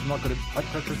these craft are not good at fight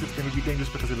characteristics, they may be dangerous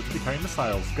because they look to be carrying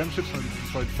missiles. Gunships are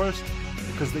destroyed first,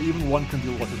 because even one can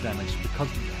deal a lot of damage. Because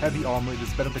of heavy armor, it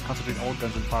is better to concentrate all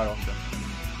guns and fire on them.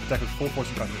 Attack with full force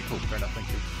and confidence. Cool, fair enough, thank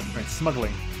you. Right,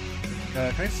 smuggling.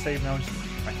 Can I save now?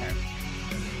 I can.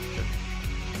 Good.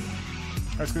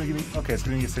 Oh, it's gonna give me... Okay, it's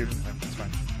gonna give me a save time. That's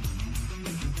fine.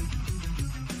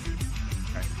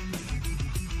 Alright.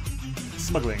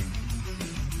 Smuggling.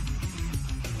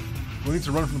 We'll need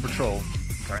to run from the patrol.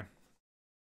 Okay.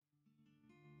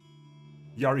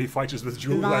 Yari fighters with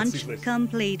dual land siege lasers. Launch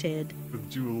completed.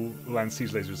 With dual land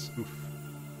siege lasers. Oof.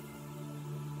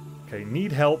 Okay,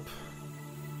 need help.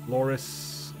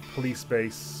 Loris, police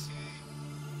base.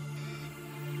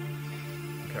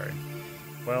 Okay.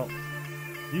 Well,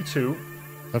 you two.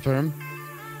 Affirm.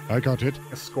 I got it.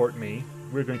 Escort me.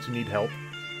 We're going to need help.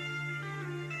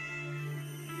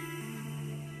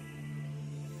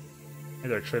 Hey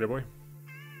there, trader boy.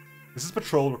 This is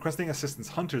Patrol, requesting assistance.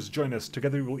 Hunters, join us.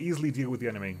 Together we will easily deal with the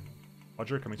enemy.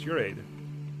 Roger, coming to your aid.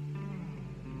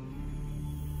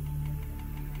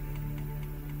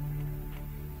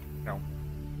 No.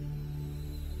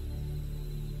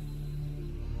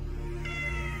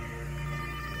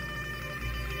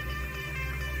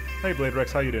 Hey Blade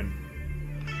Rex, how you doing?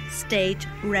 State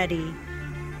ready.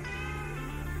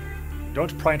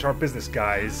 Don't pry into our business,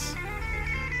 guys.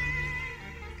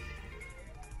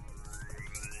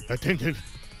 Attentive.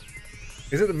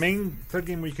 Is it the main third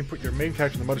game where you can put your main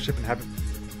character in the mothership and have it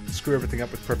screw everything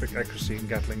up with perfect accuracy and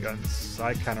Gatling guns?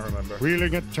 I cannot remember.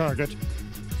 Wheeling at target.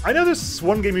 I know there's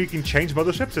one game where you can change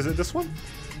motherships. Is it this one?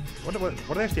 What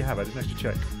do I actually have? I didn't actually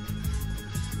check.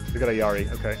 We got a Yari.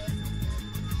 Okay.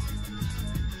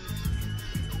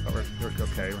 Oh, we're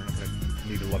okay. We're not going to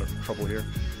need a lot of trouble here.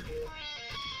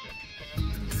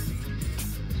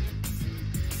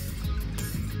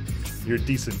 You're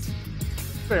decent.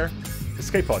 Fair.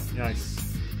 Escape pod. Nice.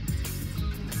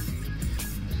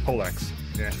 Poleaxe.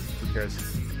 Yeah, who cares?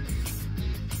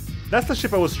 That's the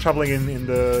ship I was traveling in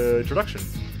the introduction.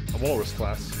 A Walrus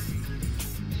class.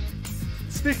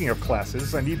 Speaking of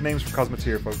classes, I need names for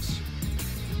Cosmeteer, folks.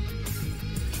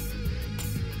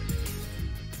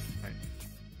 Right.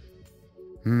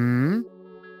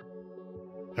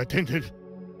 Attentive.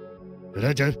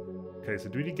 Roger. Okay, so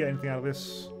do we get anything out of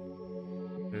this?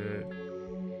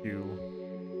 You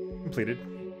completed.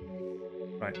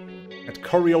 Right. At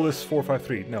Coriolis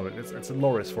 453. No, it's a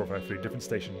Loris 453. Different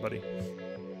station, buddy.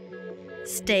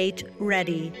 State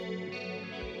ready.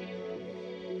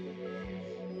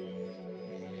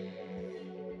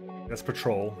 That's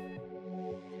Patrol.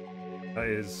 That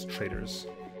is Traders.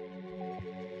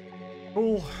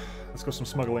 Cool. Let's go some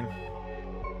smuggling.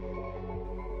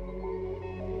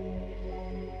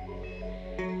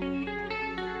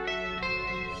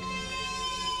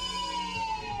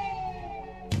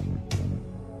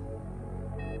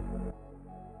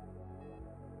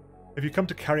 If you come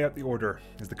to carry out the order,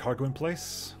 is the cargo in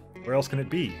place? Where else can it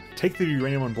be? Take the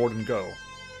uranium on board and go.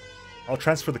 I'll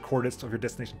transfer the coordinates of your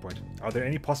destination point. Are there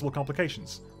any possible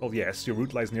complications? Well, yes, your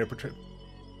route lies near a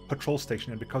patrol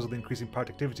station, and because of the increasing pirate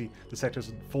activity, the sector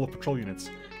is full of patrol units.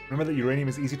 Remember that uranium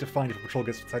is easy to find if a patrol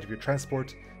gets inside of your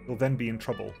transport. You'll then be in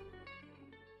trouble.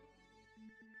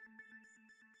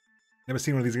 Never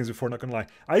seen one of these games before, not gonna lie.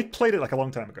 I played it like a long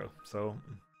time ago, so...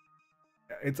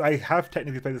 I have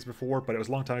technically played this before, but it was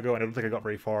a long time ago, and I don't think I got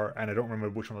very far, and I don't remember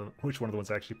which one of the ones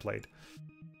I actually played.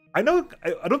 I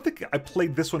don't think I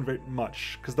played this one very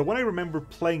much, because the one I remember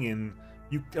playing in,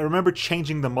 I remember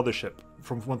changing the mothership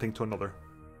from one thing to another.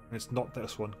 And it's not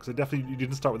this one, because you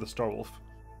didn't start with the Starwolf.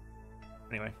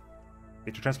 Anyway.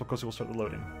 Get your transport closer, we'll start the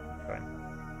loading. Fine.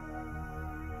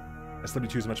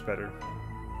 SW2 is much better.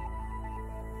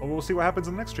 Well, we'll see what happens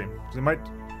in the next stream.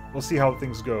 We'll see how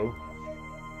things go.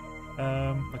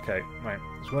 Okay, right.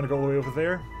 So we want to go all the way over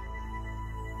there?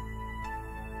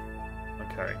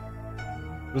 Okay.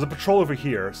 There's a patrol over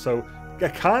here, so I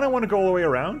kind of want to go all the way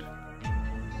around.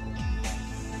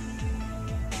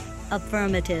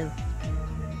 Affirmative.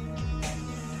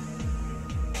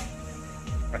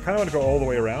 I kind of want to go all the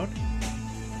way around.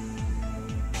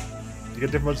 You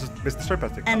get different business start.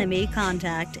 Enemy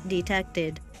contact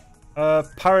detected.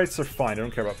 Pirates are fine. I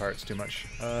don't care about pirates too much.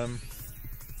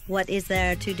 What is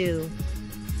there to do?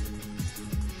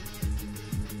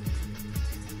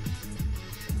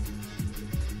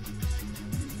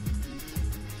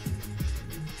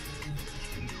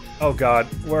 Oh god,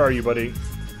 where are you, buddy?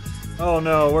 Oh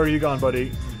no, where are you gone,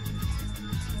 buddy?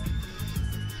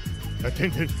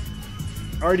 Attentive.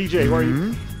 RDJ, where are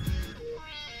you?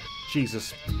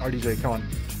 Jesus, RDJ, come on.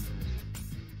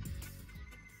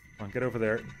 Come on, get over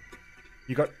there.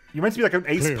 You meant to be like an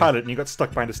ace pilot and you got stuck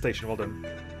behind a station. Well done.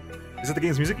 Is it the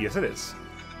game's music? Yes, it is.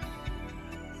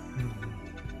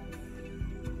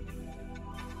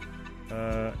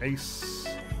 Ace.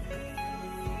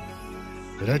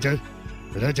 Roger.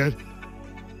 Roger.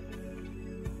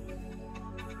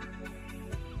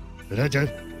 Roger.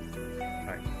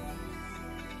 Right.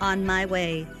 On my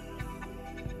way.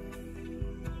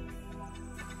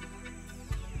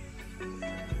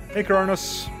 Hey,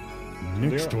 Coronos.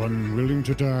 Next one willing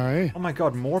to die. Oh my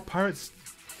god, more pirates?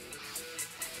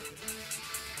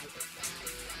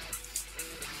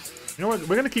 You know what?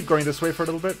 We're gonna keep going this way for a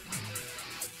little bit.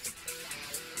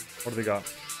 What do they got?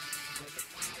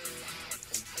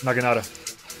 Naginata.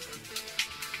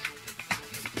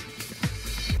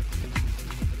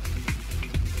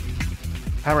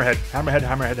 Hammerhead, hammerhead,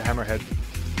 hammerhead, hammerhead.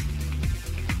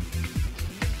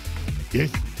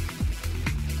 Yes.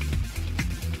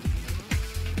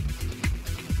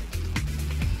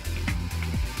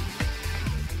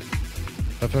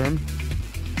 Affirm.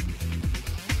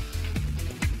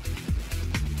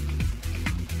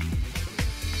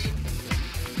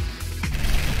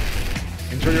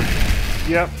 Enjoy your...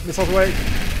 Yeah, missiles away.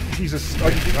 Jesus. Oh,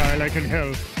 Die like in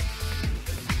hell.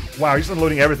 Wow, you're just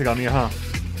unloading everything on me, huh?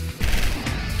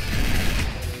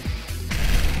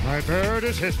 My bird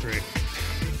is history.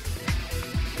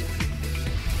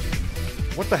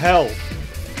 What the hell?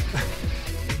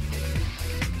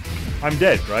 I'm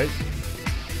dead, right?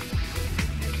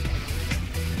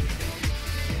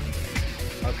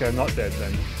 Okay, I'm not dead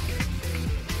then.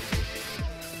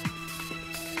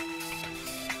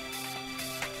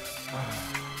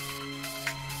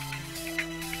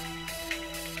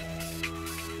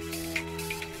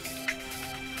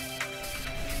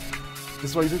 This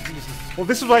is why well,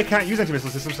 this is why I can't use anti-missile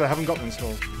systems. So I haven't got them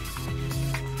installed.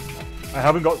 I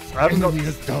haven't got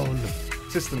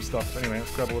system stuff. Anyway,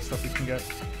 let's grab all the stuff we can get.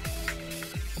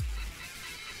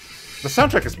 The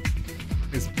soundtrack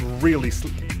is really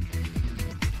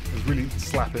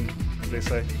slapping, as they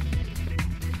say.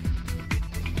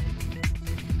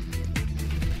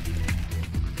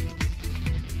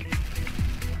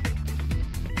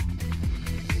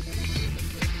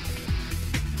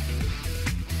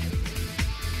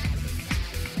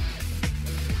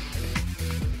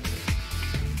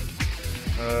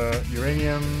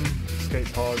 Uranium,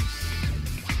 escape pods.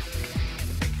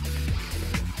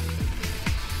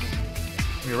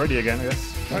 We're ready again, I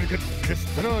guess. Target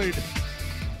destroyed.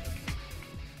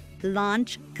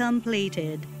 Launch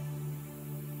completed.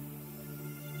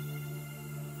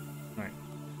 Right.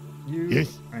 You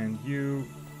yes. And you.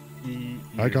 You.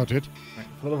 I got it. Right.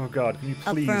 For the love of God, can you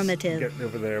please Affirmative. get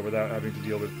over there without having to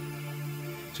deal with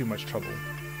too much trouble?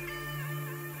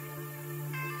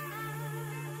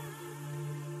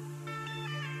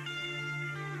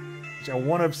 I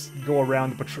want to go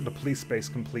around the police base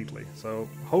completely, so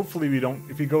hopefully we don't...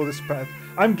 If you go this path...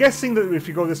 I'm guessing that if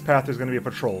you go this path there's going to be a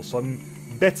patrol, so I'm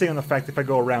betting on the fact if I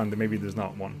go around that maybe there's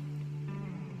not one.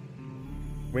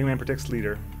 Wingman protects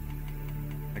leader,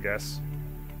 I guess.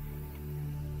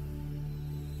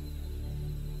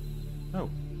 Oh.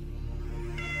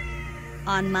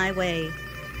 On my way.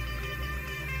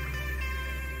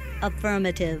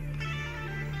 Affirmative.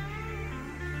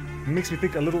 It makes me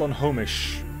think a little on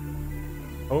Homish.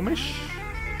 Homish?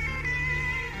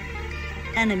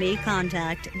 Enemy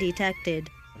contact detected.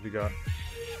 What have we got?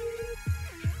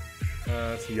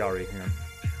 It's Yari, hang on.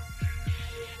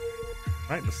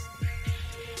 Right, this...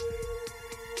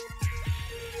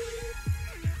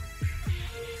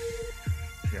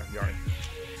 Yeah, Yari.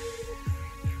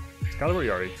 Excalibur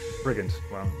Yari. Brigand,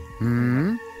 wow.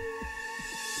 Hmm?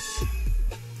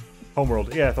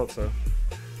 Homeworld, yeah, I thought so.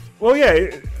 Well,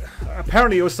 yeah,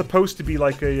 apparently it was supposed to be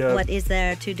like a... what is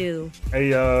there to do?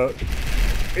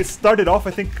 It started off,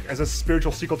 I think, as a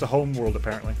spiritual sequel to Homeworld,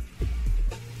 apparently.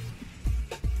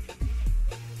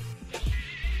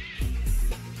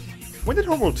 When did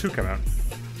Homeworld 2 come out?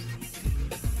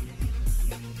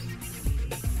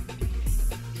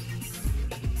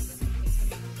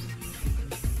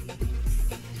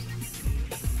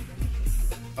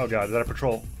 Oh god, is that a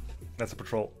patrol? That's a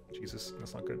patrol. Jesus,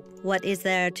 that's not good. What is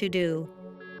there to do?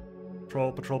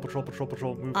 Patrol, patrol, patrol, patrol,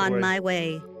 patrol. Move On away. my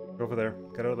way. Go over there.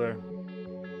 Get out of there.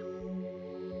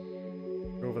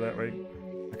 Go over that way.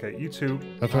 Okay, you two.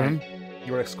 Affirm.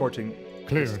 You are escorting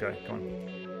Clear. this guy. Come on.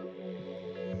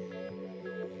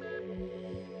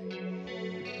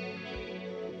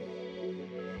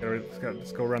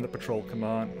 Let's go around the patrol. Come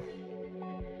on.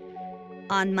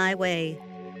 On my way.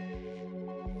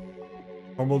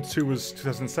 Homeworld 2 was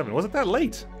 2007. Was it that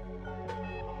late?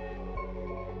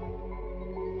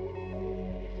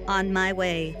 On my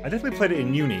way. I definitely played it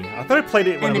in uni. I thought I played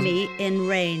it when Enemy in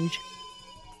range.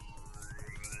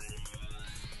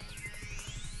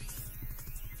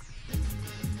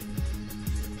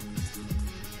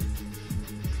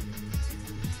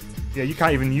 Yeah, you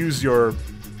can't even use your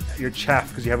chaff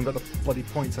because you haven't got the bloody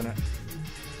points in it.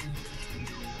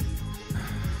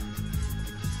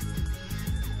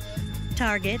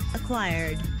 Target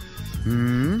acquired.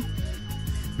 Hmm?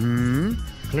 Hmm?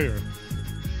 Clear.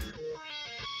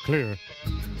 Clear.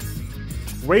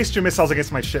 Waste your missiles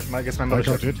against my ship, against my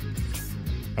mothership.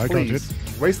 I got it.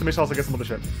 Waste the missiles against the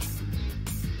mothership.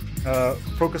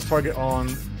 Focus target on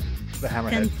the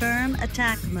hammerhead. Confirm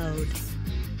attack mode.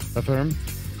 Affirm.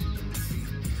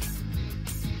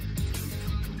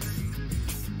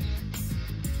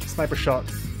 Sniper shot.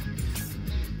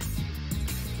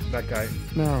 That guy.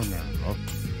 No.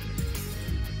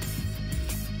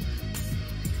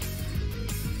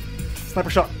 Sniper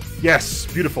shot. Yes,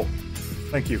 beautiful.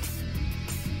 Thank you.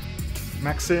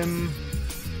 Maxim.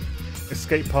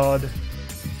 Escape pod.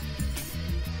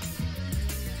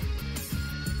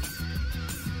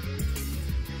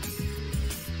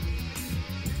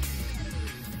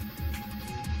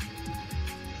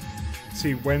 Let's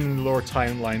see when the lower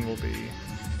timeline will be.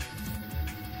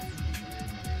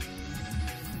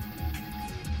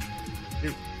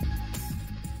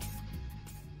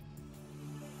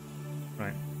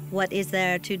 Right. What is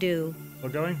there to do? Still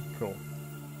going? Cool.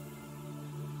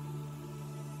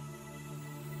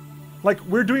 Like,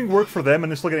 we're doing work for them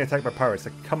and they're still getting attacked by pirates.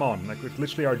 Like, come on. Like, it's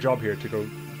literally our job here to go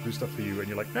do stuff for you. And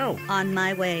you're like, no. On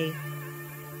my way.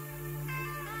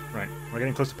 Right. We're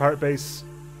getting close to pirate base.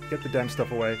 Get the damn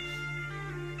stuff away.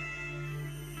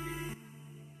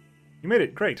 You made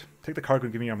it. Great. Take the cargo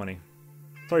and give me your money.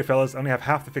 Sorry, fellas. I only have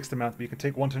half the fixed amount, but you can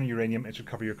take 1 ton of uranium. It should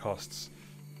cover your costs.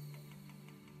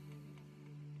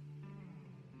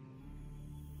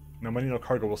 No money, no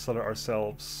cargo. We'll sell it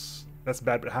ourselves. That's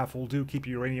bad, but half will do. Keep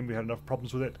your uranium. We had enough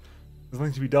problems with it. There's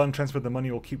nothing to be done. Transfer the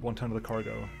money. We'll keep 1 ton of the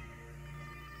cargo.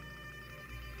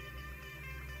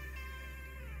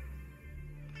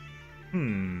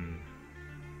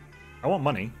 I want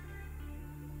money.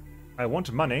 I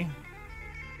want money.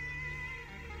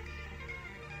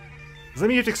 Does that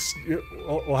mean you have to...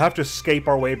 we'll have to escape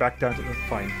our way back down to the...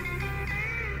 Fine.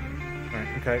 Right,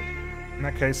 okay. In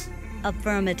that case...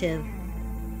 Affirmative.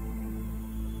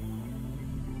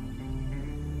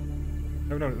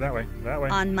 No, that way. That way.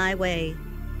 On my way.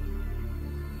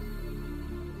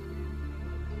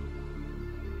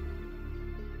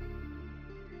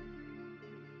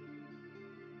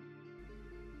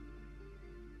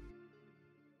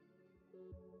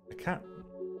 I can't...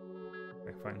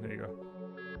 Okay, fine. There you go.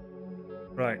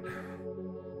 Right.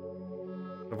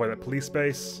 Avoid that police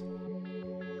base.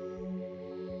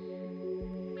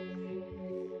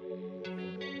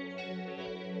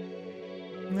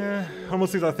 Nah,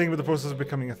 almost seems a thing, but the process of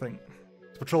becoming a thing.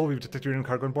 To patrol, we've detected uranium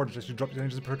cargo on board. Just you drop your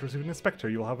engines and receive an inspector.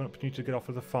 You will have an opportunity to get off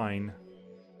with a fine.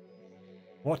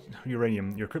 What?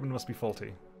 Uranium. Your equipment must be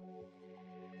faulty.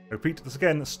 I repeat this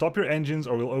again. Stop your engines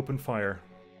or we'll open fire.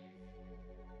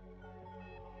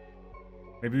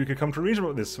 Maybe we could come to a reason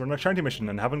about this. We're on a charity mission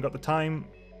and haven't got the time.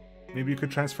 Maybe you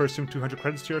could transfer some 200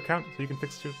 credits to your account so you can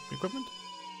fix your equipment?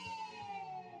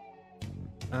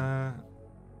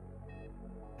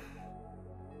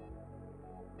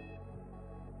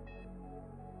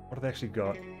 What have they actually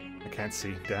got? I can't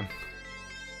see, damn.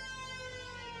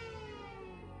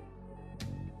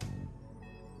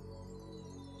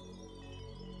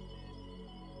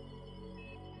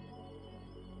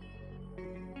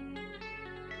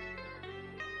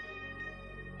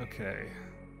 Okay.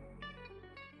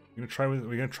 We're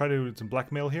gonna try to do some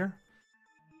blackmail here?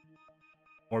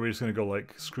 Or are we just gonna go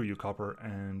like, screw you, copper,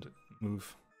 and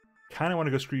move? Kinda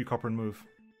wanna go screw you, copper, and move.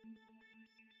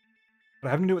 But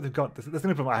I have no idea what they've got. That's the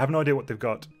only problem. I have no idea what they've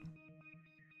got.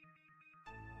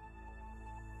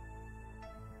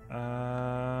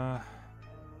 I've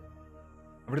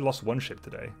already lost 1 ship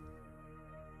today.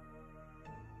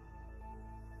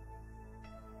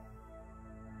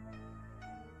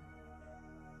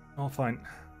 Oh, fine.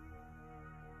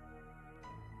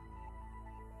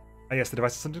 Ah, yes, the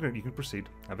device is something you can proceed.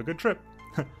 Have a good trip.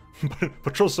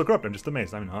 Patrol's so corrupt, I'm just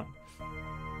amazed. I'm not.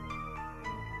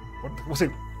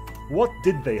 What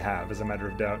did they have, as a matter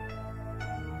of doubt?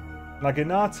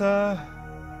 Naginata,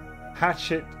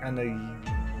 Hatchet, and a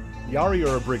Yari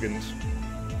or a Brigand?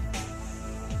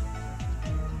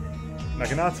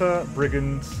 Naginata,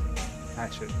 Brigand,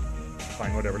 Hatchet.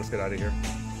 Fine, whatever, let's get out of here.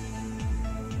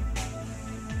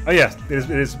 Oh yes, it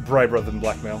is bribe rather than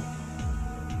blackmail.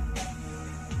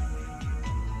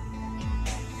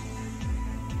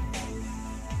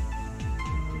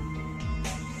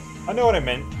 I know what I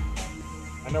meant.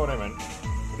 I know what I meant.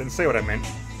 I didn't say what I meant.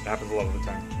 It happens a lot of the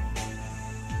time.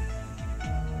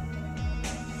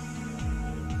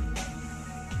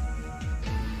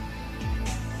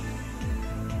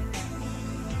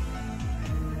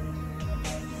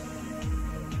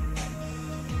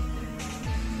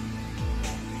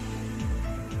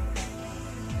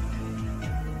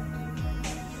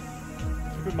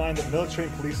 Keep in mind that military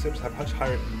and police ships have much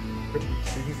higher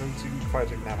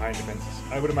Fighting now high defenses.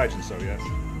 I would imagine so, yes.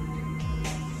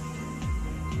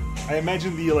 I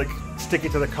imagine the like stick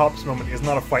it to the cops moment is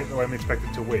not a fight that I'm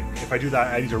expected to win. If I do that,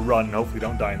 I need to run and hopefully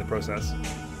don't die in the process.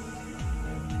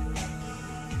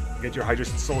 Get your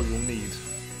hydrated soul you'll need.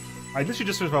 I literally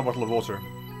just finished my bottle of water.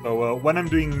 So when I'm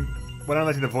letting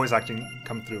the voice acting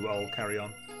come through, I'll carry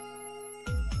on.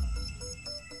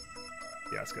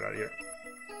 Yeah, let's get out of here.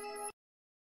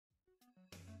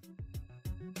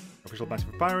 Official bounty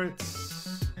for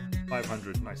pirates.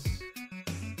 500, nice.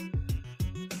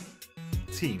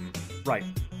 Team, right.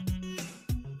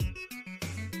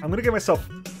 I'm gonna get myself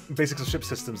basics of ship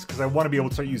systems because I want to be able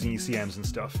to start using ECMs and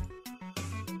stuff.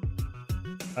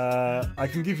 I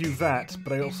can give you that,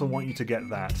 but I also want you to get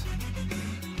that.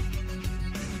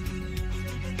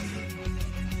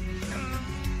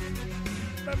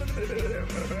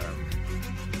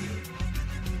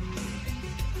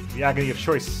 The agony of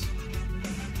choice.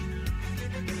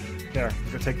 There, I'm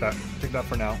gonna take that. Take that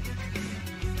for now.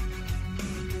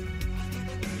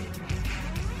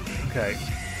 Okay.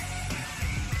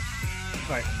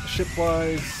 Right,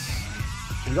 ship-wise,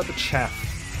 we got the chaff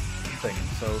thing,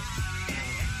 so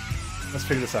let's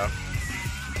figure this out.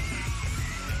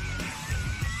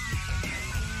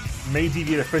 May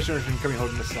deviate a fish from coming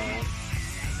holding missile.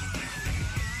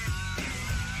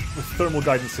 With thermal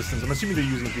guidance systems. I'm assuming they're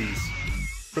using these.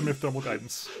 Primitive thermal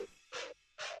guidance.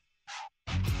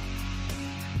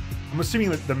 I'm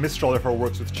assuming that the Mistral therefore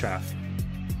works with chaff.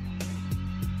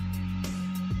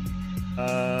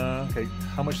 Okay,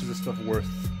 how much is this stuff worth?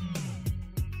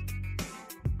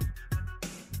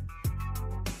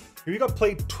 We got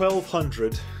plate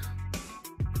 1200.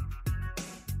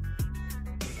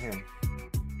 Damn.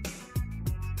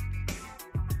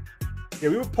 Yeah,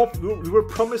 we were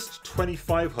promised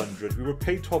 2500. We were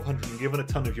paid 1200 and given a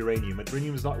ton of uranium. And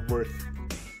uranium is not worth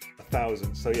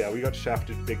 1000. So yeah, we got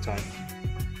shafted big time.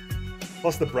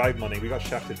 Plus the bribe money, we got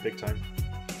shafted big time.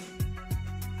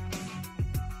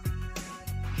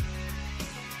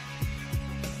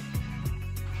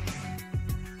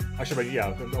 Actually, yeah,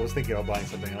 I was thinking about buying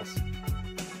something else.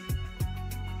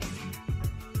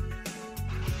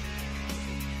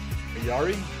 A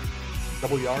Yari?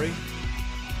 Double Yari?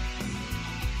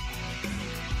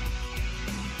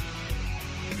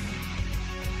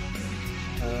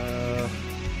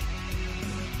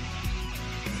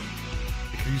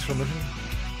 You could use for a living?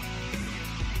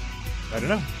 I don't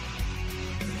know.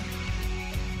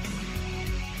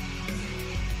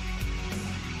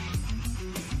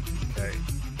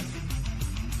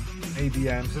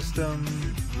 ABM system,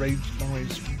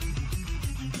 long-range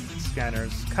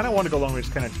scanners. Kind of want to go long-range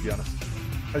scanner, to be honest.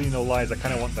 Telling you no lies, I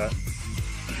kind of want that.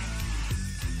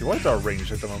 Okay, what is our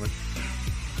range at the moment?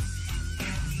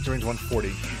 It's range 140,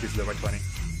 increases it by 20.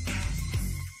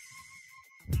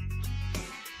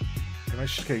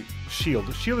 Okay, shield.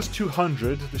 The shield is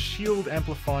 200. The shield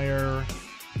amplifier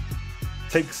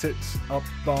takes it up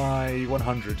by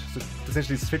 100. So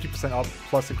essentially it's 50% up,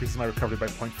 plus increases my recovery by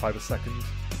 0.5 a second.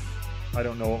 I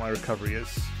don't know what my recovery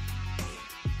is.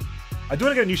 I do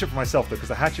want to get a new ship for myself, though, because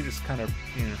the hatchet is kind of,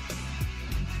 you know...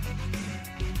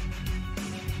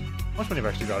 How much money have I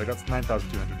actually got? I got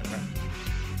 9,200. Okay.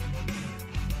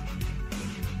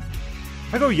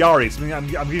 If I go Yari, so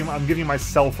I'm giving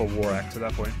myself a war axe at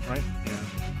that point, right?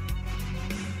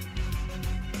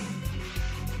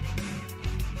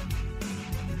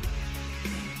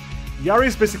 Yeah. Yari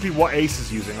is basically what Ace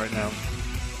is using right now.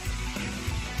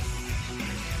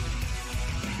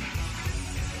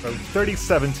 So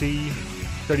 30-70,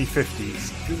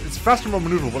 30-50. It's faster, more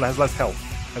maneuverable, but it has less health.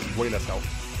 It has way less health.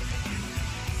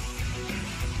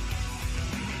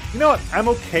 You know what? I'm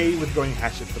okay with going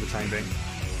hatchet for the time being.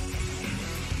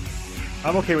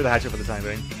 I'm okay with the hatchet for the time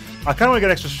being. I kind of want to get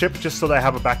extra ship just so that I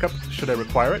have a backup, should I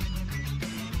require it.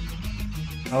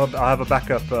 I'll have a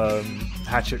backup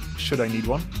hatchet, should I need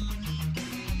one.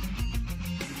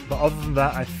 But other than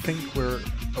that, I think we're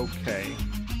okay.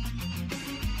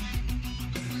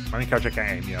 My main character can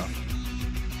aim, yeah.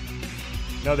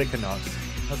 No, they cannot.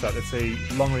 What's that? It's a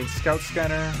long-range scout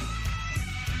scanner.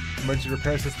 Emergency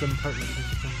repair system.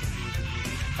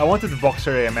 I wanted the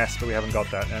BAKSTER AMS, but we haven't got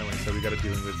that anyway, so we gotta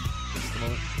deal with this at the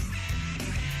moment.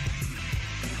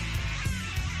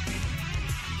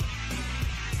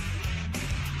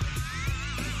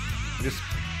 Just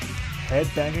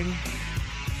head-banging.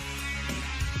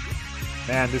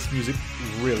 Man, this music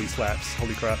really slaps.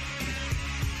 Holy crap.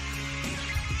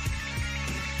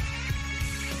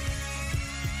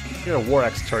 Get a War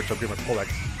Axe charge, I'll get my Pole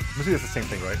Axe. Must be that's the same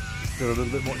thing, right? It's a little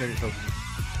bit more negative.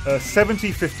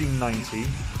 70, 15, 90.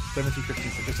 70,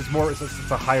 15, 60. It's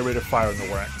a higher rate of fire in the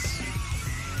War Axe.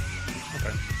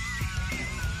 Okay.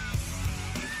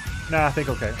 Nah, I think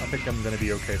okay. I think I'm gonna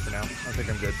be okay for now. I think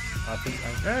I'm good. I think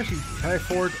actually, can I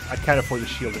afford? I can't afford the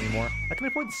shield anymore. I can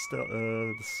afford the scout,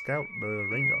 the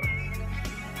rain guard.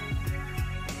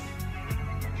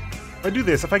 If I do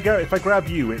this, if I grab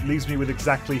you, it leaves me with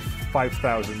exactly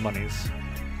 5,000 monies.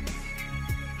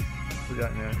 Put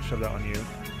that in there. Shove that on you.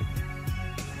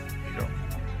 There you go.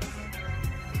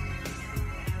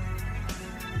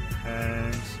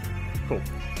 And cool.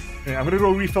 Yeah, I'm gonna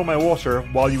go refill my water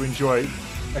while you enjoy.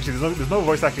 Actually, there's no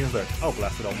voice acting, is there? Oh,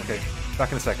 blast it all. Okay,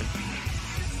 back in a second.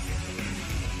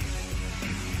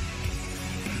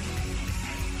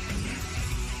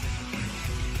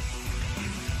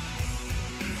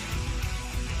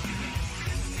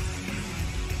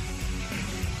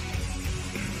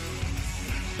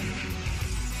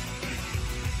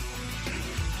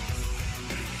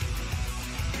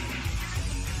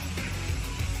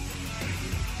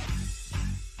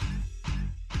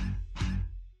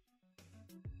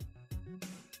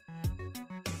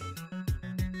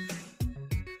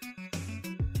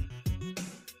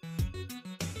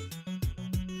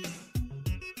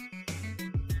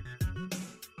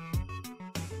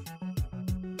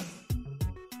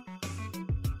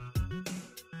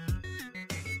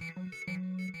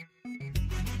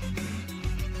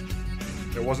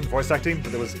 There wasn't voice acting,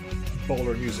 but there was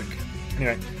baller music.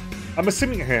 Anyway, I'm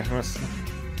assuming here. I'm assuming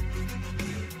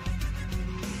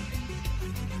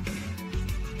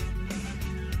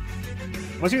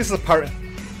this is a part.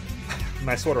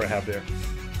 Nice order I have there.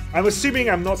 I'm assuming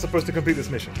I'm not supposed to complete this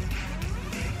mission.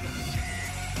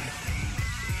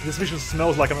 This mission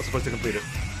smells like I'm not supposed to complete it.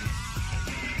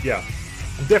 Yeah,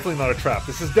 I'm definitely not a trap.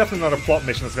 This is definitely not a plot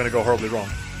mission that's going to go horribly wrong.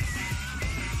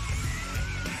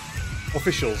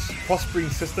 Officials, prospering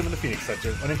system in the Phoenix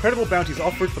Center. An incredible bounty is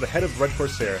offered for the head of the Red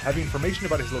Corsair. Having information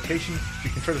about his location, you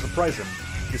can try to surprise him.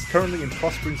 He is currently in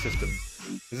prospering system.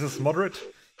 Is this moderate?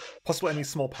 Possible enemy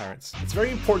small pirates. It's very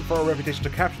important for our reputation to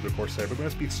capture the Corsair, but we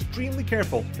must be extremely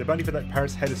careful. The bounty for that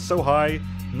pirate's head is so high,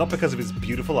 not because of his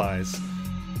beautiful eyes.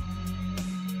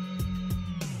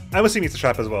 I'm assuming it's a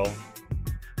trap as well.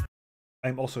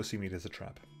 I'm also assuming it is a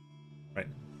trap. Right.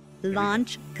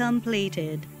 Launch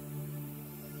completed.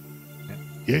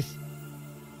 Yes,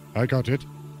 I got it.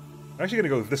 I'm actually going to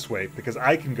go this way because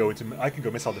I can go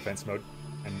missile defense mode,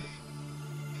 and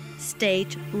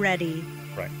State ready.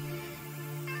 right.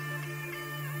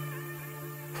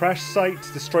 Crash site,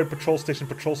 destroyed patrol station,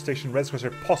 Red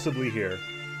Corsair possibly here.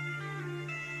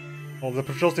 Well, the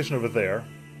patrol station over there.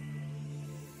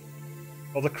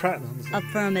 Well, the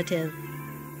Affirmative.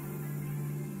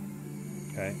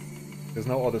 Okay. There's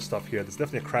no other stuff here. There's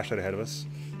definitely a crash right ahead of us.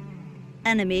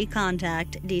 Enemy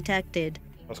contact detected.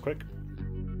 That was quick.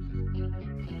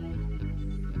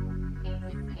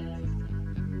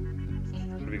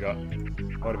 What do we got?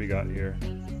 What do we got here?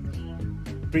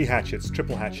 3 hatchets,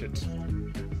 triple hatchet.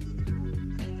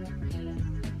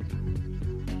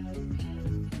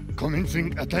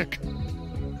 Commencing attack.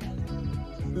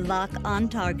 Lock on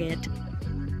target.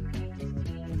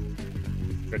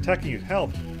 They're attacking you.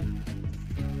 Help.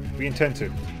 We intend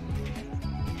to.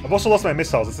 I've also lost my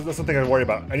missiles. That's something I worry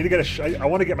about. I need to get I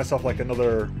want to get myself like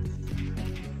another.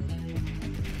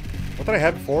 What did I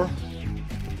have before?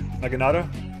 Naginata?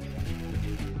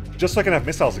 Just so I can have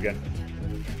missiles again.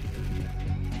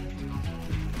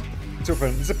 So,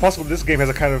 is it possible this game has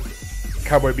a kind of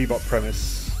Cowboy Bebop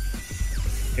premise?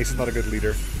 Ace is not a good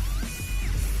leader.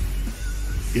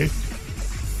 Yes.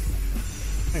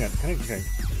 Hang on. Okay.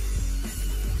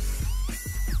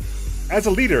 As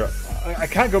a leader, I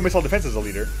can't go missile defense as a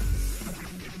leader.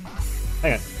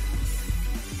 Hang on.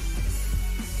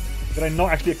 Did I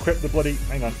not actually equip the bloody...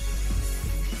 Hang on.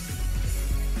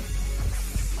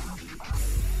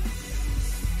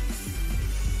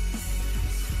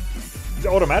 Is it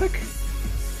automatic?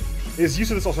 Is use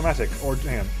of this automatic? Or,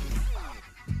 hang on.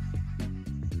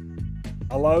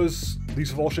 Allows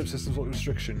use of all ship systems without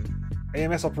restriction.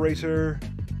 AMS operator...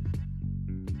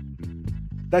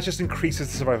 That just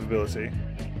increases the survivability.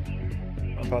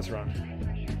 I'll pass around.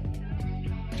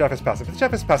 Jeff is passive. If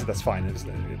Jeff is passive, that's fine.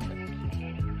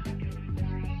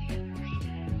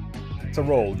 It's a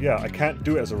roll. Yeah, I can't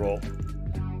do it as a roll.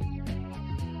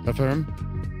 Affirm.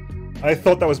 I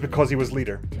thought that was because he was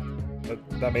leader. But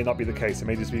that may not be the case. It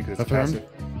may just be because it's passive.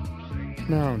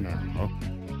 No.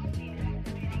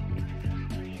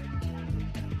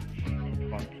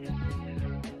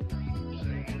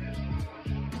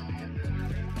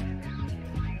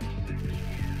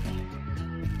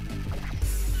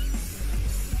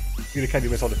 You can't do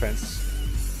missile defense.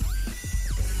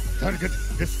 Target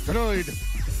destroyed.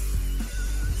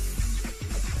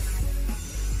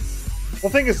 Well,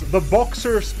 the thing is, the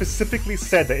Boxer specifically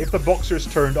said that if the Boxer is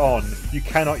turned on, you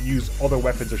cannot use other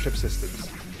weapons or ship systems.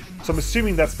 So I'm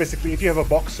assuming that's basically, if you have a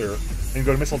Boxer and you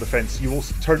go to missile defense, you will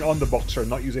turn on the Boxer and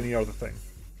not use any other thing.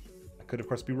 I could, of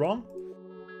course, be wrong,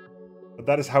 but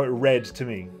that is how it read to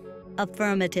me.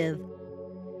 Affirmative.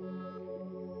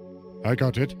 I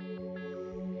got it.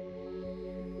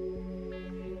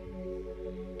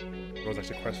 There was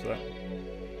actually a quest for that.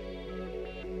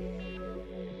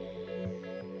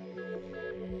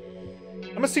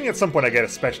 I'm assuming at some point I get a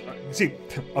special... See,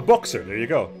 a Boxer, there you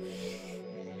go.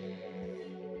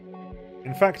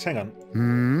 In fact, hang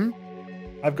on.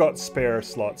 I've got spare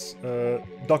slots.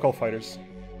 Dock all fighters.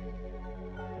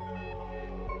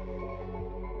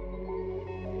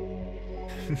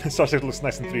 Star Trek looks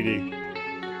nice in 3D.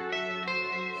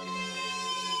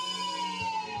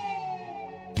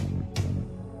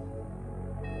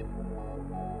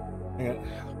 Hang on.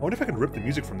 I wonder if I can rip the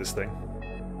music from this thing.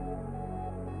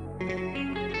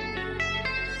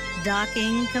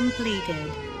 Docking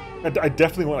completed. I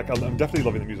definitely want, like, I'm definitely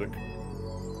loving the music.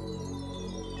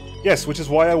 Yes, which is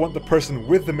why I want the person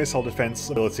with the missile defense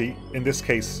ability, in this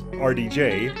case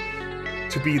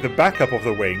RDJ, to be the backup of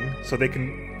the wing, so they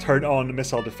can turn on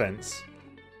missile defense.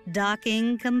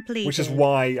 Docking completed. Which is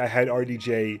why I had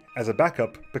RDJ as a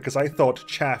backup, because I thought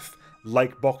Chaff,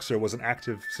 like Boxer, was an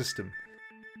active system.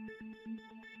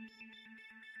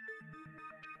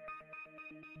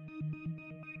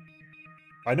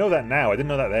 I know that now, I didn't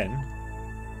know that then.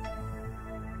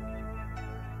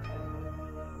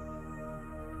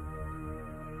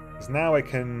 Because now I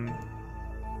can...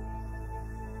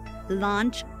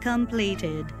 Launch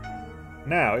completed.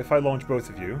 Now, if I launch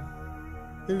both of you...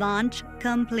 Launch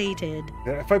completed.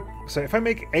 If I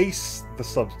make Ace the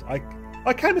sub...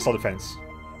 I can missile defense.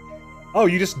 Oh,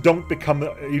 you just don't become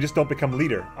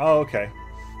leader. Oh, okay.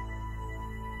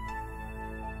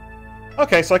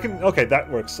 Okay, so I can... Okay,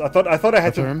 that works. I thought I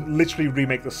had to literally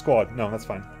remake the squad. No, that's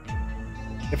fine.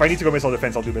 If I need to go missile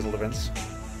defense, I'll do missile defense.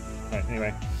 Alright,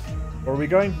 anyway. Where are we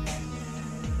going?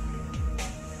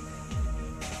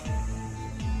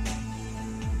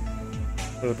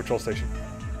 To the patrol station.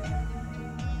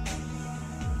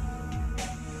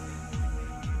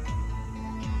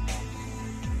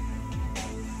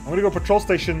 I'm gonna go patrol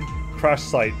station, crash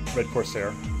site, Red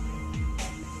Corsair.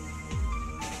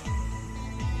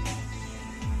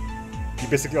 You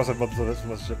basically also have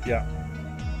multiple ship. Yeah.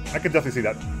 I can definitely see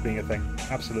that being a thing.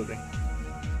 Absolutely.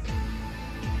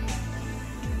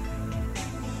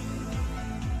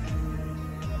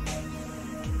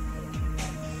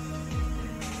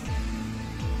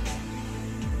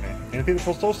 Okay. Anything at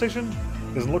the patrol station?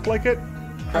 Doesn't look like it.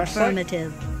 Crash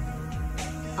Affirmative.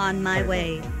 Site? On my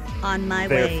way. On my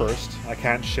there way. First. I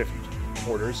can't shift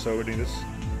orders, so we're doing this.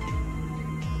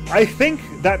 I think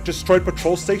that destroyed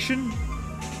patrol station.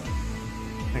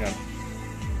 Hang on.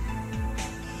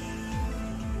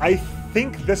 I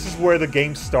think this is where the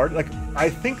game started. Like, I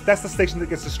think that's the station that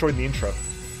gets destroyed in the intro.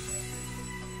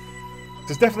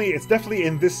 It's definitely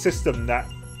in this system that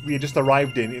we had just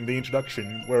arrived in the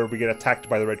introduction, where we get attacked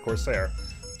by the Red Corsair.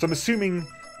 So I'm assuming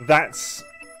that's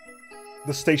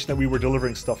the station that we were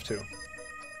delivering stuff to.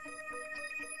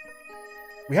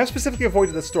 We have specifically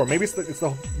avoided the storm. Maybe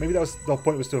maybe that was the whole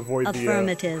point, was to avoid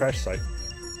the crash site.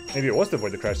 Maybe it was to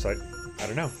avoid the crash site. I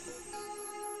don't know.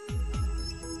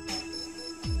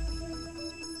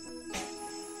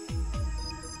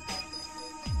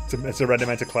 It's a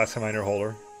regimented class minor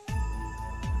hauler.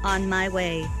 On my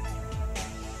way.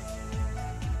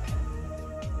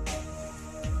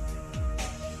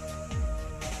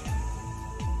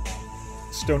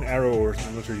 Stone arrow or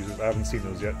something military uses. I haven't seen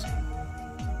those yet.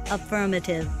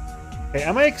 Affirmative. Hey,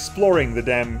 am I exploring the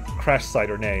damn crash site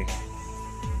or nay?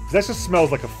 Because that just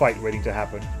smells like a fight waiting to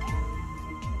happen.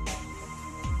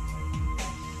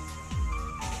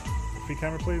 Free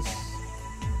camera, please.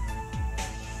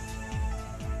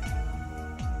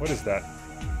 What is that?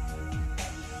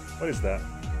 What is that?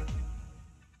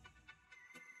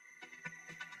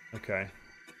 Okay.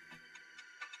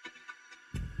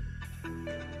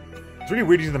 It's really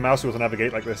weird using the mouse wheel to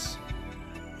navigate like this.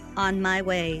 On my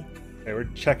way. Okay, we're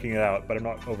checking it out, but I'm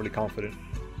not overly confident.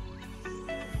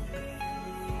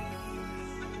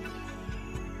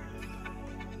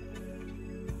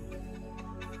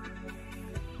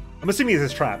 I'm assuming it's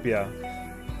his trap, yeah.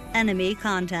 Enemy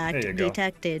contact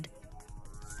detected.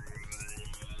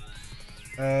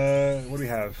 What do we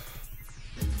have?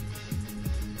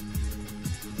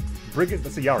 Brigand,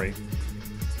 that's a Yari.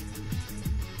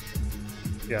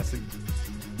 Yeah,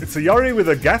 it's a Yari with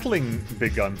a Gatling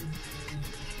big gun.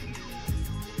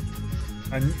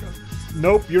 And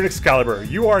Nope, you're an Excalibur.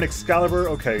 You are an Excalibur.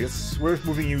 Okay, we're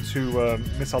moving you to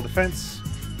missile defense.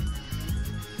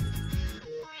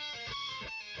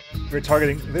 We're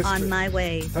targeting this. On my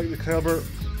way. Target the Excalibur.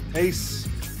 Ace.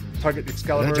 Target the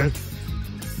Excalibur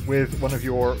with one of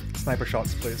your sniper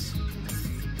shots, please.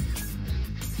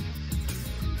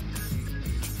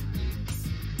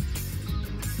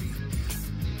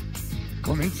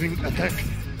 Commencing attack.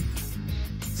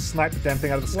 Snipe the damn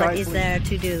thing out of the sky. What is there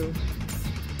to do?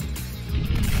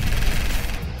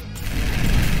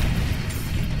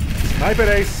 Snipe it,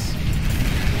 Ace.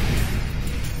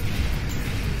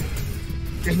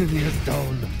 Enemy is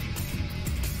down.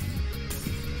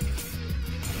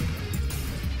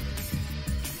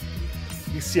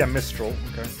 You see a Mistral.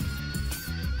 Okay.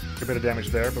 A bit of damage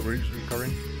there, but we're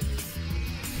recovering.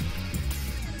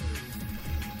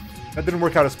 That didn't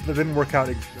work out as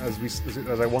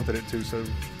I wanted it to. So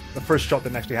the first shot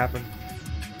didn't actually happen.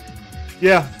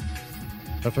 Yeah.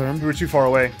 Affirmed. We were too far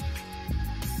away.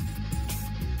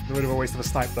 A bit of a waste of a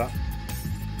snipe, that. I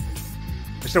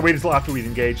should have waited until after we'd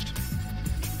engaged.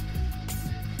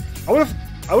 I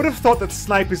would have thought that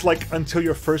snipe is like until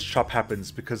your first chop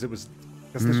happens, because this is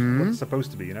what it's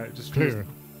supposed to be, you know? It just clear. Didn't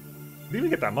even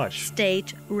get that much.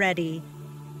 Stage ready.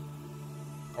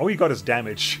 All we got is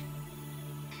damage.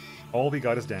 All we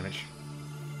got is damage.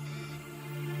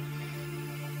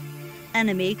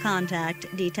 Enemy contact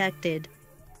detected.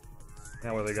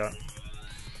 Now what do they got?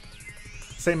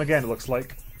 Same again, it looks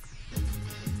like.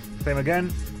 Same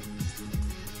again.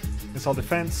 Missile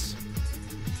defense.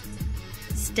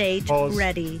 Stage Pause.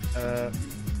 ready.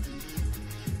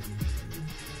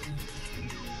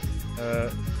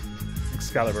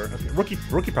 Excalibur. Okay.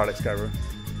 Rookie part Excalibur.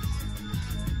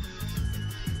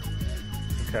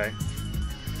 Okay.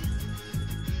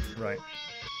 Right.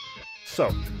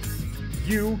 So,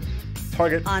 you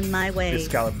target on my way.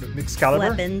 Excalibur.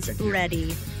 Weapons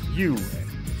ready. You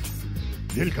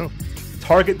Wilco.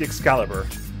 Target the Excalibur.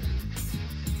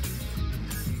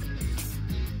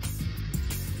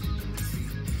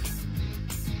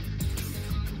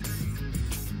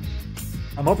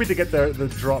 I'm hoping to get the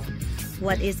drop.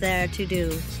 What is there to do?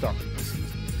 Stop.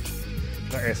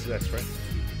 That S, that's right.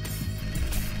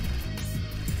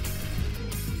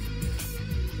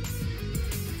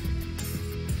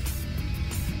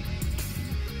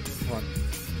 Come on.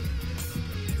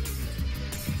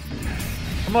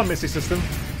 Come on, missile system.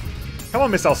 Come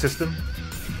on, missile system.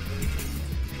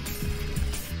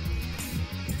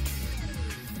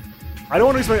 I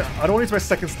don't want to use my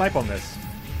second snipe on this.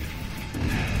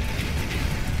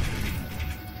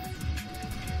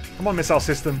 Come on, missile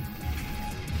system.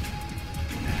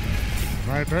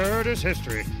 My bird is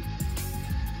history.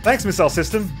 Thanks, missile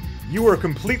system. You were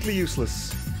completely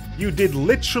useless. You did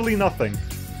literally nothing.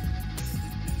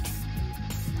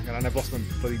 Oh my god, I've lost my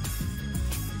bloody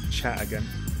chat again.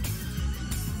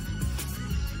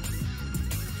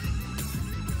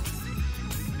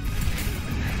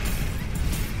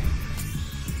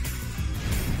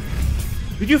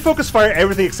 Did you focus fire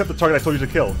everything except the target I told you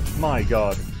to kill? My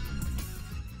god.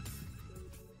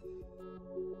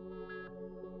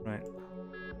 Right.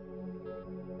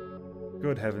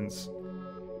 Good heavens.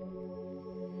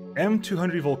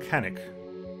 M200 Volcanic.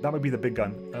 That would be the big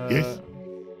gun. Yes.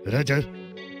 Roger.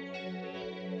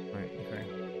 Right, okay.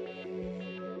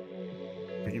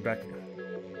 Get you back.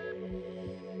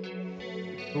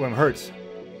 Ooh, I'm hurt.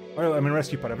 Oh, I'm in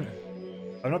rescue pod.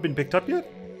 I've not been picked up yet?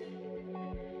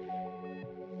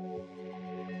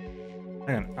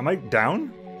 Hang on, am I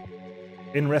down?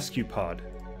 In rescue pod.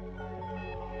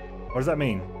 What does that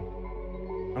mean?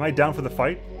 Am I down for the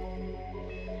fight?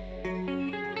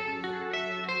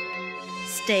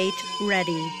 Stage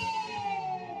ready.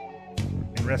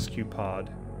 In rescue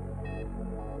pod.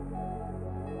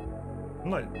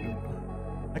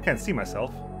 I can't see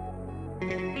myself.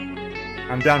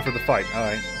 I'm down for the fight.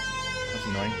 Alright. That's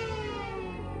annoying.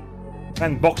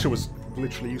 And Boxer was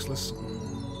literally useless.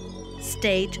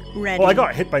 Stage ready. Well, I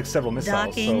got hit by several missiles,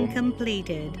 Docking so...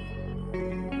 completed.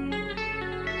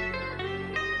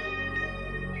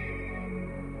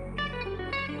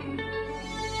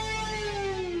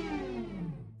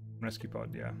 Rescue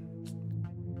pod, yeah.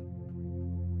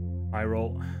 High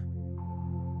roll.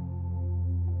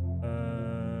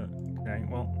 Okay,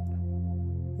 well...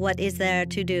 What is there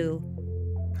to do?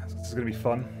 This is gonna be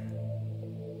fun.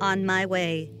 On my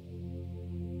way.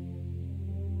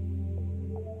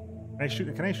 Can I shoot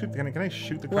the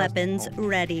cross? Weapons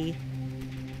ready.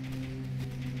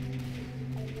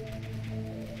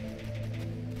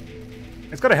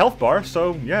 It's got a health bar,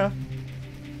 so yeah.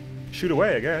 Shoot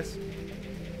away, I guess.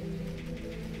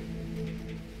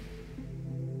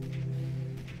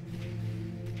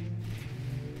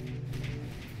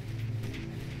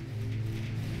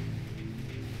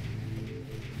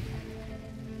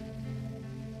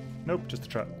 Nope, just a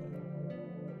trap.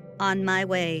 On my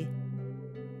way.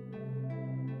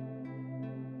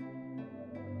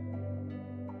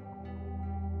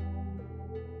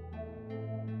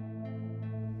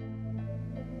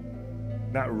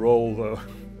 That roll, though.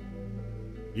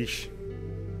 Yeesh.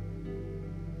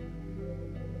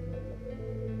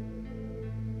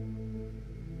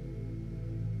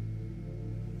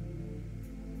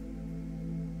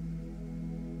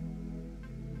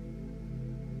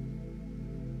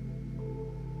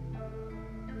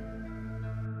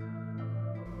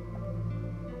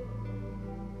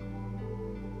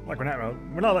 Like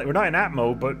we're not in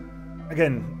Atmo, but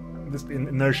again, this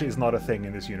inertia is not a thing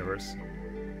in this universe.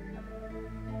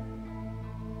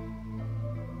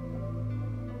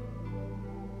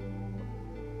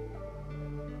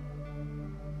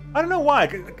 I don't know why.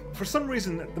 For some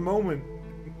reason, at the moment,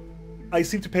 I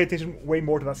seem to pay attention way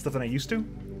more to that stuff than I used to.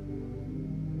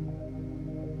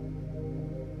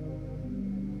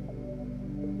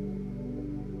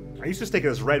 I used to just take it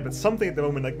as read, but something at the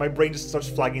moment, like my brain just starts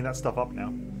flagging that stuff up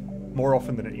now, more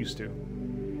often than it used to.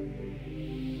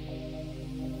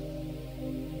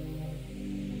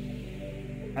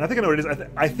 And I think I know what it is.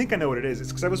 I think I know what it is.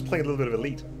 It's because I was playing a little bit of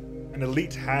Elite, and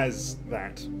Elite has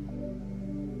that.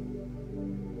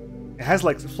 It has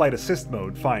like flight assist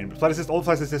mode, fine, but all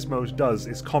flight assist mode does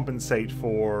is compensate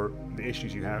for the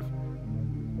issues you have.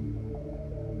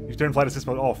 You turn flight assist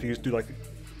mode off, you just do like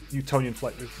Newtonian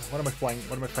flight. What am I flying?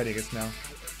 What am I fighting against now?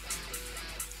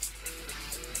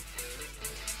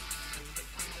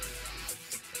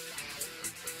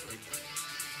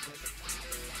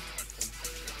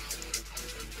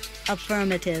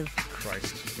 Affirmative.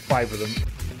 Christ, 5 of them.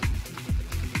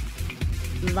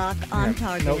 Lock on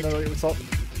target. No, stop.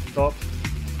 Stop.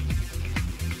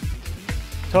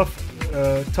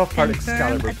 Tough part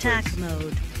Excalibur, attack please.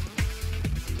 mode.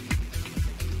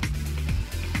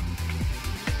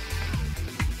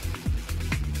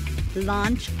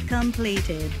 Launch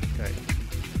completed. Okay.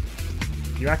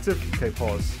 You active? Okay,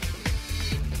 pause.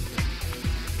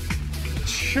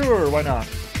 Sure, why not?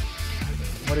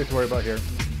 What do you have to worry about here?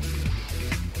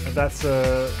 That's,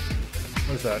 what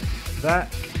is that?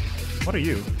 What are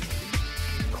you?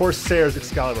 Corsair's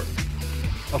Excalibur.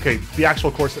 Okay, the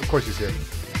actual Corsair, of course he's here.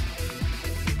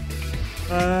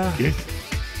 Yes?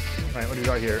 Right, what do we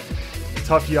got here?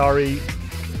 Tough Yari.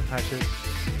 Hatchet.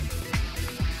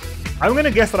 I'm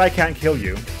gonna guess that I can't kill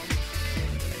you.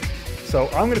 So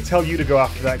I'm gonna tell you to go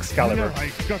after that Excalibur. No,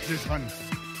 I got this one.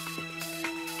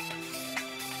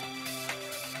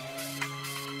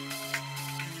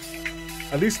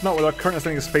 At least not with our current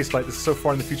understanding of spaceflight. This is so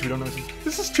far in the future we don't know.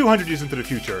 This is 200 years into the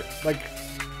future. Like,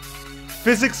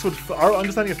 our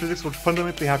understanding of physics would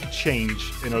fundamentally have to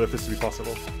change in order for this to be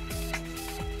possible.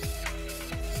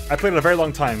 I played it a very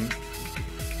long time.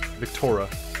 Victoria.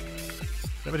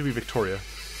 That might be Victoria.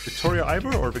 Victoria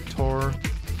Ivor or Victor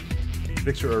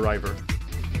Arriver?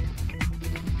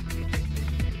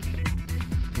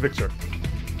 Victor.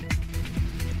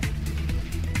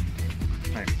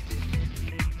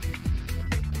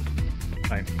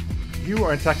 Fine. You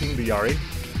are attacking the Yari.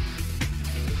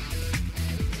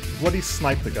 Bloody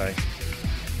snipe the guy.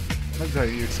 Let me tell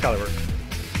you, Excalibur.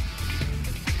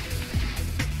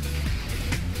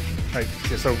 Right,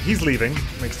 okay, so he's leaving.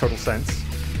 Makes total sense.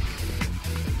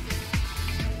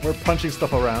 We're punching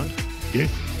stuff around.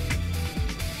 Yes?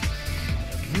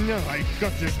 No, I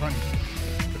got this one.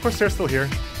 Of course, they're still here.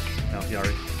 No,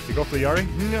 Yari. You go for the Yari?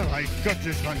 No, I got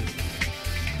this one.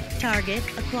 Target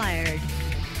acquired.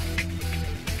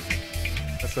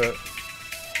 That's a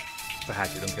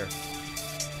hatch, I don't care.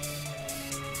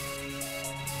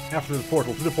 After the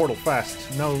portal, through the portal, fast.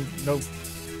 No.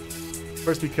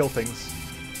 First we kill things.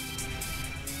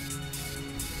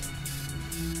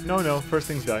 No, first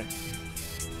things die.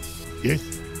 Yes?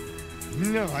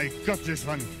 No, I got this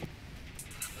one.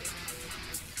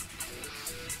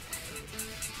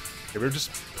 Okay, we're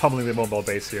just pummeling the mobile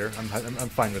base here. I'm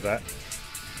fine with that.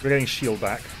 We're getting shield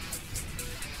back.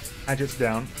 Hatchet's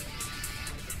down.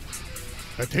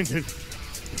 Attention.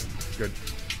 Good.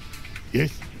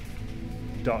 Yes?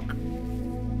 Dock.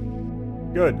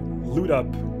 Good. Loot up.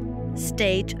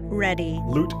 State ready.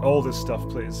 Loot all this stuff,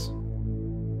 please.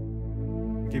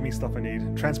 Give me stuff I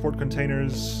need. Transport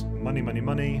containers. Money.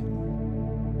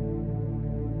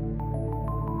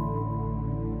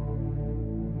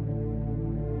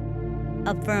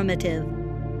 Affirmative.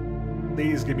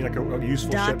 Please give me like a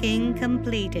useful Docking ship.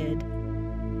 completed.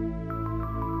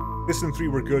 This and 3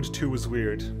 were good, 2 was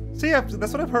weird. See, that's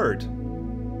what I've heard.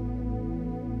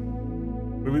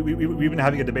 We've been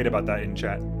having a debate about that in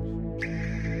chat.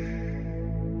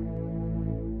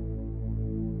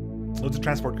 Loads of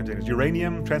transport containers.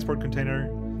 Uranium, transport container,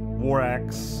 war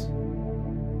axe,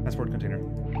 transport container.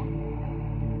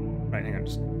 Right, hang on.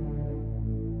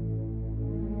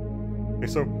 Okay,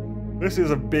 so this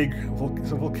is a big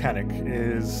volcanic.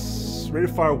 Is rate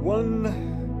of fire 1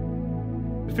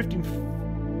 to 15.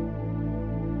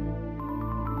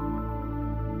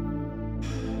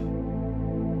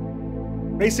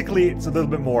 Basically, it's a little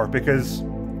bit more because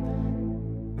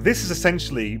this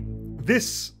essentially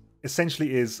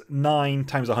is 9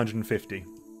 times 150.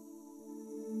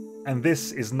 And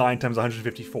this is 9 times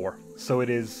 154. So it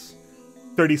is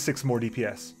 36 more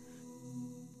DPS.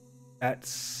 At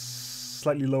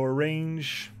slightly lower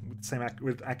range, with the same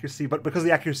with accuracy, but because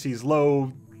the accuracy is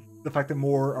low, the fact that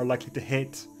more are likely to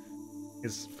hit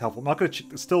is helpful. I'm not gonna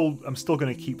I'm still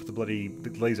gonna keep the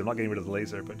laser. I'm not getting rid of the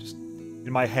laser, but just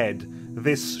in my head,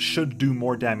 this should do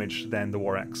more damage than the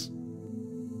war axe.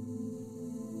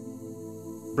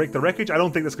 Break the wreckage? I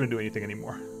don't think that's gonna do anything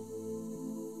anymore.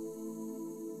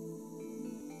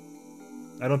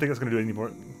 I don't think that's gonna do any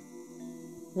more.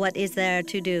 What is there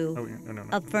to do? Oh, no.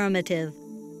 Affirmative.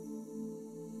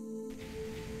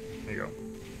 There you go.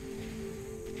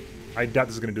 I doubt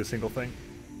this is going to do a single thing.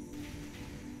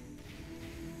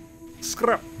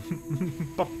 Scrap!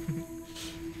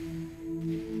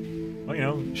 Well, you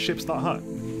know, ship's not hot.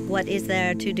 What is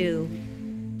there to do?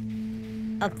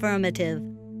 Affirmative.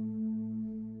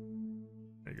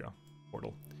 There you go.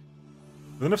 Portal.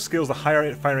 With enough skills, the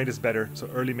higher fire rate is better, so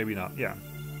early maybe not. Yeah.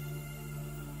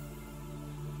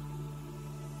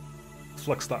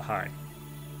 Flux not high.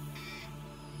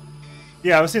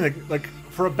 Yeah, I was saying like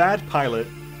for a bad pilot,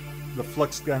 the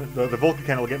flux gun, the Vulcan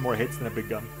cannon will get more hits than a big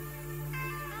gun.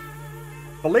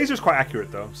 The laser's quite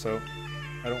accurate though, so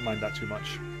I don't mind that too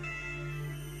much.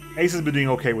 Ace has been doing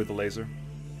okay with the laser.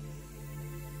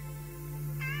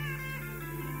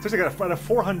 Since I got a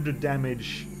 400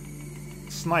 damage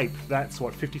snipe, that's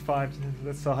what, 55?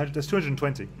 That's 100. That's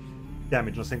 220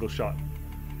 damage in a single shot,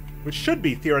 which should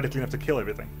be theoretically enough to kill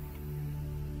everything.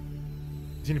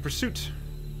 Continue pursuit.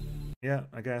 Yeah,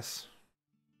 I guess.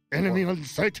 Enemy on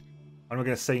sight. I'm not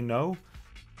gonna say no.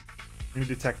 Enemy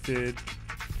detected.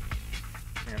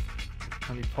 Hang on.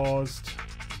 Honey paused.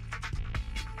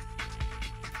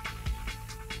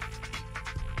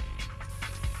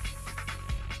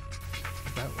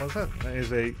 What was that? That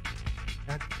is a...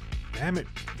 God damn it,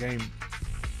 game.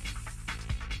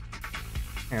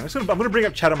 Hang on, I'm gonna bring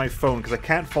up chat on my phone because I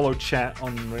can't follow chat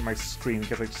on my screen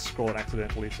because I scroll it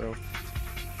accidentally, so...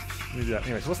 Let me do that.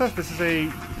 Anyway, so what's that? This is a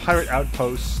pirate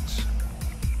outpost.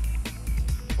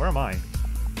 Where am I?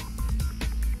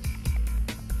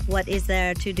 What is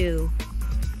there to do?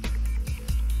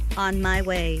 On my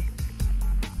way.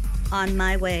 On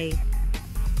my way.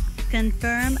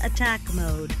 Confirm attack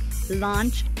mode.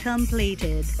 Launch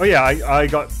completed. Oh yeah, I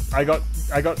got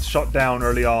shot down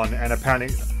early on, and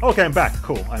apparently. Okay, I'm back.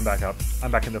 Cool, I'm back up.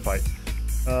 I'm back in the fight.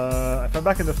 If I'm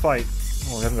back in the fight,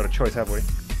 well, we haven't got a choice, have we?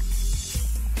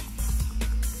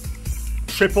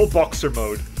 Triple boxer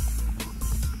mode.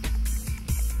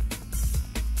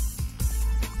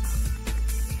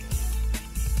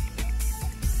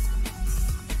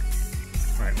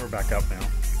 Alright, we're back up now.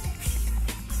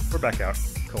 We're back out.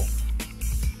 Cool.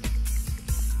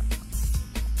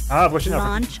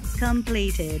 Launch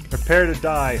completed. Prepare to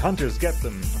die. Hunters, get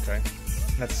them. Okay.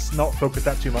 Let's not focus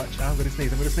that too much. I'm gonna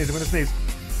sneeze, I'm gonna sneeze, I'm gonna sneeze.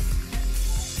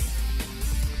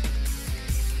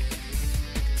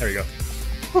 There we go.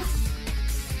 Whew.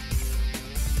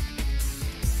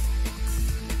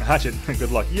 Hatchet,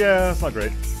 good luck. Yeah, that's not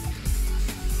great.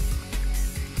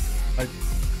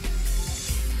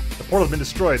 The portal's been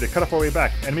destroyed. They cut off our way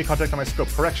back. Enemy contact on my scope.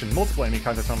 Correction, multiple enemy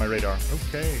contacts on my radar.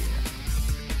 Okay.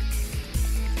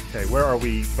 Okay, where are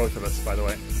we, both of us, by the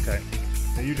way? Okay.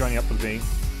 Are you joining up with me?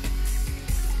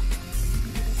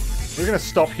 We're gonna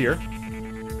stop here.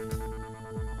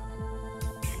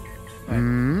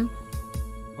 Hmm?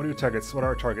 What are your targets? What are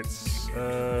our targets?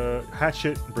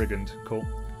 Hatchet, Brigand. Cool.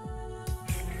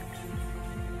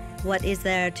 What is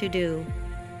there to do?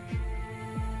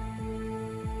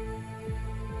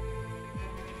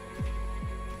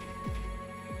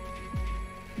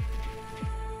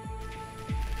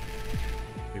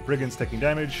 Okay, Brigand's taking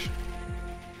damage.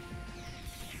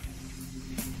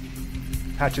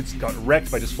 Hatchet's got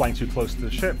wrecked by just flying too close to the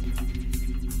ship.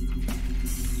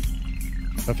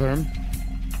 Affirm.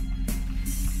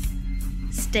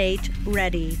 State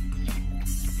ready.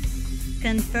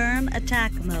 Confirm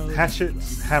attack mode.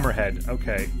 Hatchet's hammerhead.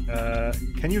 Okay.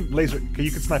 Can you laser? Okay,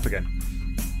 you can snipe again.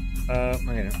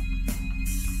 Okay.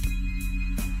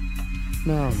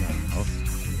 No.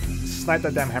 Snipe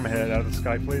that damn hammerhead out of the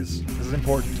sky, please. This is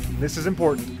important. This is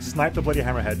important. Snipe the bloody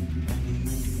hammerhead.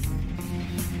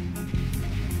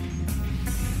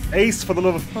 Ace, for the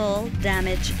love of... Hull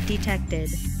damage detected.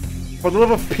 For the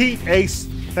love of Pete, Ace.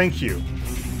 Thank you.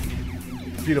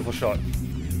 Beautiful shot.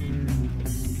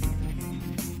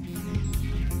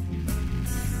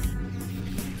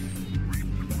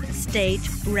 Stage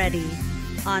ready.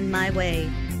 On my way.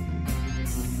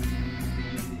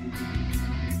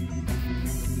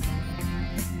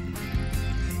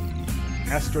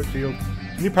 Asteroid field.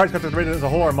 New parts got rated as a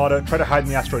whole armada. Try to hide in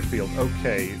the asteroid field.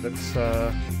 Okay, that's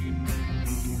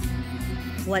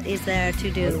What is there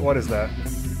to do? What is that?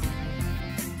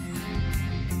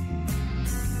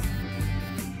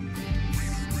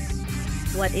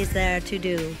 What is there to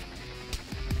do?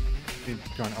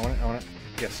 Come on, I want it.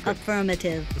 Yes. Good.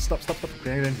 Affirmative. Stop.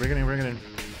 Bring it in.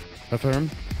 Affirm.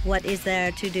 What is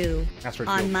there to do? Asteroid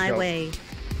On field, my go. way.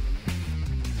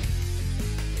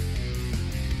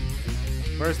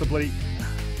 Where's the bloody...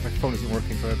 My phone isn't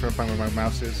working, so I'm trying to find where my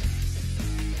mouse is.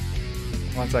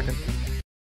 1 second.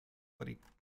 Bloody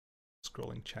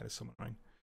scrolling chat is so annoying.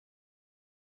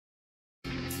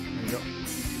 There you go.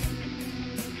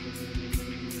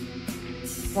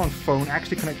 Come on, phone.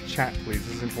 Actually connect to chat, please.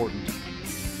 This is important.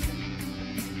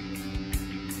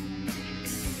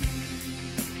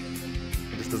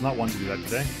 This does not want to do that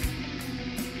today.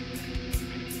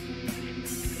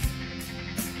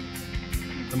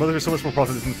 The mother is so much more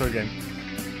positive in the third game.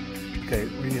 Okay,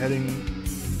 where are you heading?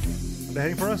 Are they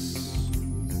heading for us?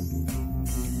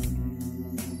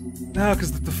 No,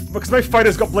 because my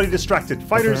fighters got bloody distracted.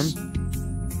 Fighters!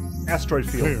 Asteroid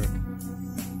field.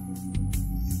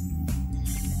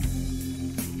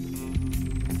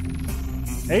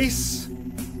 Clear. Ace?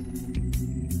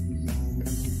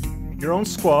 Your own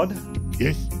squad?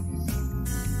 Yes.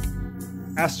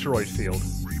 Asteroid field.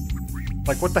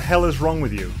 Like, what the hell is wrong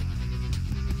with you?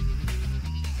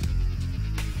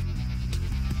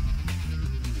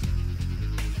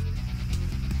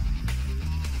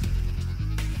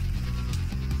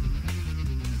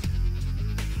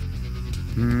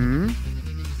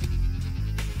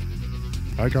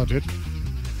 I got it.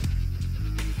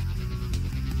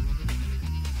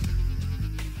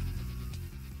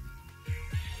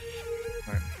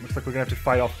 Alright, looks like we're gonna have to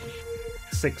fight off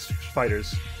 6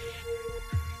 fighters.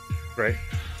 Great.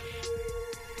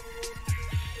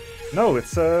 No,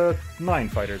 it's 9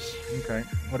 fighters. Okay,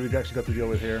 what do we actually got to deal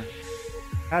with here?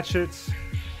 Hatchet,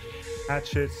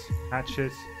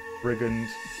 Brigand,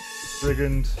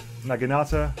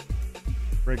 Naginata,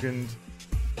 Brigand,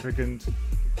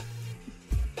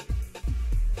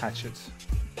 Hatchet.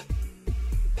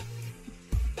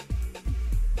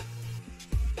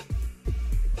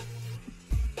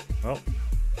 Well.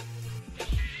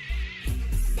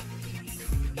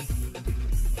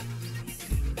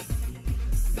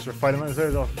 Guess we're fighting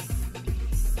those off.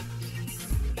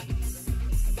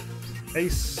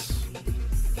 Ace.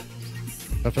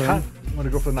 Affirm. I'm gonna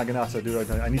go for the Naginata,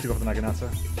 dude. I need to go for the Naginata.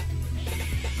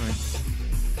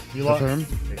 Alright. You lot. Affirm.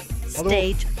 Okay.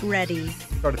 Stage ready.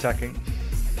 Start attacking.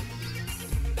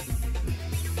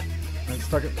 And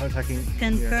start attacking.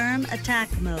 Confirm attack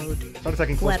mode. Start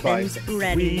attacking close Weapons by.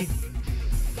 ready.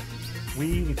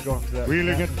 We need to go after that.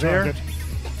 Wheeling at there. target.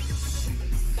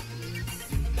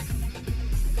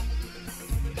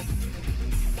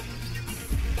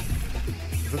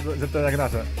 Is it the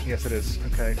Naginata? Yes, it is.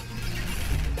 Okay.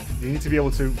 You need to be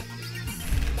able to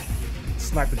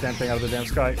snipe the damn thing out of the damn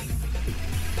sky.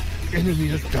 Enemy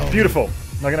is down. Beautiful.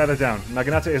 Naginata down.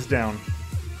 Naginata is down.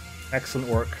 Excellent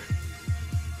work.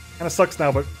 Kinda sucks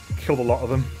now, but killed a lot of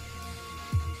them.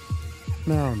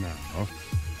 No.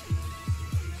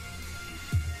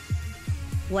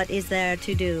 What is there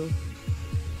to do?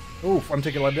 Oof, I'm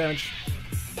taking a lot of damage.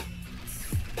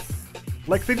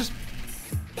 Like, they just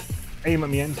aim at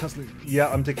me and constantly... Yeah,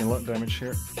 I'm taking a lot of damage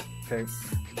here. Okay.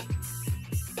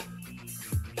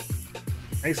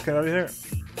 Ace, get out of here.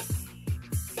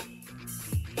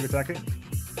 Keep attacking.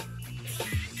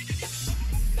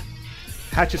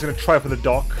 Hatchet's gonna try for the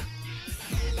dock.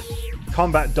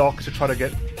 Combat dock to try to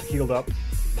get healed up.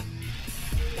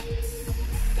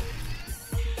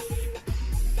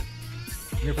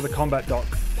 Here for the combat dock.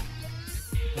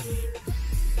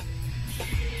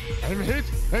 I'm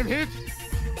hit.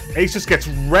 Ace just gets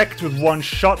wrecked with one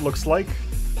shot, looks like.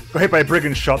 Got hit by a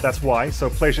brigand shot, that's why. So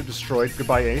playship destroyed.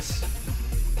 Goodbye, Ace.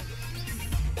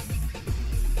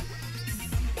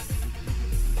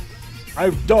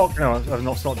 I've docked. No, I've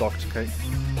not. It's not docked. Okay.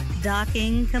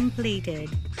 Docking completed.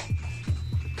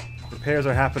 Repairs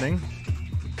are happening.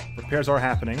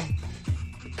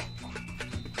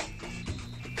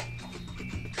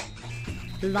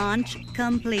 Launch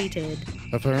completed.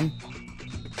 Affirm.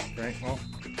 Okay. Well,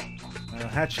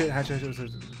 hatchet.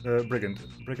 Brigand.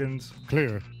 Brigands.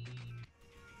 Clear.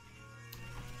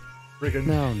 Brigand.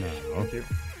 Now. Thank you.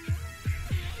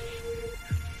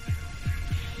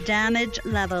 Damage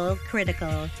level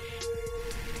critical.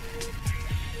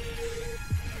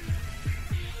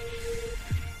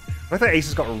 I thought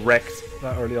Aces got wrecked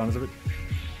that early on.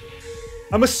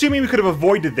 I'm assuming we could have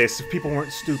avoided this if people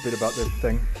weren't stupid about the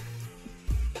thing.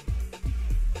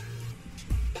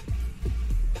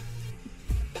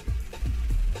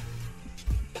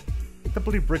 The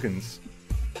bloody brigands.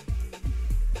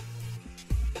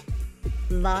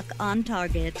 Lock on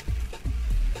target.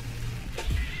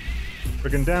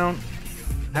 Brigand down.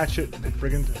 Hatchet.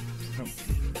 Brigand. No.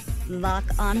 Lock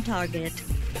on target.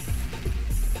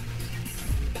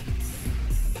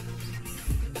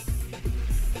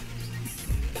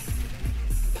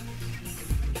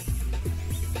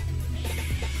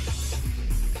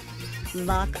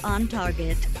 Lock on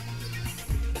target.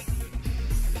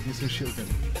 Use some shield gun.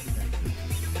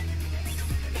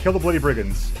 Kill the bloody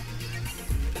brigands.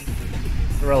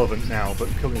 Irrelevant now, but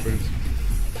killing the brigands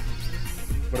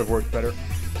would have worked better.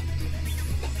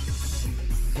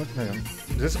 What? Hang on.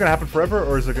 Is this going to happen forever,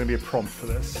 or is there going to be a prompt for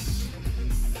this?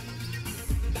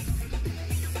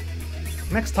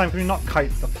 Next time, can we not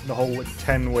kite the whole like,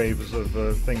 10 waves of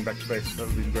thing back to base? That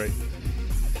would be great.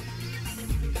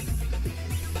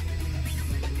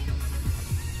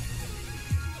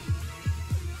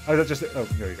 Oh, that's just it. Oh,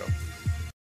 there you go.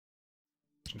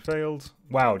 Failed.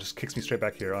 Wow, just kicks me straight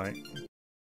back here. Alright.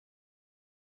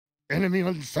 Enemy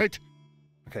on sight.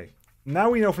 Okay. Now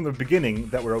we know from the beginning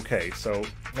that we're okay, so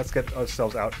let's get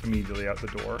ourselves out immediately out the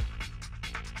door.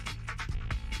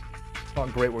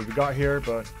 Not great what we got here,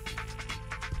 but...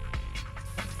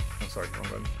 Oh, sorry,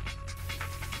 wrong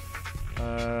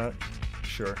button.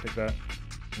 Sure, take that.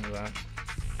 Into that.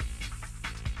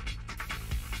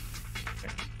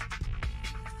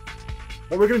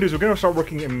 What we're going to do is we're going to start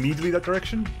working immediately that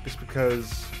direction, just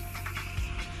because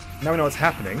now we know what's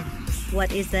happening.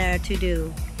 What is there to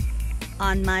do?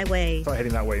 On my way. Start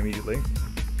heading that way immediately.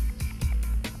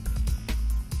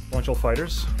 Launch all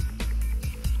fighters.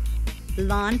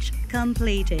 Launch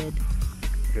completed.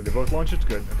 Okay, they both launch it.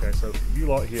 Good. Okay, so you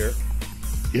lot here.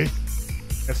 Yes.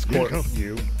 Escort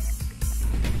you.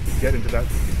 Get into that.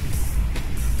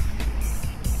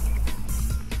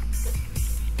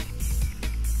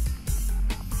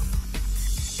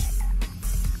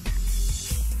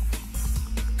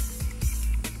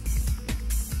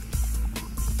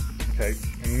 Okay,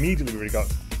 immediately we already got...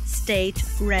 State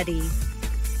ready.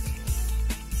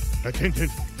 Attentive.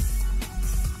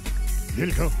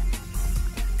 Wilco.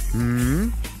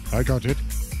 I got it.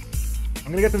 I'm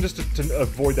gonna get them just to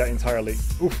avoid that entirely.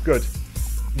 Oof, good.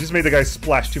 You just made the guy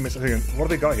splash 2 missiles. What have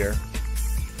they got here?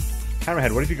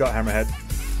 Hammerhead, what have you got, Hammerhead?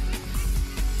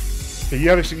 Okay, you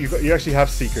actually have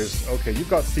Seekers. Okay, you've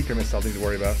got Seeker missiles you need to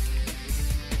worry about.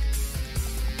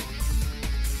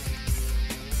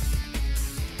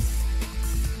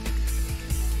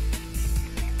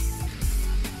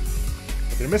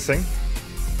 They're missing.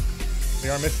 They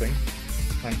are missing.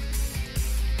 Fine.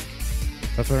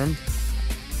 Affirm.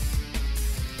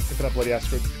 Get that bloody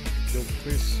asteroid shield,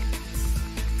 please.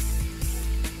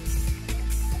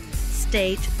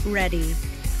 State ready.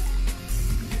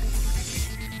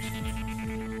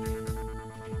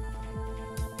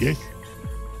 Yes.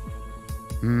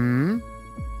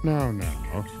 Now.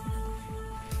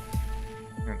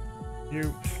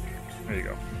 You. There you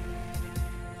go.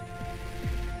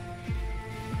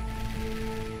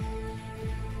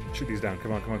 Shoot these down.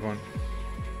 Come on, come on, come on.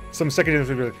 Some secondaries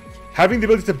would be like, having the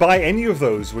ability to buy any of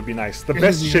those would be nice. The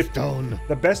best ship,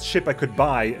 the best ship I could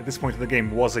buy at this point in the game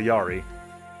was a Yari.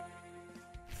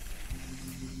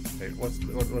 Okay, what's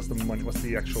the money? What's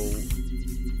the actual?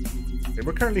 Okay,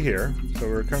 we're currently here, so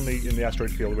we're currently in the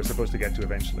asteroid field we're supposed to get to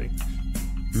eventually.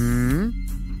 Can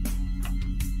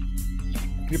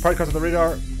you probably cross on the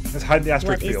radar? Let's hide in the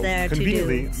asteroid field.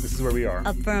 Conveniently, this is where we are.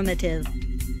 Affirmative.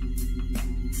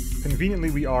 Conveniently,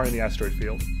 we are in the asteroid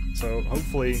field, so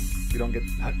hopefully we don't get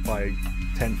hit by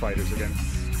 10 fighters again.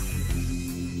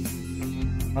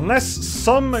 Unless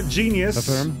some genius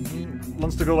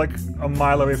wants to go like a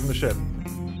mile away from the ship.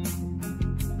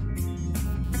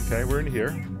 Okay, we're in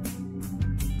here.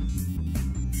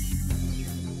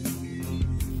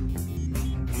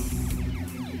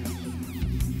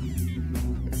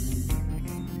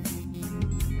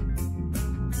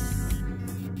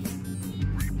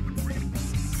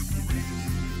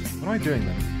 What am I doing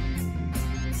then?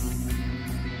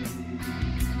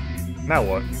 Now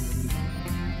what?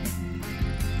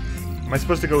 Am I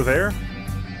supposed to go there?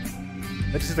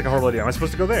 That just seems like a horrible idea. Am I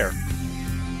supposed to go there?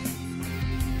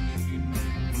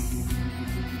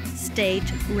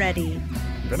 State ready.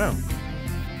 I don't know.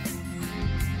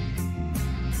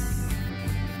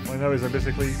 All I know is I'm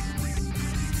basically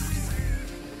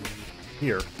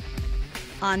here.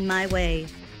 On my way.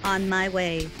 On my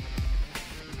way.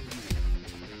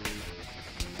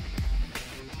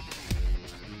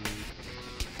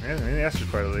 Yeah, I mean, the asteroid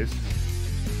quite at least.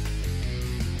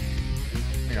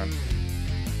 Hang on.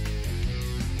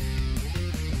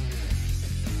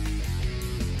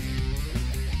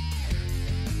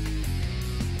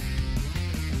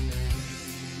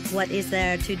 What is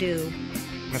there to do?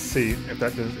 Let's see if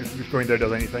that does, if going there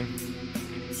does anything.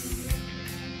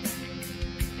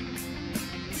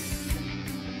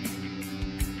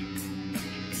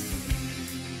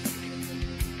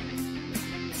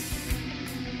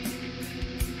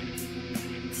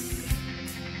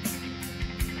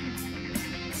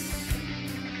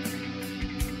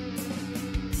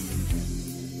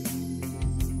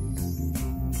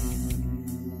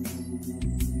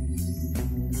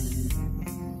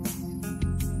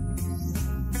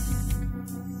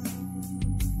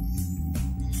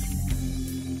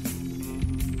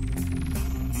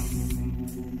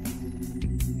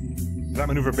 That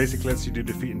maneuver basically lets you do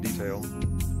defeat in detail.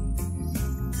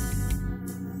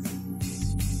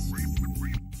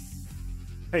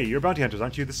 Hey, you're bounty hunters,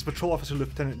 aren't you? This is Patrol Officer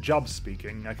Lieutenant Jobs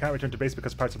speaking. I can't return to base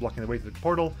because pirates are blocking the way to the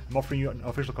portal. I'm offering you an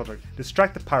official contract.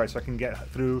 Distract the pirates so I can get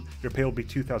through. Your pay will be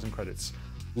 2,000 credits.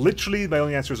 Literally, my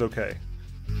only answer is okay.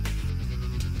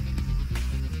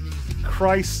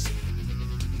 Christ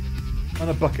on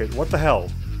a bucket. What the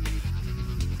hell?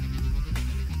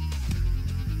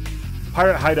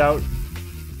 Pirate hideout.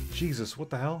 Jesus, what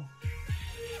the hell?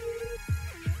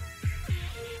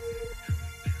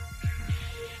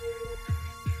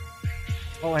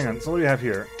 Oh, hang on. So what do you have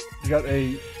here? You got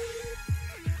a...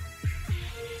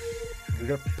 We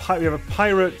have a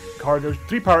pirate cargo...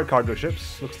 3 pirate cargo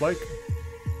ships, looks like.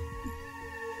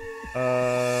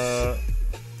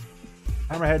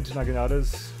 Hammerhead to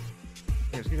Naganadas.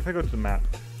 Here, if I go to the map.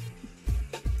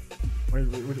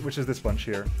 Which is this bunch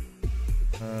here?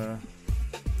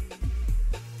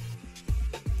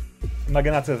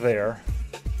 Naginata there.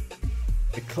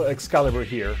 Excalibur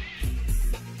here.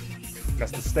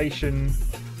 That's the station.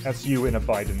 That's you in a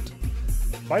Bident.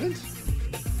 Bident?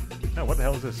 No, what the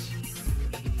hell is this?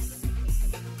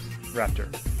 Raptor.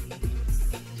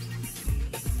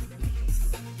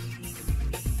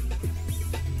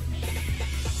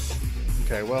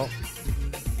 Okay, well...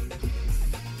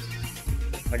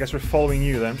 I guess we're following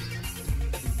you then.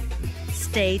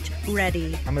 Stage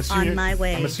ready. On my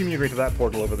way. I'm assuming you're going to that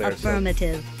portal over there.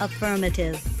 Affirmative. So.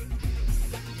 Affirmative.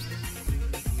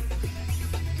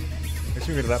 I'm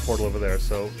assuming you're to that portal over there,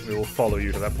 so we will follow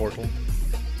you to that portal.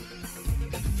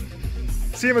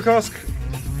 See you, McCusk!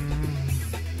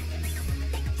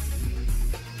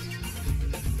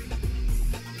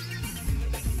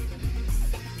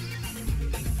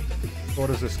 What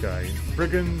is this guy?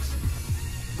 Brigands,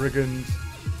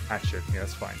 hatchet. Yeah,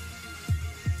 that's fine.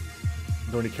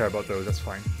 Don't really care about those, that's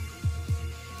fine.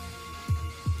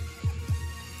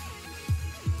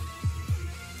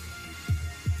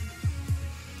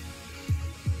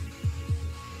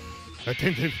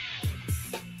 Attentive.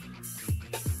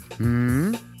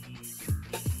 Hmm?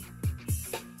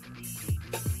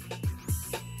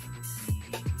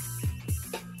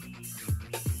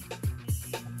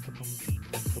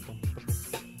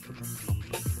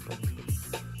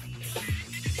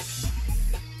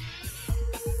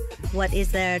 What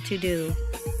is there to do?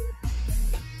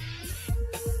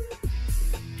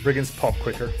 Brigands pop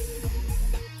quicker.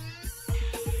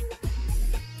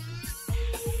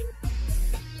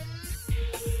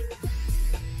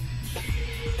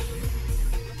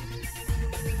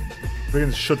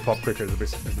 Brigands should pop quicker is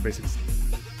the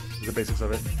basics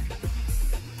of it.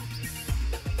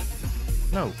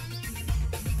 No.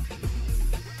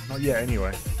 Not yet,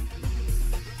 anyway.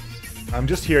 I'm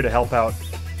just here to help out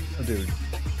a dude.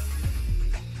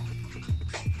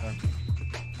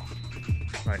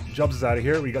 Right, Jobs is out of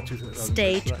here. We got 2.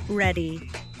 Stage ready.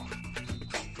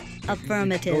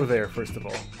 Affirmative. Go there, first of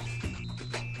all.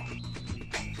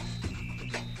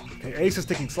 Okay, Ace is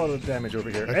taking a lot of damage over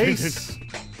here. Ace!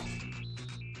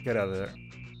 Get out of there.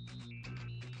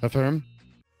 Affirm.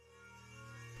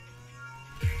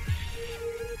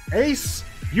 Ace,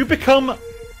 you become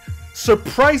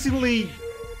surprisingly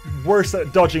worse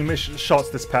at dodging shots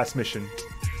this past mission.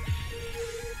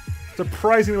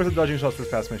 Surprisingly worse at dodging shots this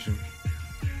past mission.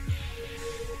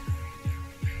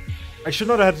 I should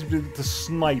not have had to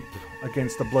snipe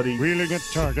against the bloody... Wheeling at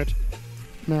target.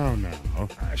 Now.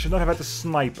 I should not have had to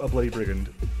snipe a bloody brigand.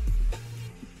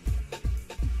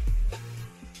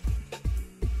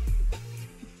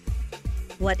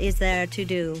 What is there to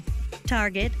do?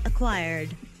 Target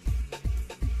acquired.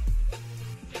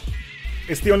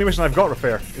 It's the only mission I've got,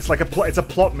 Refair. It's like it's a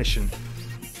plot mission.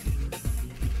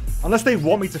 Unless they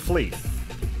want me to flee.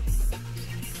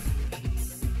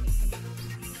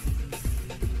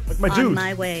 Like, my dude, on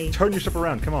my way. Turn your ship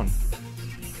around, come on.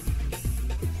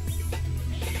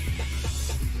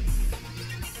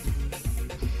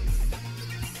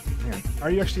 Man,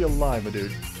 are you actually alive, my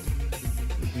dude?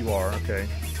 You are, okay.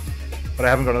 But I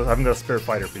haven't got a spare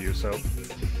fighter for you, so...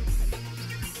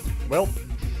 Well...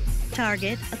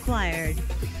 Target acquired.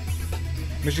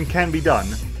 Mission can be done.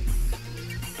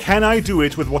 Can I do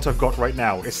it with what I've got right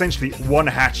now? Essentially, one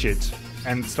hatchet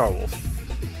and Starwolf.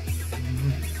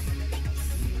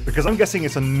 Because I'm guessing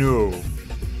it's a no.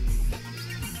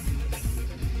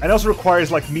 And it also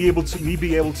requires like me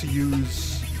be able to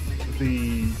use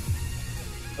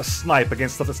a snipe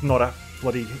against stuff that's not a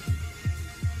bloody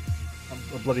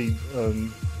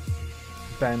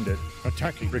bandit.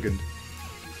 Attacking. Brigand.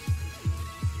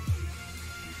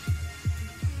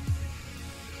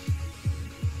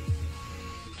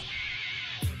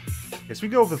 Okay, so we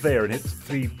go over there and hit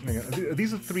three.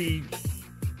 These are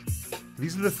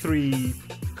the three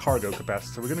cargo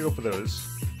capacities, so we're gonna go for those.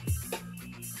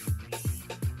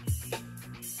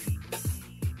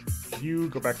 You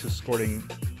go back to escorting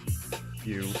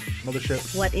you.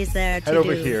 Mothership. What is there to do? Head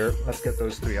over here. Let's get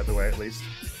those three out of the way at least.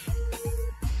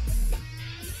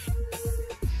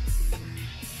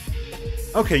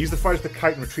 Okay, use the fire as the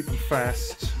kite and retreat them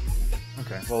fast.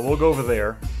 Okay, well we'll go over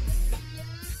there.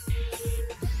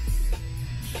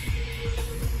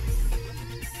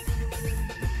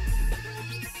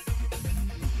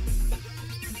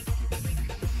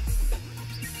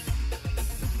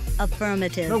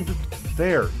 Affirmative. No,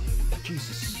 there.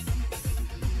 Jesus.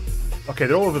 Okay,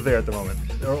 they're all over there at the moment.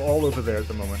 They're all over there at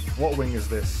the moment. What wing is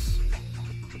this?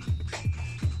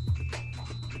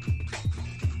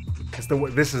 It's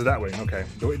this is that wing. Okay,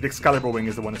 the Excalibur wing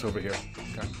is the one that's over here.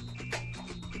 Okay.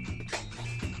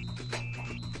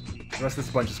 The rest of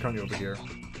this bunch is currently over here.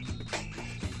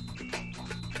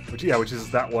 Which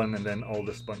is that one, and then all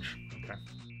this bunch. Okay.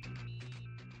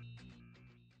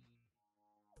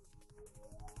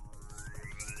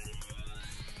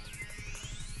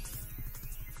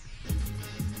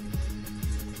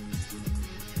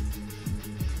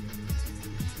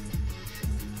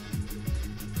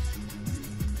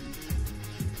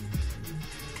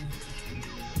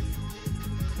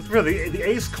 Really, the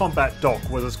Ace combat dock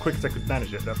was as quick as I could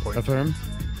manage it at that point. Affirm.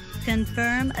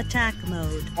 Confirm attack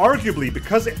mode. Arguably,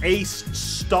 because Ace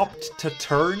stopped to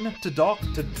turn to dock,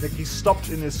 he stopped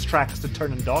in his tracks to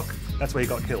turn and dock, that's why he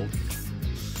got killed.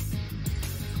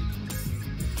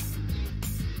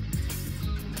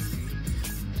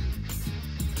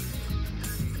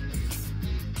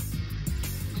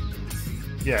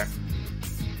 Yeah.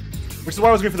 Which is why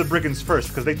I was going for the Brigands first,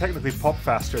 because they technically pop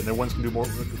faster and their ones can do more.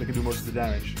 They can do most of the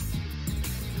damage.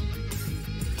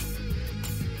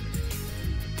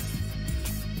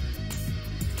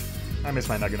 I miss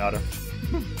my Naginata.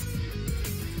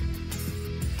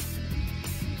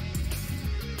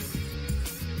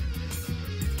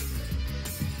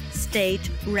 State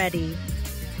ready.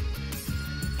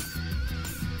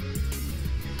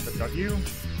 I've got you.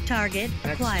 Target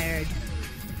Next. acquired.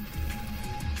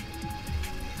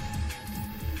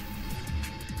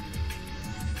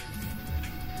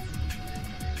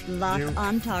 Lock You.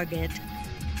 on target.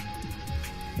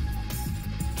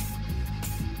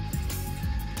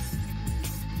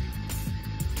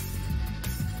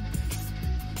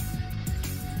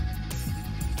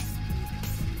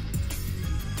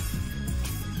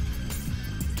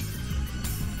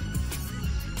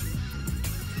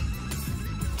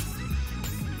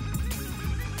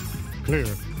 Clear.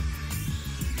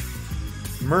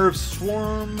 Merv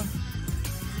Swarm.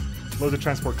 Loads of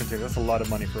transport containers. That's a lot of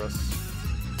money for us.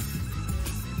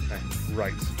 Okay,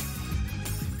 right.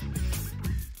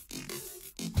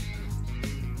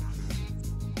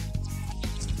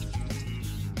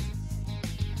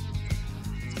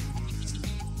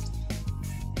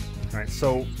 Alright,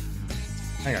 so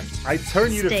hang on. I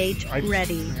turn you Stage to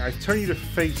ready. I turn you to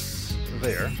face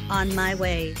there. On my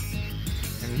way.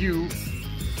 And you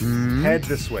head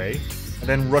this way and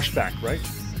then rush back, right?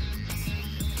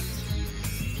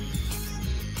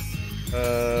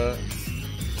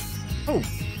 Oh.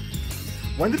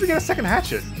 When did we get a second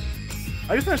hatchet?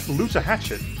 I just managed to loot a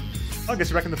hatchet. I guess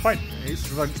you're back in the fight.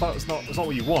 It's not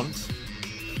what you want.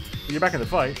 But you're back in the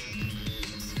fight.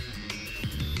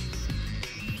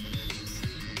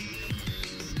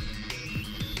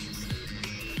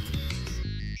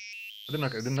 I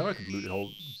didn't know I could loot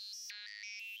hold.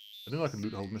 I didn't know I could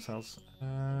loot hold missiles. You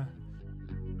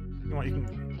know what? You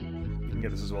can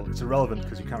get this as well. It's irrelevant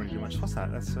because you can't really do much. What's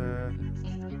that? That's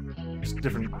Just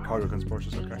different cargo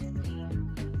transporters, okay.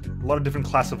 A lot of different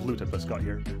class of loot I've just got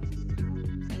here.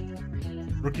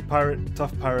 Rookie pirate,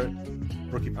 tough pirate,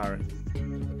 rookie pirate.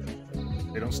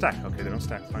 They don't stack. Okay, they don't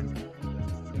stack. Fine.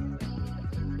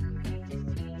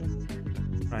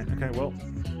 Right, okay, well.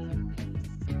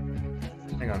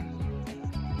 Hang on.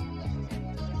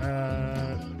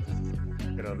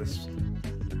 Get out of this.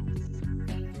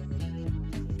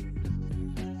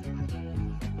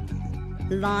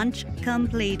 Launch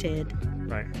completed.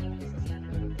 Right.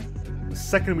 The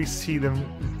second we see them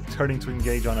turning to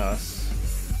engage on us,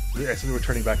 we're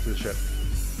returning back to the ship.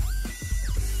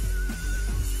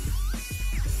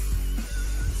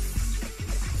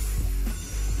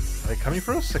 Are they coming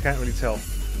for us? I can't really tell.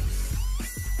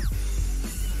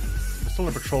 We're still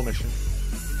on a patrol mission.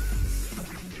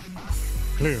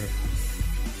 Clear.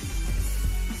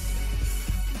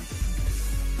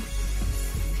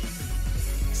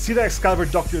 See that Excalibur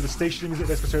docked near the station? Means that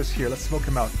Vesper's here. Let's smoke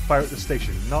him out. Fire at the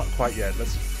station. Not quite yet.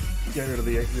 Let's get rid of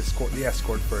the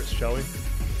escort first, shall we?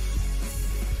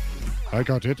 I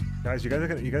got it. Guys, you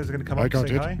guys are gonna come up and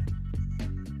say hi?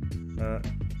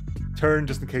 Turn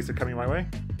just in case they're coming my way.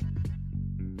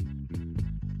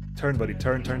 Turn, buddy.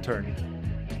 Turn.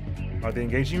 Are they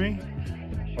engaging me?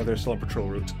 Or they're still on patrol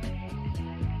route?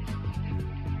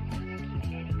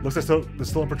 Looks like they're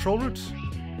still on patrol route.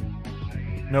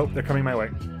 Nope, they're coming my way.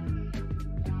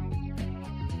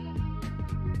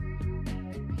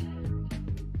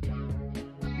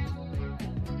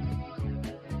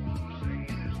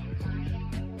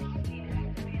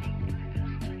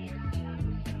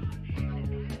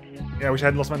 Yeah, I wish I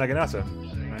hadn't lost my Naginata.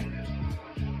 Right.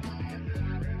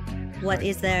 What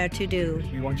is there to do?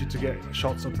 We want you to get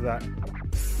shots onto that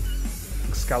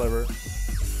Excalibur.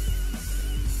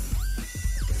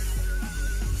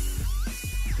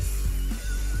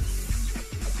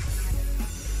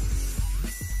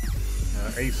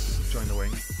 Ace, join the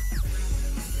wing.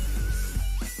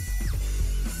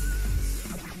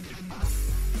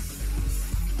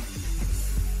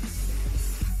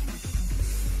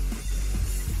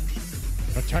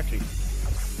 Attacking.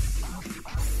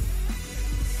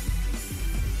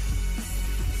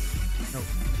 No,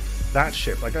 that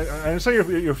ship. Like I understand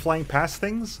you're flying past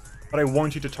things, but I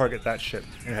want you to target that ship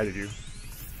ahead of you.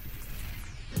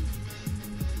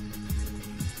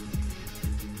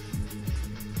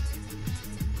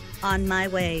 On my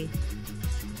way.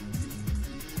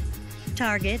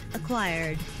 Target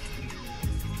acquired.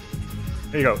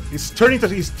 There you go. He's turning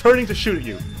to shoot at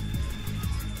you.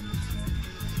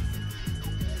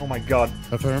 Oh my god.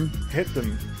 Affirm. Hit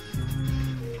them.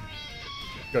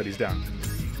 Good, he's down.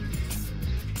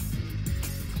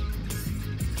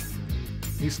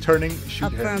 He's turning.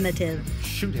 Shoot him. Affirmative.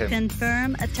 Shoot him.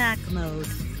 Confirm attack mode.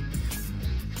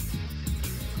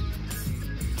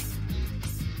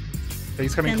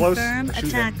 He's coming close. Confirm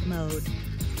attack him. mode.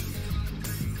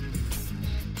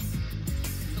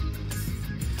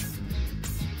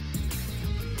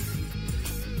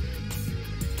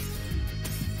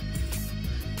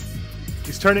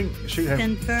 He's turning. Shoot him.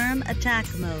 Confirm attack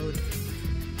mode.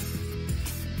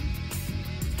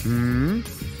 Hmm?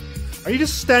 Are you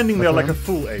just standing there like a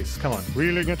fool, Ace? Come on.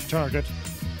 Wheeling at target.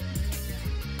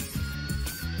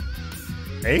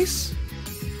 Ace?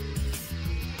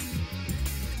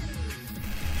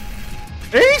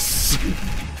 Ace?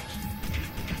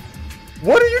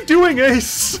 What are you doing,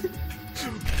 Ace?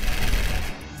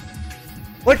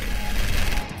 Like,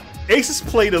 Ace has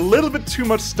played a little bit too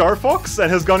much Star Fox and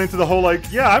has gone into the whole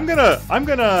like, yeah, I'm gonna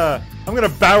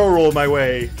barrel roll my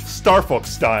way Star Fox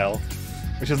style,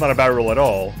 which is not a barrel roll at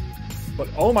all. But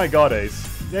oh my god,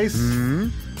 Ace,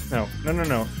 No.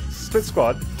 Split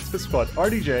squad,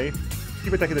 RDJ,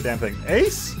 keep attacking the damn thing.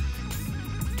 Ace?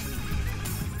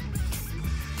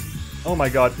 Oh my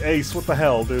god, Ace, what the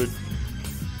hell, dude?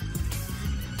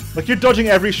 Like, you're dodging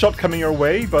every shot coming your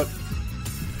way, but...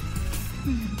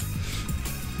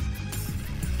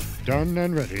 Done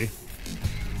and ready.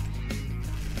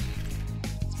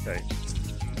 Okay.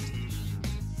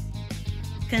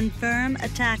 Confirm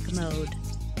attack mode.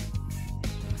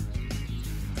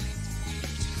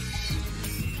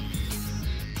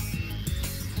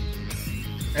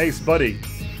 Ace, buddy.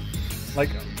 Like,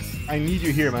 I need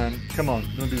you here, man. Come on,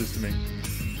 don't do this to me.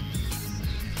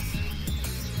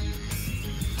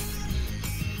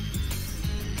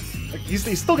 Like,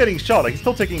 he's still getting shot. Like, he's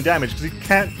still taking damage because he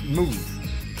can't move.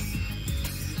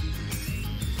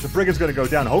 The brigand's gonna go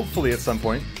down, hopefully, at some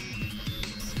point.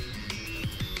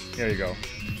 There you go.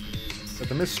 Got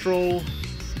the Mistral.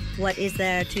 What is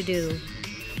there to do?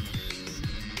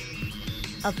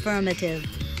 Affirmative.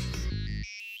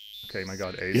 Okay, my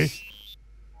god, Ace. Yes.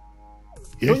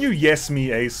 Yes. Don't you yes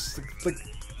me, Ace. Like,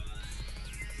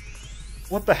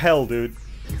 what the hell, dude?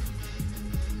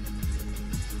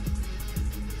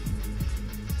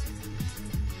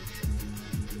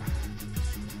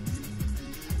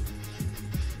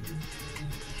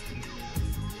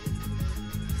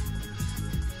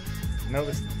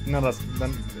 No, that's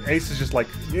then Ace is just like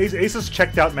Ace is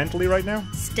checked out mentally right now.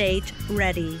 Stage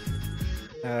ready.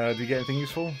 Do you get anything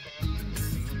useful?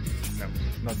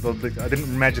 No, I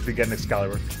didn't magically get an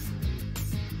Excalibur.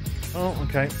 Oh,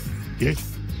 okay.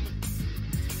 Yes.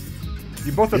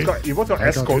 You both have got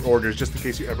escort orders just in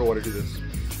case you ever want to do this.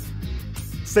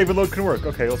 Save and load can work.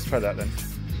 Okay, let's try that then.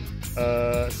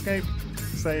 Escape,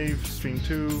 save, stream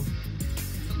 2,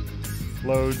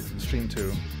 load, stream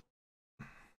 2.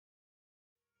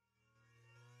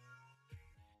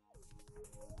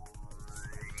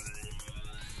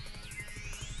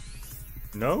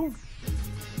 No?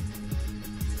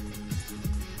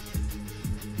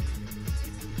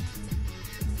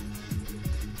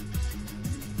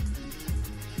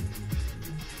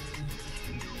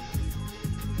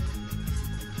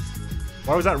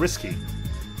 Why was that risky?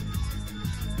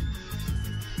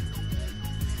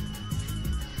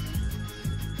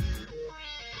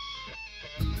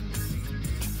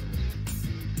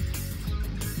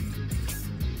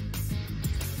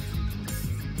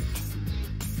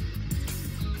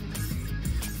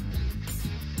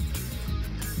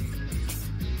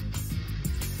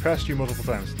 Crashed you multiple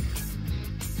times.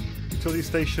 Utility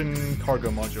station cargo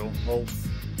module. Well,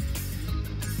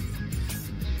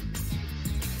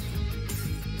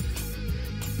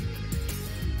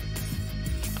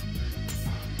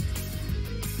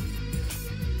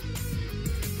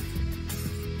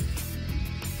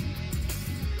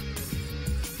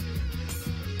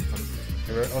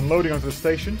 we're unloading onto the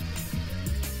station.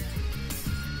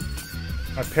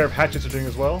 A pair of hatchets are doing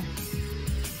as well.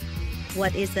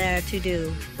 What is there to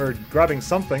do? We're grabbing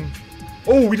something.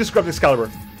 Oh, we just grabbed the Excalibur.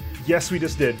 Yes, we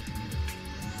just did.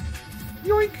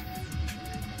 Yoink!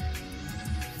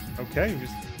 Okay,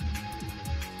 just...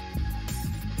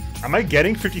 Am I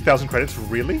getting 50,000 credits?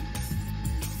 Really?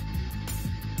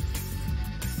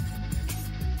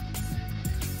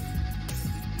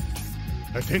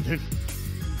 Attention.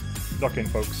 Duck in,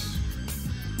 folks.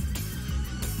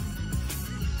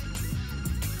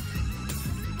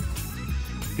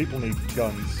 People need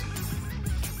guns.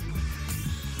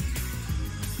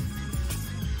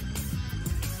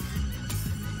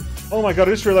 Oh my god,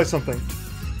 I just realized something.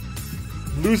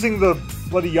 Losing the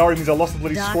bloody Yari means I lost the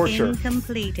bloody Scorcher.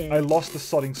 Completed. I lost the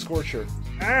sodding Scorcher.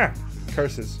 Ah!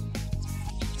 Curses.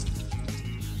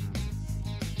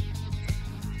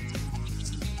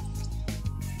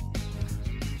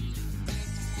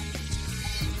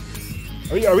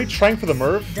 Are we trying for the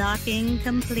Merv? Docking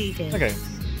completed. Okay.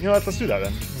 You know what, let's do that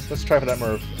then. Let's try for that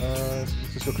Merv. Let's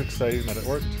just do a quick save, that it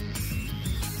worked.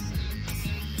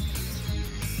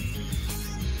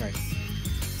 Right.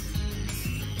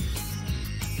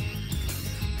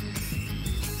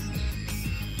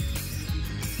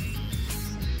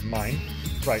 Mine.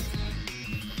 Right.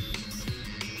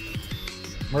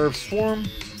 Merv Swarm.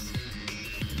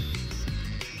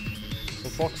 So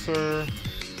Boxer.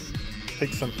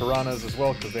 Take some Piranhas as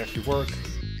well, because they actually work.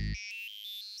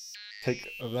 Take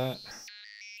of that.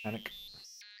 Panic.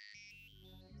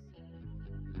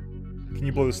 Can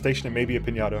you blow the station and maybe a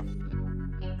pinata?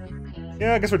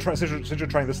 Yeah, I guess we're trying. Since you're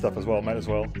trying this stuff as well, might as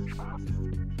well.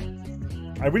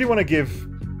 I really want to give,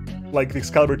 like, the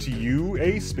Excalibur to you,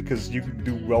 Ace, because you can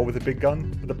do well with a big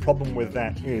gun. But the problem with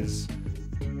that is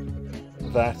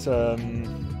that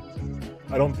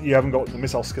you haven't got the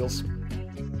missile skills.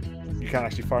 You can't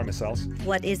actually fire missiles.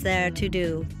 What is there to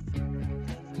do?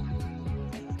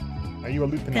 Are you a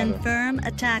loot pinata? Confirm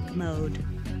attack mode.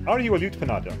 Are you a loot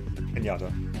pinata?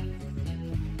 Pinata.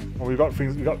 Well, we've got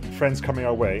friends coming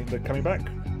our way. They're coming back.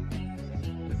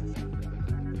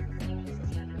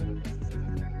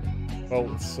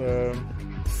 Well, it's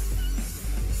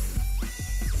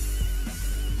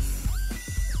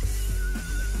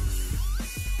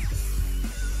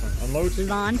unload.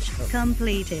 Launch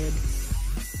completed.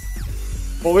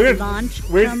 Well, we're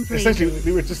completed.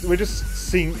 Essentially we're just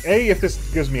seeing A, if this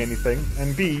gives me anything,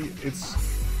 and B, it's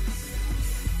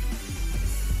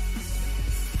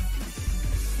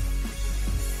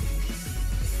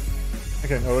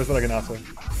okay. Oh, where's the Naginata?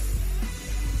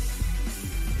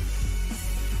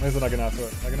 Where's the Naginata?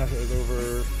 Naginata is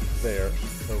over there.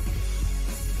 So.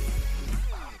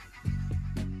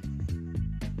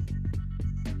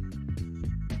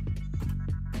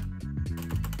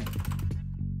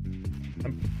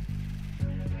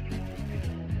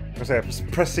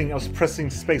 say, I was pressing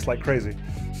space like crazy.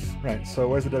 Right, so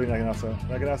where's the W Naginata?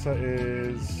 Naginata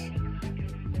is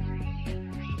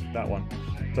that one.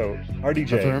 So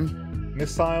RDJ, Affirm.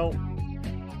 missile,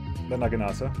 then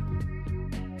Naginata,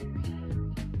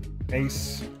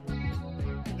 Ace,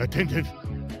 Attentive.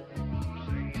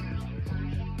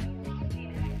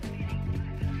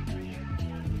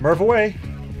 Merv away.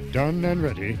 Done and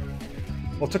ready.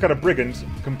 Well, took out a brigand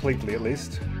completely at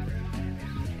least.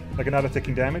 Naginata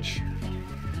taking damage.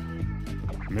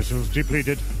 Missiles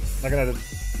depleted. Naginata.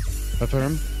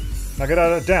 Affirm.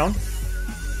 Naginata down.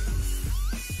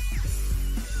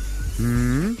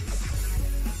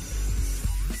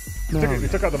 We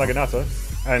took out the Naginata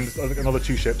and another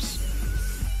 2 ships.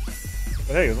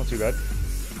 But hey, it's not too bad.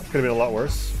 Could have been a lot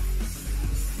worse.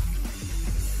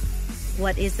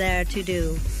 What is there to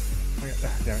do?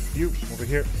 Damn it. You, over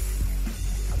here.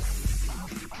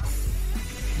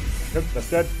 Good, that's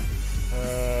dead.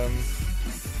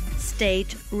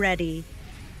 State ready.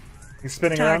 He's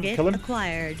spinning Target around. Kill him.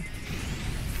 Acquired.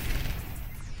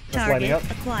 That's lining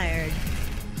Target up. acquired.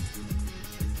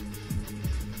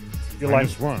 You're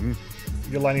lining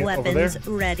up over there. Weapons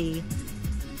ready.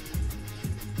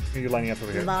 You're lining up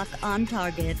over here. Lock on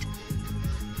target.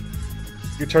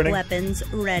 You're turning. Weapons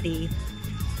ready.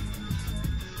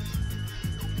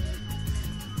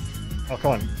 Oh,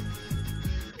 come on.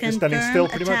 You're standing Confirm still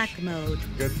pretty attack much. mode.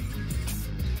 Good.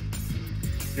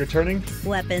 You're turning.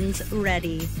 Weapons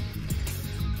ready.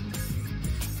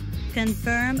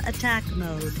 Confirm attack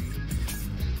mode.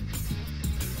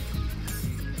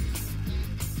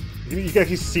 You can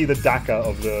actually see the DACA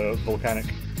of the volcanic.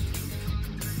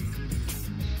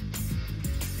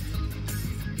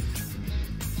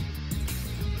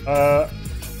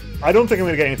 I don't think I'm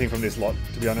going to get anything from this lot,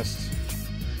 to be honest.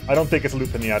 I don't think it's Loot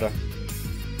Pinata.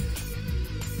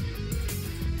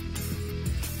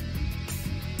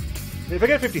 If I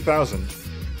get 50,000...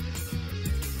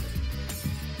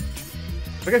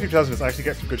 If I get 50,000, I actually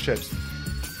get some good ships.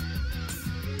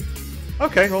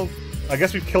 Okay, well, I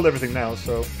guess we've killed everything now,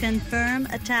 so... Confirm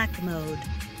attack mode.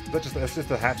 That's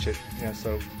just a hatchet. Yeah,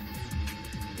 so...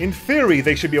 In theory,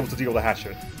 they should be able to deal with a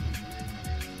hatchet.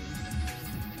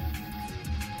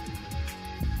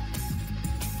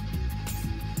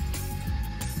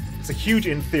 It's a huge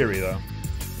in theory, though.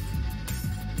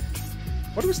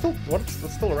 What are we still...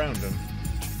 What's still around, then?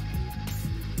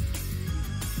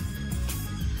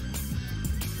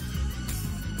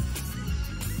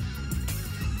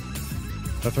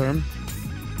 Affirm.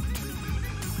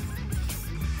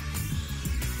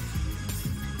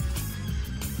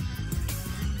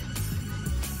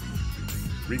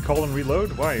 Recall and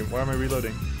reload? Why? Why am I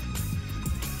reloading?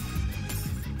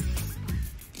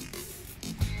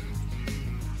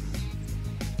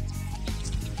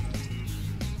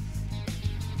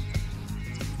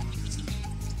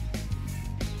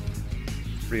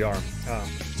 Rearm.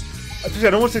 I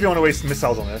don't want to waste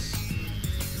missiles on this.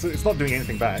 It's not doing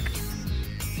anything back.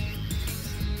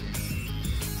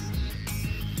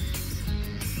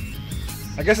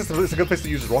 I guess it's a good place to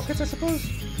use rockets, I suppose?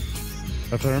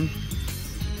 Affirm.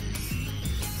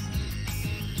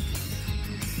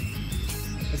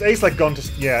 Is Ace like gone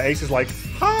to... Yeah, Ace is like,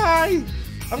 hi!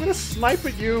 I'm gonna snipe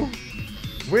at you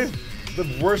with the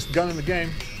worst gun in the game.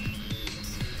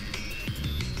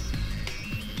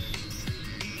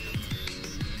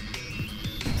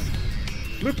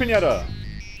 Loot Pinata!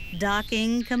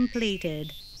 Docking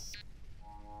completed.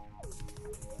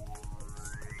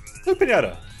 Loot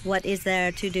Pinata! What is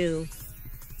there to do?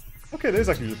 Okay, there's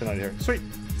actually Loot Pinata here. Sweet!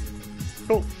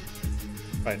 Cool.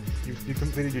 Right, you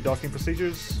completed your docking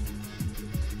procedures.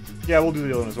 Yeah, we'll do the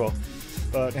other one as well.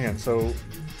 Hang on, so...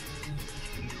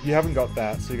 You haven't got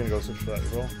that, so you're gonna go search for that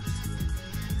as well.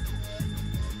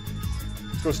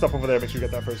 Let's go stop over there, make sure you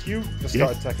get that first. You just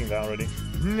start attacking that already.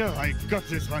 No, I got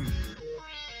this one.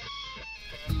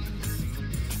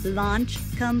 Launch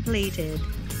completed.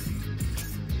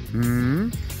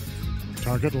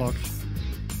 Target locked.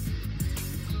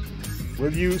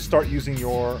 Will you start using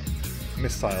your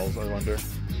missiles, I wonder?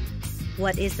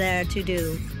 What is there to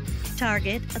do?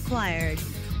 Target acquired.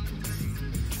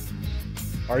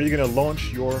 Are you going to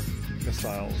launch your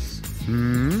missiles?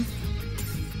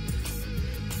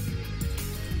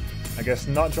 I guess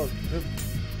not.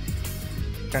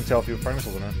 Can't tell if you have fire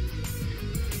missiles or not.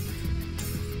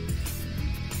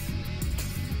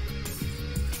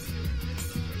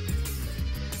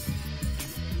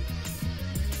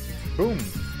 Boom.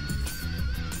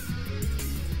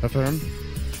 Affirm.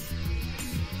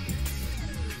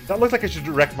 That looks like it should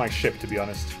wreck my ship, to be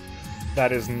honest.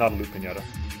 That is not a Loot Pinata.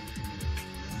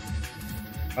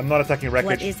 I'm not attacking wreckage.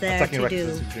 What is there attacking to wreckage do?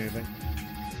 doesn't do anything.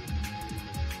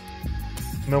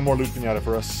 No more loot pinata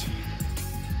for us.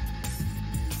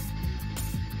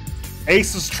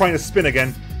 Ace is trying to spin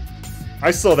again. I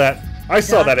saw that. I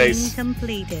saw that, Ace.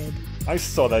 Completed. I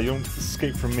saw that. You don't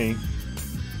escape from me.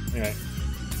 Anyway,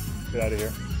 get out of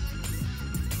here.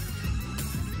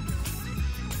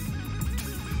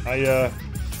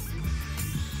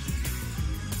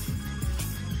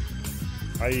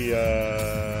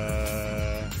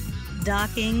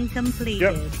 Docking completed.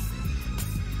 Yep.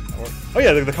 Oh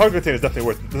yeah, the cargo container is definitely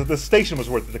worth it. The station was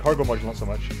worth it. The cargo module not so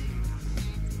much.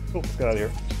 Cool, let's get out of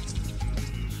here.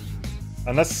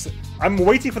 Unless I'm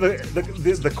waiting for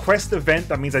the quest event,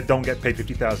 that means I don't get paid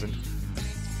 50,000.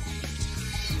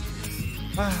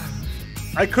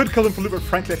 I could kill him for loot, but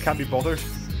frankly I can't be bothered.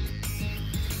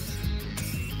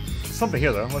 There's something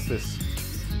here though. What's this?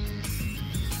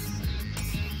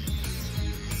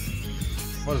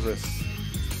 What is this?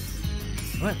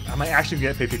 Am I actually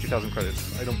going to get paid 50,000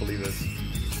 credits? I don't believe this.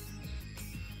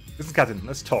 Listen, Captain,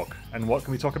 let's talk. And what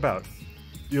can we talk about?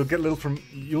 You'll get little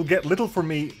from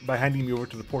me by handing me over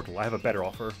to the portal. I have a better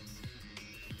offer.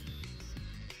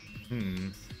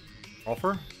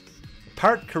 Offer? The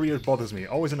pirate career bothers me.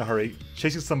 Always in a hurry,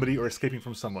 chasing somebody or escaping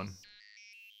from someone.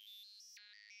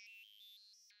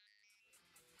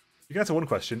 You can answer one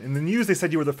question. In the news, they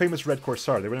said you were the famous Red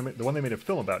Corsair. They were the one they made a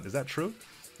film about. Is that true?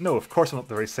 No, of course I'm not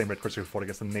the very same Red Corsair who fought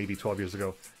against the Navy 12 years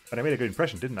ago. But I made a good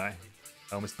impression, didn't I?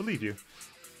 I almost believe you.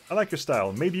 I like your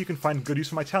style. Maybe you can find good use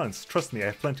for my talents. Trust me, I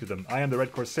have plenty of them. I am the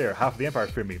Red Corsair. Half of the Empire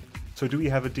fear me. So do we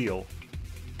have a deal?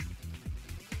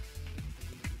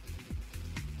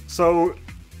 So,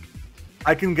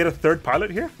 I can get a third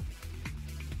pilot here?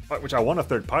 Which I want a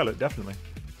third pilot, definitely.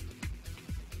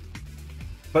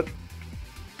 But...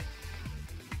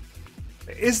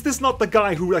 is this not the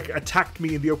guy who like attacked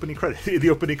me in the opening the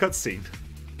opening cutscene?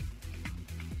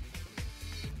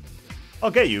 I'll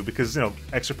get you because, you know,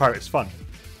 extra pirate is fun.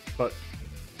 But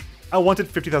I wanted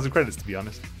 50,000 credits, to be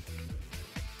honest.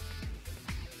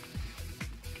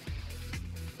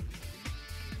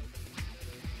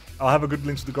 I'll have a good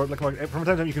link to the guard. Like, from time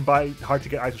to time you can buy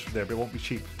hard-to-get items from there, but it won't be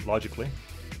cheap, logically.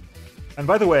 And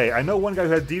by the way, I know one guy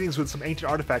who had dealings with some ancient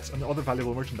artifacts and other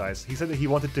valuable merchandise. He said that he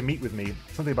wanted to meet with me,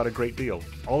 something about a great deal.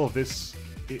 All of this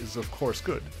is, of course,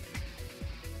 good.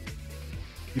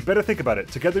 You better think about it.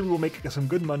 Together we will make some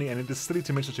good money, and it is silly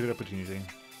to miss such a good opportunity.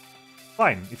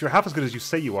 Fine. If you're half as good as you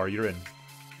say you are, you're in.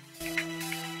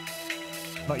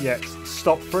 Not yet.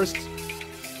 Stop first.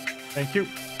 Thank you.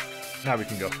 Now we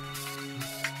can go.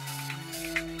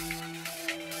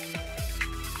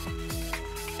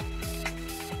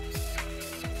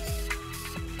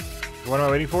 What am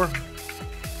I waiting for?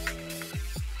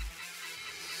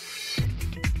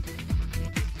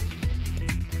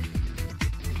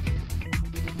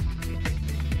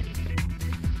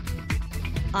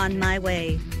 On my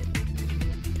way.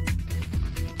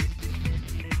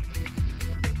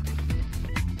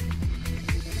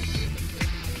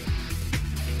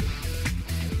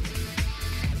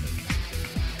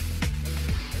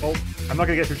 Well, I'm not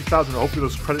gonna get 50,000. Hopefully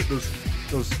those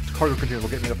cargo containers will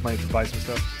get me enough money to buy some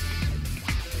stuff.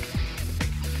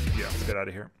 Yeah, let's get out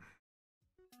of here.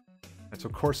 And so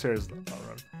Corsairs.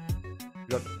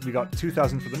 We got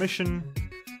 2,000 for the mission.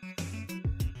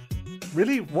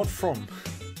 Really? What from?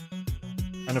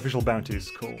 Unofficial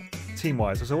bounties. Cool.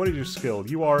 Team-wise. So what is your skill?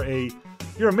 You're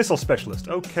a missile specialist.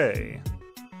 Okay.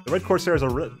 The Red Corsair is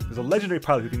a legendary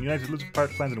pilot who can unite his little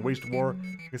pirate clans and waged war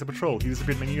against a patrol. He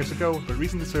disappeared many years ago, but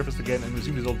recently surfaced again and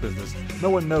resumed his old business. No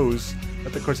one knows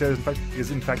that the Corsair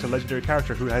is in fact a legendary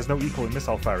character who has no equal in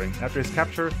missile firing. After his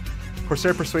capture,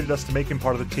 Corsair persuaded us to make him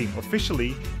part of the team.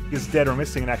 Officially, he is dead or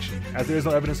missing in action. As there is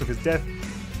no evidence of his death,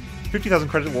 50,000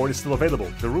 credit reward is still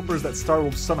available. The rumors that Star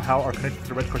Wolves somehow are connected to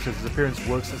the Red Corsair's disappearance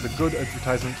works as a good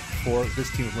advertisement for this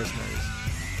team of mercenaries.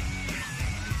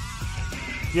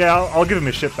 Yeah, I'll give him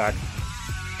his ship back.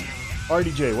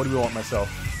 RDJ, what do we want myself?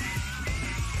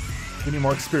 Give me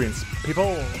more experience,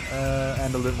 people,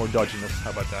 and a little more dodginess.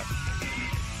 How about that?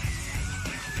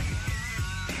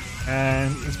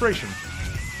 And inspiration.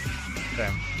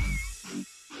 Damn.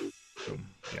 Boom.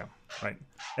 Yeah. Right.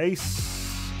 Ace.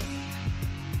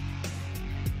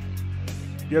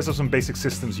 You guys have some basic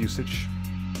systems usage.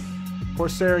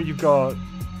 Corsair, you've got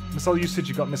missile usage,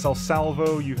 you've got missile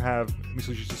salvo, you have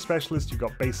missile usage specialist, you've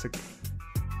got basic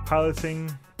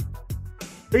piloting.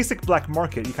 Basic black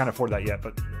market, you can't afford that yet,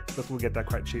 but we'll get that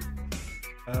quite cheap.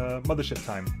 Mothership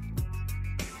time.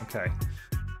 Okay.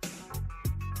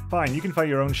 Fine, you can find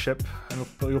your own ship, and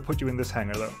we'll put you in this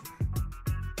hangar though.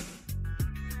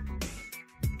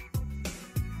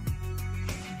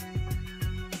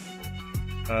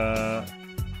 Alright.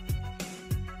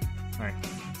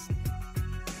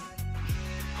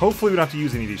 Hopefully we don't have to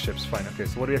use any of these ships. Fine, okay,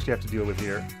 so what do we actually have to deal with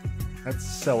here? Let's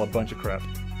sell a bunch of crap.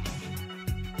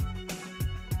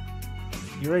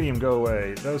 Uranium, go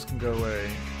away. Those can go away.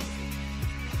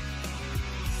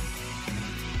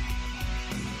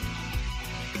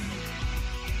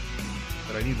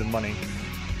 But I need the money.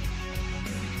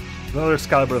 There's another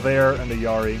Excalibur there, and the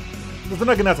Yari. There's the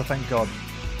Naginata, thank God.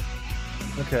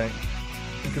 Okay.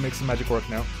 We can make some magic work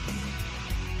now.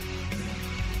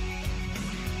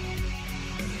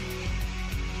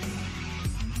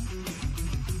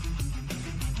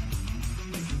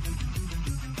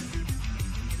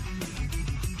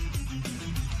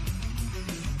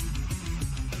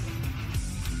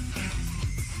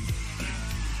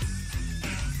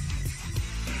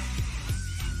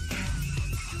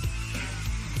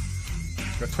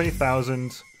 Got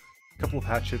 20,000, a couple of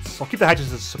hatchets. I'll keep the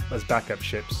hatchets as backup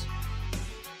ships.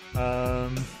 A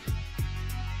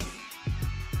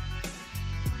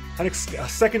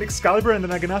second Excalibur and the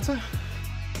Naginata.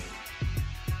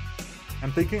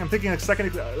 I'm thinking a second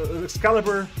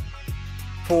Excalibur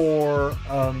for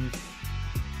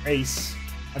Ace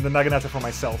and the Naginata for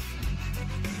myself.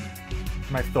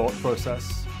 My thought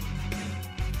process.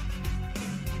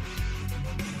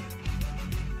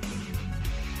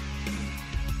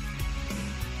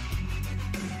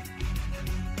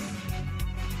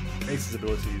 Ace's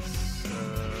abilities.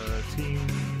 Team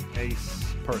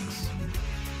Ace perks.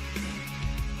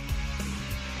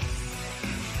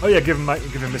 Oh yeah, give him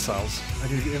missiles.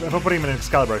 If I'm putting him in an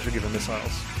Excalibur, I should give him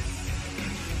missiles.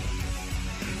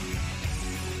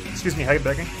 Excuse me, how are you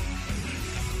begging?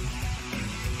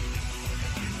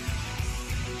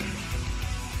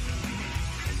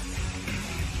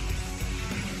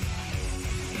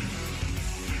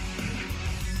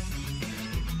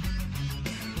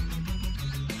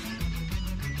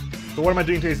 So what am I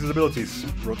doing to Ace's abilities,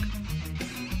 Rook?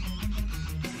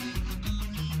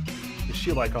 The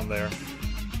shield icon there.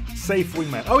 Safe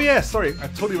wingman. Oh yeah, sorry, I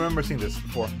totally remember seeing this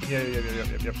before. Yep.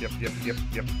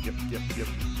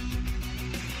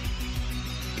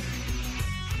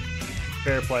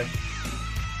 Fair play.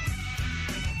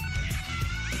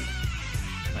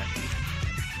 Right.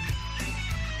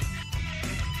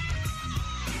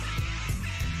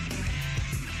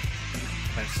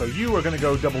 Right, so you are gonna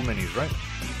go double minis, right?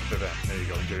 There you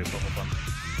go, enjoy yourself, have fun.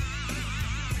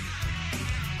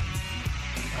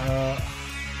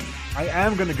 I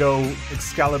am gonna go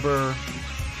Excalibur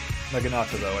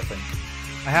Naginata though, I think.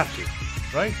 I have to,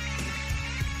 right?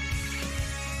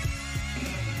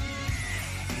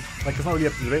 Like, it's not really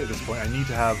up to debate at this point. I need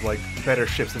to have, like, better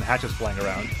ships than hatches flying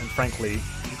around, and frankly...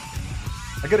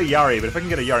 I get a Yari, but if I can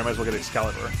get a Yari, I might as well get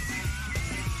Excalibur.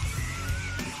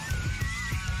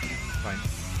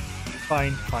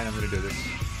 Fine, I'm gonna do this.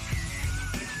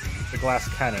 The glass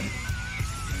cannon.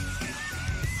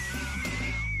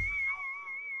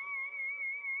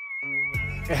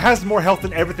 It has more health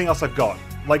than everything else I've got.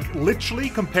 Like, literally,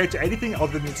 compared to anything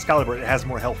other than Excalibur, it has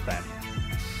more health than.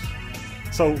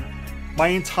 So, my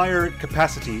entire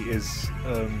capacity is...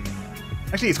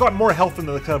 Actually, it's got more health than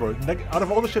the Excalibur. Out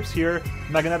of all the ships here,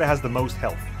 Naginata has the most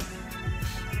health.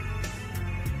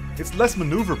 It's less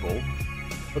maneuverable,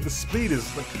 but the speed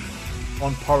is, like,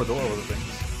 on par with all other things.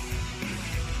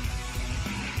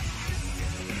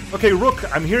 Okay, Rook,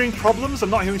 I'm hearing problems, I'm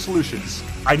not hearing solutions.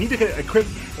 I need to get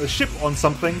a ship on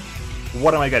something.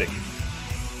 What am I getting?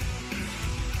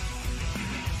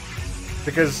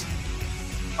 Because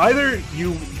either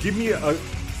you give me a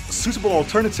suitable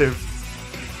alternative,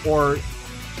 or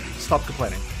stop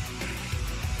complaining.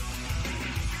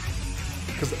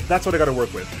 Because that's what I gotta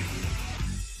work with.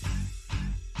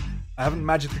 I haven't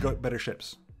magically got better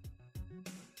ships.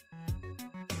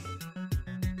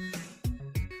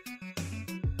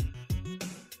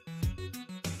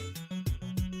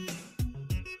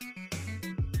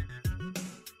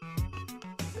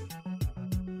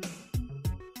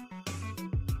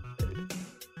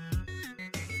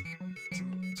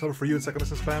 So for you and second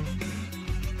mission spam,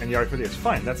 and Yari for this.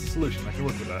 Fine, that's the solution. I can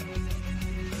work with that.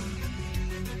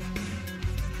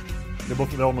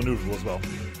 They're all maneuverable as well.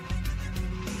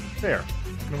 There,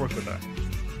 I can work with that.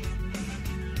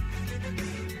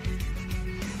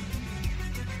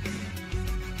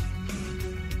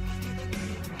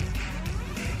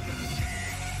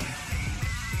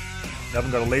 I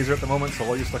haven't got a laser at the moment, so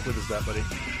all you're stuck with is that, buddy.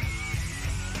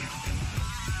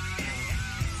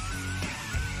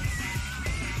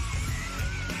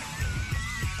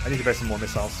 I need to buy some more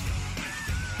missiles.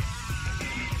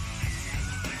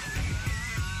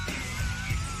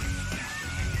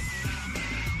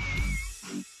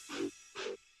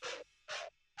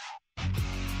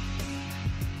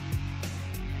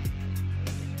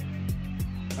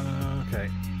 Okay.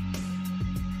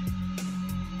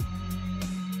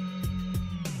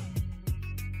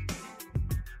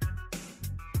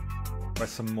 Buy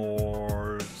some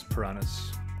more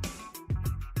piranhas.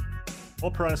 All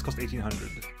piranhas cost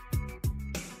 1,800.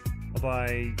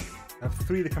 I have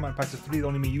 3 that come out in packs of 3,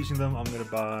 only me using them. I'm going to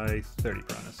buy 30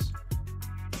 piranhas.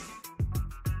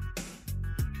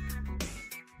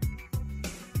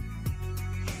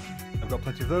 I've got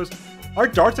plenty of those. Are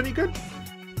darts any good?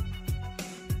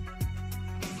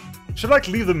 Should I like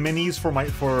leave the minis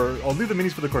I'll leave the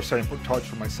minis for the Corsair and put targets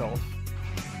for myself,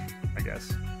 I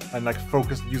guess. And like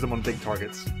use them on big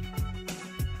targets.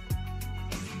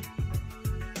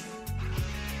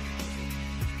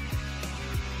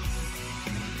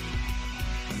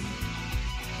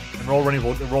 And roll running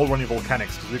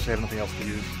volcanics, because we literally have nothing else to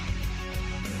use.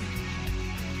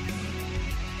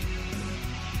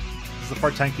 This is a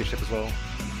far tankier ship as well.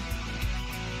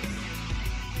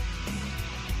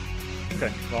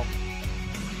 Okay, well.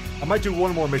 I might do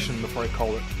one more mission before I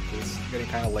call it, because it's getting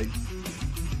kind of late.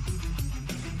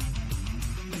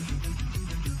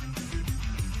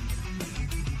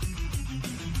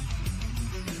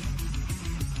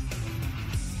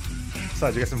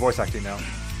 Besides, you get some voice acting now.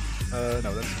 No,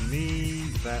 that's me.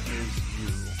 That is you.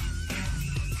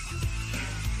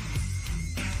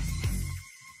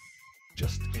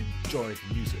 Just enjoy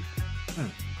the music.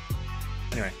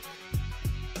 Anyway.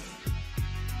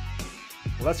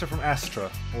 Well, that's it from Astra.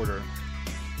 Order.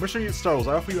 Mission Unit Starles,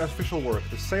 I offer you official work.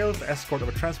 The sale of the escort of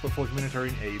a transport full of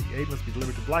humanitarian aid. The aid must be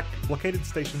delivered to blockaded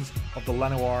stations of the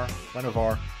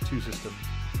Lanovar 2 system.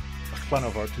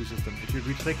 Lanovar 2 system. If you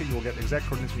agree to take it, you will get exact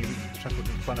coordinates when you reach the transport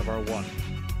to Lanovar 1.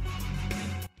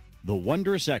 The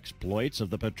wondrous exploits of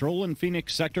the patrol in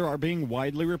Phoenix sector are being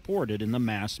widely reported in the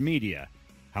mass media.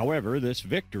 However, this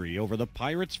victory over the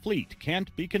pirates' fleet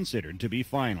can't be considered to be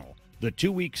final. The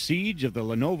 2-week siege of the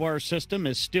Lanovar system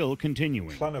is still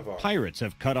continuing. Pirates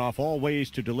have cut off all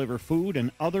ways to deliver food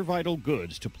and other vital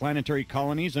goods to planetary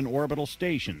colonies and orbital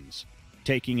stations.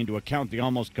 Taking into account the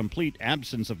almost complete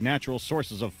absence of natural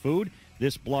sources of food,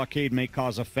 this blockade may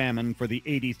cause a famine for the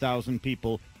 80,000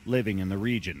 people living in the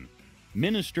region.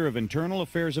 Minister of Internal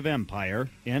Affairs of Empire,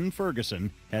 N.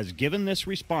 Ferguson, has given this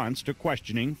response to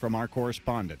questioning from our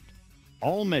correspondent.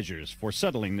 All measures for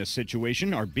settling this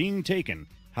situation are being taken.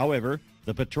 However,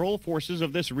 the patrol forces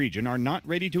of this region are not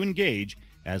ready to engage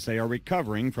as they are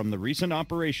recovering from the recent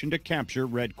operation to capture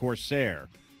Red Corsair.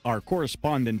 Our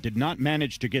correspondent did not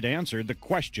manage to get answered the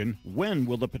question, when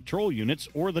will the patrol units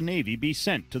or the Navy be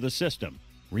sent to the system?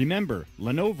 Remember,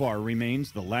 Lanovar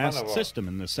remains the last system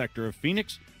in the sector of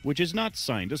Phoenix which has not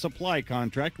signed a supply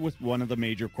contract with one of the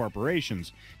major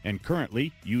corporations and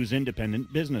currently use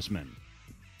independent businessmen.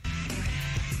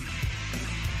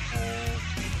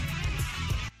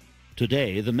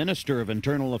 Today, the Minister of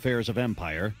Internal Affairs of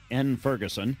Empire, N.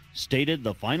 Ferguson, stated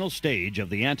the final stage of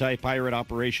the anti-pirate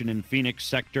operation in Phoenix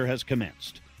sector has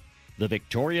commenced. The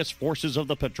victorious forces of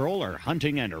the patrol are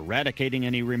hunting and eradicating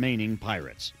any remaining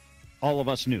pirates. All of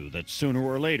us knew that sooner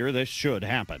or later this should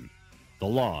happen. The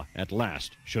law, at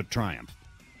last, should triumph.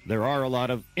 There are a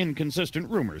lot of inconsistent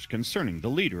rumors concerning the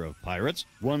leader of pirates.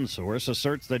 One source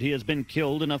asserts that he has been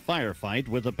killed in a firefight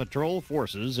with the patrol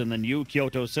forces in the new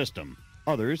Kyoto system.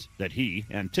 Others, that he,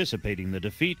 anticipating the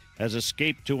defeat, has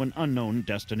escaped to an unknown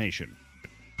destination.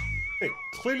 Hey,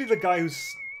 clearly the guy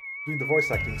who's doing the voice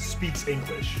acting speaks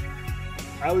English.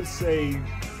 I would say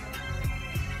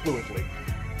fluently.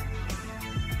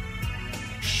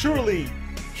 Surely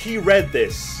he read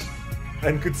this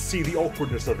and could see the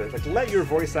awkwardness of it. Like, let your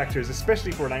voice actors,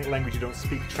 especially for a language you don't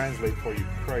speak, translate for you.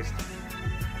 Christ.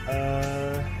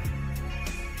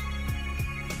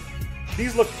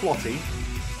 These look plotty.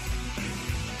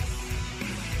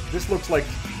 This looks like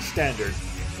standard.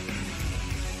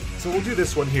 So we'll do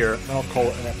this one here, and I'll call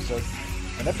it an episode.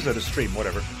 An episode of stream,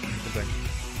 whatever. Good thing.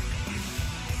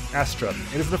 Astra.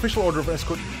 It is an official order of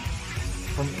escort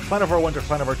from Lanovar 1 to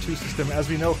Lanovar 2 system. As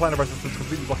we know, Lanovar system is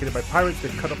completely blockaded by pirates.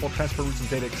 They've cut off all transport routes and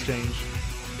data exchange.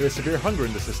 There is severe hunger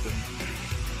in the system.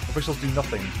 Officials do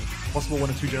nothing. Possible 1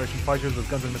 and 2 generation fighters with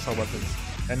guns and missile weapons.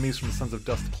 Enemies from the Sons of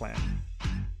Dust clan.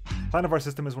 Lanovar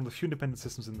system is one of the few independent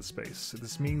systems in the space.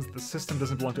 This means the system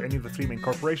doesn't belong to any of the 3 main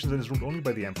corporations and is ruled only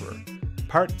by the Emperor.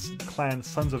 Pirates clan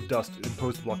Sons of Dust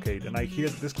imposed the blockade, and I hear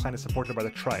that this clan is supported by the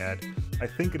Triad. I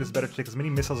think it is better to take as many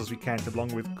missiles as we can to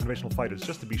belong with conventional fighters,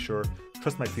 just to be sure.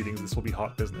 Trust my feelings, this will be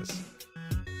hot business.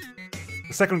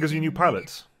 The second one gives you a new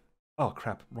pilot. Oh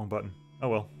crap, wrong button. Oh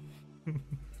well.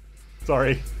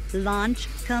 Sorry. Launch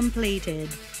completed.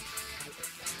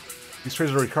 These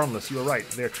trains are already harmless, you are right.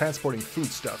 They are transporting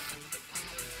foodstuff.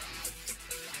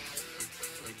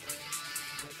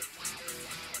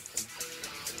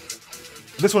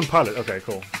 This one pilot, okay,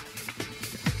 cool.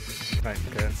 Right,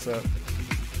 okay, so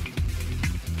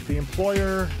the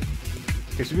employer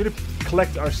Okay, so we need to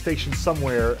collect our station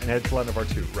somewhere and head to Lanavar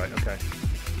 2. Right, okay.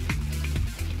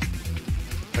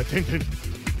 Attention.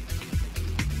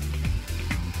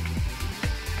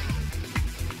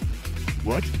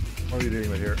 What? What are you dealing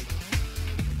with here?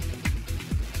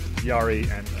 Yari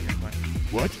and...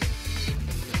 What?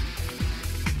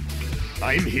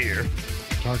 I'm here.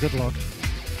 Target locked.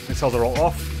 Missiles are all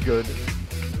off. Good.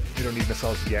 We don't need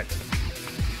missiles yet.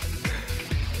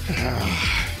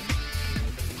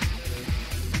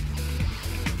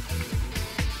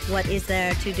 What is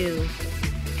there to do?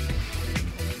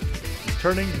 He's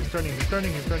turning.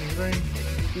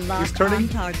 Lock on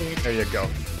target. There you go.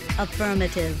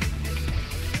 Affirmative.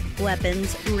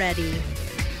 Weapons ready.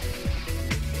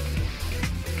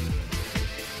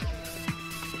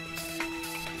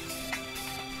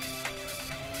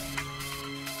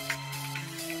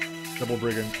 Double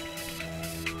brigand.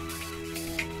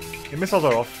 Yeah, missiles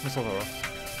are off.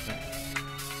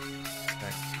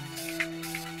 Okay.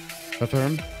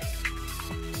 Affirmed.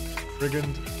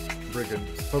 Brigand.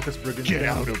 Focus brigand. Get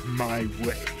out of my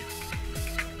way.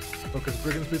 Focus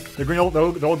brigands, please. They're all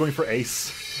going for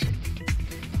ace.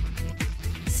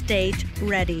 State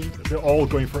ready. They're all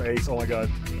going for ace. Oh my god.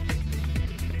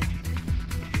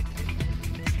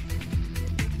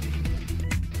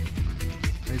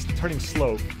 He's turning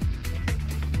slow.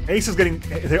 Ace is getting...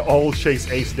 They all chase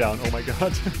Ace down. Oh my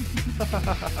god.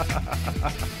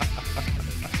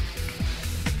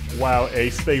 Wow,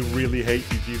 Ace, they really hate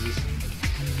you, Jesus.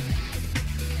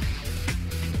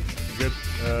 Good.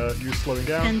 You're slowing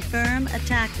down. Confirm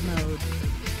attack mode.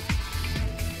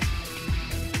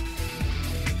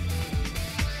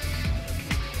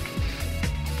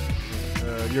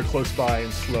 You're close by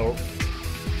and slow.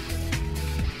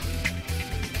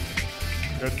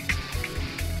 Good.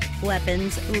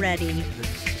 Weapons ready.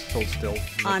 Just hold still.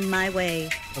 On my way.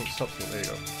 Oh, stop still. There you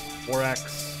go.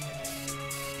 Borax.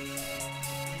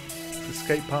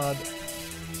 Escape pod.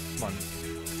 Come on.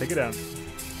 Take it down.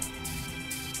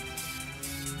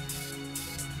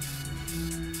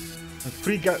 And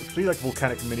three like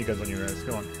volcanic miniguns on your ass.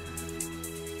 Go on.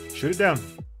 Shoot it down.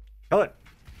 Kill it.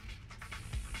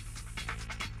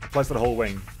 Applies to the whole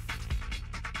wing.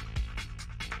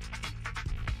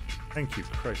 Thank you,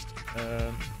 Christ.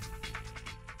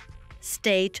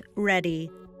 State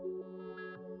ready.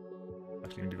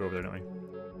 Actually, need to go over there, don't we?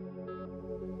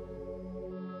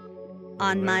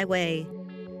 On my way.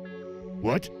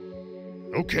 What?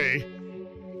 Okay.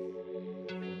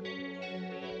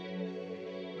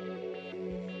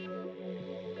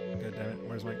 God damn it,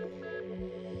 where's my...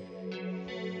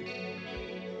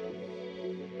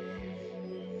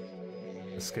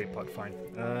 Escape pod, fine.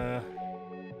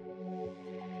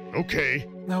 Okay.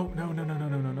 No,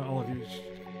 all of you.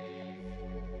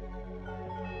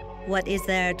 What is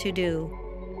there to do?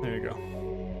 There you go.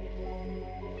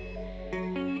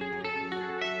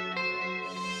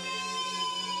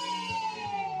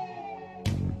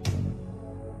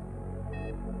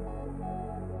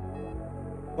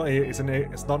 Well, it's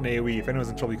not an AoE. If anyone's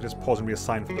in trouble, you can just pause and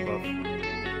reassign from above.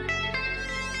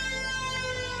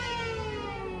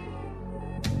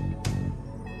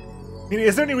 I mean,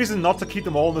 is there any reason not to keep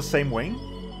them all in the same wing?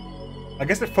 I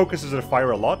guess it focuses their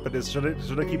fire a lot, but should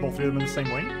I keep all three of them in the same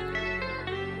wing?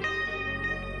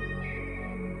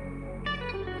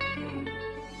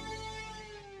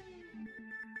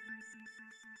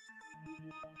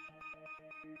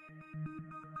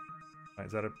 Right,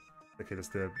 is that a... Okay, that's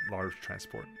the large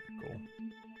transport. Cool.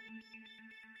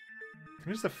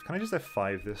 Can I just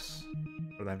F5 this?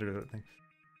 Or do I have to do that thing?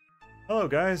 Hello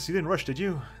guys, you didn't rush, did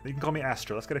you? You can call me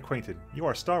Astra, let's get acquainted. You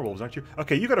are Star Wolves, aren't you?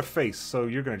 Okay, you got a face, so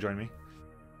you're gonna join me.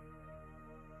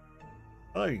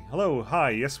 Hi, hello, hi,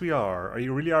 yes we are. Are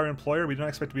you really our employer? We don't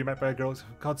expect to be met by a girl. For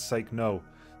God's sake, no.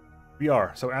 We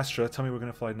are, so Astra, tell me we're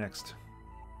gonna fly next.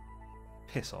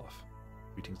 Piss off.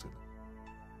 Greetings to them.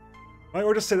 My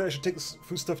orders say that I should take this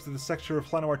foodstuff to the sector of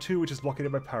Lanavar 2, which is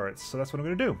blockaded by pirates, so that's what I'm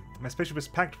going to do. My spaceship is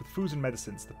packed with foods and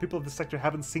medicines. The people of the sector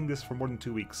haven't seen this for more than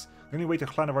 2 weeks. The only way to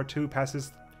Lanavar 2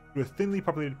 passes through a thinly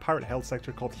populated pirate-held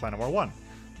sector called Lanavar 1.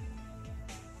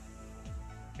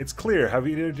 It's clear how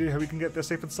we can get there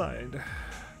safe inside.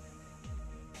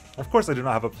 Of course I do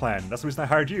not have a plan. That's the reason I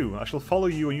hired you. I shall follow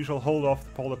you and you shall hold off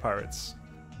all the pirates.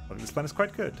 I think this plan is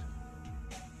quite good.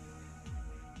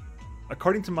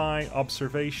 According to my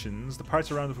observations, the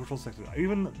parts around the patrol sector,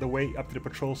 even the way up to the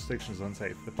patrol station is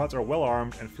unsafe. The parts are well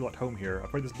armed and feel at home here.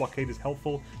 I've heard this blockade is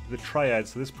helpful to the Triad,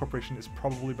 so this corporation is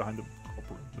probably behind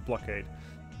the blockade.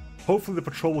 Hopefully the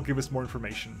patrol will give us more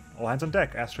information. All hands on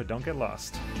deck, Astra, don't get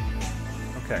lost.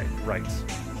 Okay, right.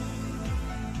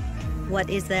 What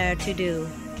is there to do?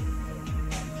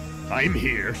 I'm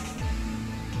here.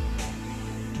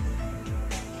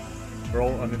 We're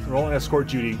all on escort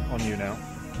duty on you now.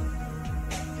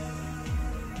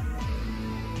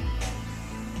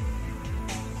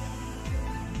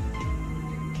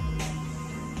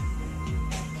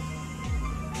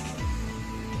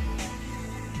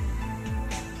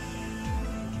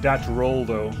 Dat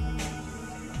Roldo.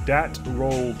 Dat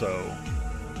Roldo.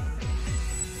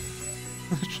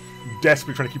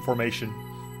 Desperately trying to keep formation.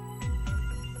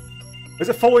 Is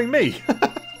it following me?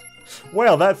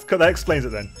 Well, that explains it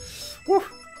then. Woo.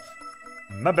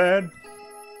 My bad.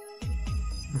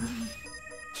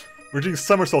 We're doing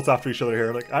somersaults after each other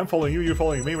here. Like, I'm following you, you're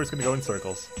following me, we're just gonna go in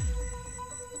circles.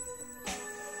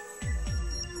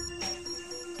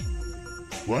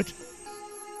 What?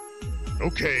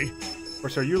 Okay. Or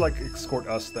sorry, you like escort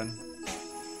us then.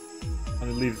 I'm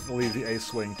gonna leave the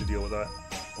Ace wing to deal with that.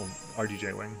 Well,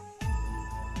 RDJ wing.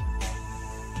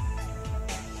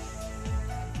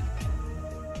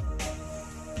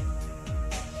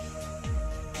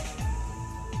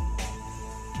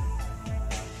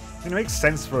 It makes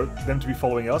sense for them to be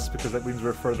following us because that means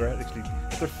we're further ahead. Actually,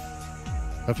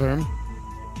 Affirm.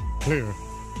 Clear. If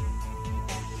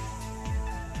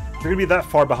they're gonna be that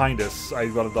far behind us, I'd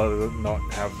rather not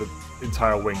have the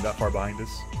entire wing that far behind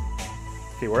us.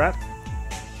 Okay, we're at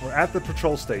the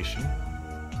patrol station.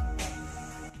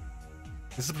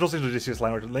 This is the patrol station of the DCS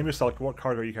line. Name yourself. What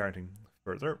cargo are you carrying?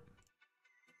 Further.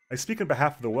 I speak on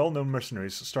behalf of the well-known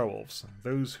mercenaries, Starwolves,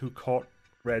 those who caught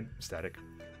Red Static.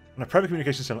 On a private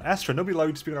communications channel, Astra, nobody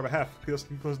allowed to speak on our behalf. He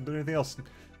doesn't do anything else.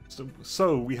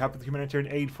 So we have the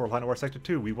humanitarian aid for Line of War Sector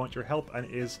 2. We want your help and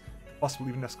is possible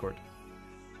even escort.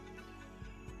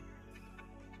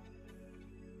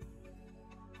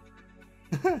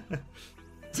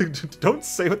 Don't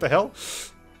say what the hell.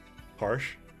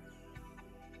 Harsh.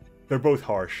 They're both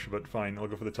harsh, but fine. I'll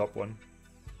go for the top one.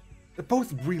 They're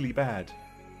both really bad.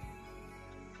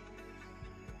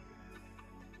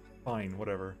 Fine,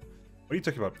 whatever. What are you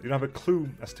talking about? You don't have a clue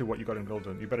as to what you got involved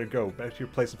in. You better go back to your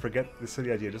place and forget this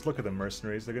silly idea. Just look at them,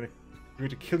 mercenaries. They're going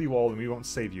to kill you all and we won't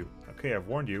save you. Okay, I've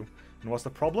warned you. And what's the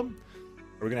problem?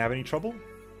 Are we going to have any trouble?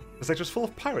 The sector's full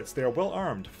of pirates. They are well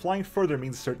armed. Flying further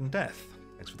means certain death.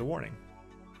 Thanks for the warning.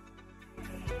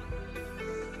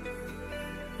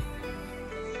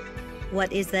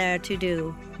 What is there to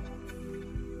do?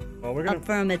 Well, we're gonna...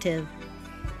 Affirmative.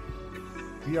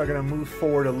 We are going to move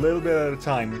forward a little bit at a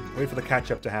time. Wait for the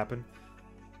catch-up to happen.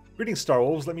 Greetings,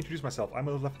 Starwolves. Let me introduce myself. I'm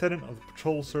a lieutenant of the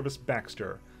Patrol Service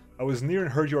BAKSTER. I was near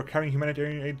and heard you are carrying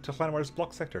humanitarian aid to Flanawar's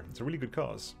block sector. It's a really good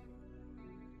cause.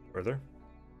 Further.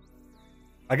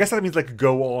 I guess that means, like,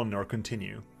 go on or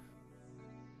continue.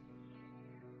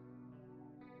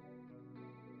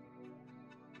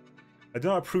 I do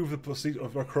not approve the pursuit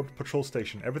of our corrupt patrol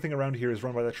station. Everything around here is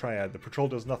run by the Triad. The patrol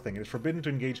does nothing. It is forbidden to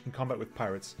engage in combat with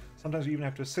pirates. Sometimes we even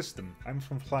have to assist them. I'm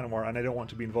from Flanamore and I don't want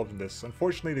to be involved in this.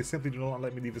 Unfortunately, they simply do not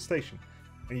let me leave the station.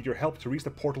 I need your help to reach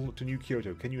the portal to New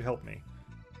Kyoto. Can you help me?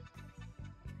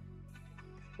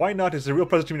 Why not? It's a real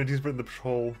pleasure to meet in the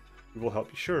patrol. We will help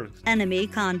you. Sure. Enemy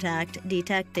contact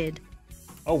detected.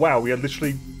 Oh wow, we are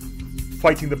literally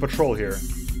fighting the patrol here.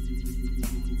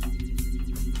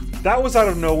 That was out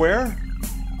of nowhere.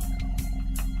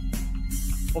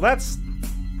 Well, that's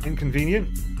inconvenient.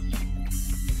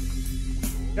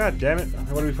 God damn it!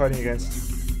 What are we fighting against?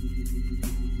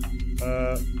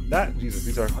 Jesus,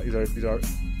 these are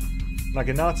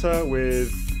Naginata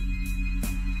with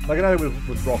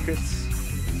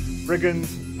rockets, Brigand,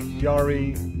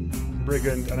 Yari,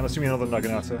 Brigand, and I'm assuming another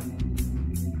Naginata.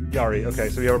 Yari. Okay,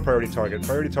 so we have a priority target.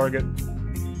 Priority target.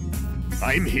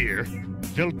 I'm here.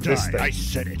 They'll die. I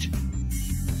said it.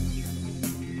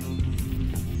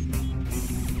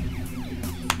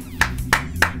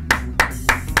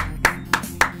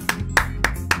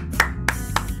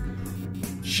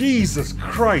 Jesus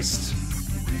Christ!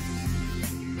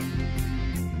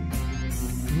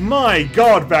 My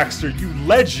God, BAKSTER, you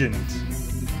legend!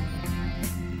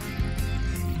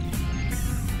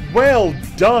 Well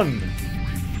done!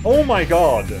 Oh my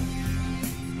God!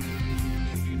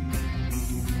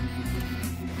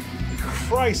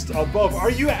 Christ above, are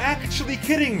you actually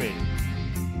kidding me?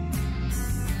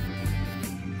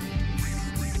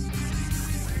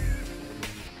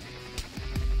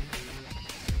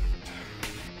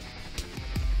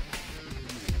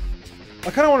 I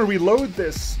kind of want to reload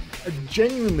this,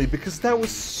 genuinely, because that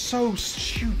was so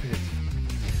stupid.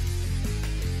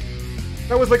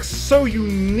 That was like so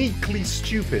uniquely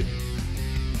stupid.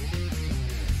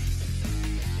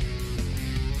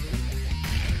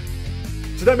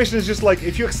 So that mission is just like,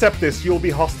 if you accept this, you'll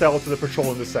be hostile to the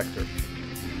patrol in this sector.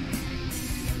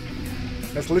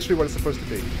 That's literally what it's supposed to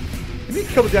be. Can you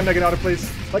kill the damn Naginata,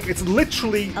 please? Like, it's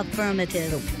literally...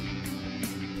 Affirmative.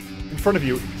 front of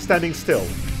you, standing still.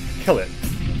 Kill it.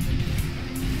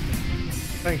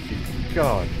 Thank you,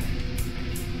 God.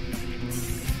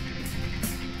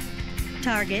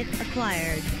 Target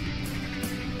acquired.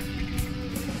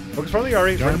 Focus front of the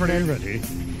Yari. Ready.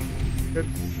 Good.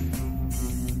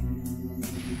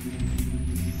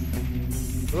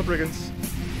 Kill the brigands.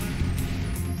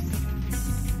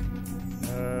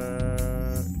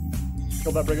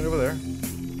 Kill that brigand over there.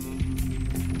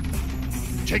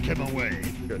 Take him away.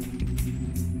 Good.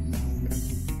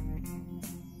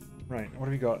 Right, what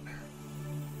have we got?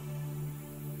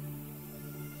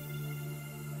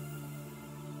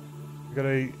 We got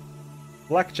a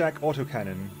blackjack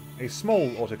autocannon. A small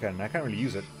autocannon. I can't really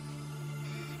use it.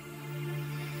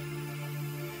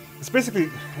 It's basically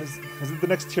is it the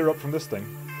next tier up from this thing.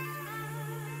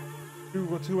 Two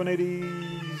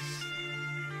 180s,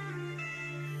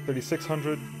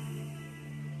 3600.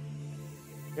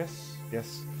 Yes,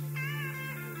 yes.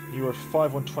 You are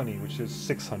 5 120, which is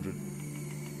 600.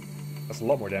 That's a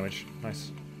lot more damage.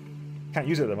 Nice. Can't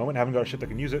use it at the moment. Haven't got a ship that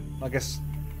can use it. I guess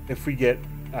if we get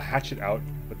a hatchet out,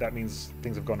 but that means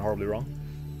things have gone horribly wrong.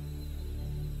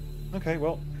 Okay,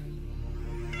 well.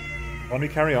 Why don't we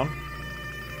carry on?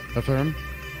 Affirm.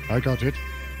 I got it.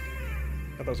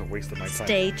 I thought that was a waste of my time.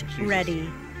 Stage ready.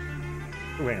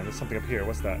 Oh, hang on, there's something up here.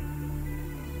 What's that?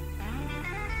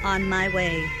 On my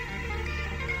way.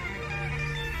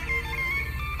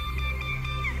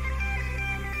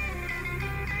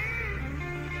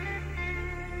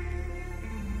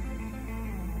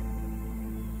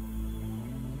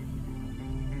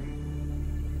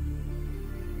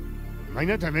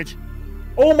 Minor damage.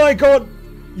 Oh my god!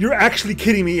 You're actually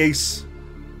kidding me, Ace.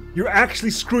 You're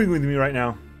actually screwing with me right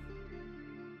now.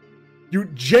 You are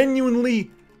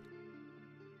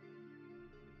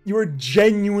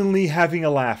genuinely having a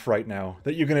laugh right now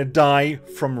that you're gonna die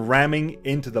from ramming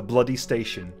into the bloody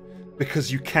station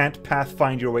because you can't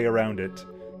pathfind your way around it.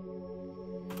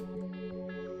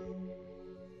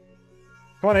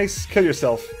 Come on, Ace, kill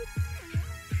yourself.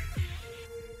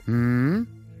 Hmm?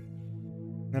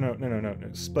 No.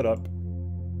 Split up.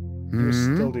 You're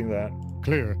still doing that.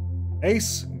 Clear.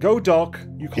 Ace, go dock,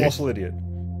 you colossal idiot.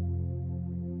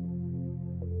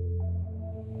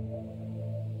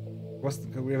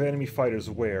 We have enemy fighters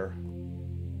where?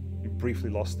 You briefly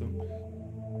lost them.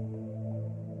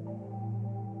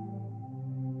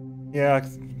 Yeah,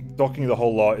 docking the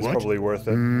whole lot is probably worth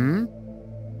it.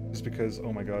 Just because,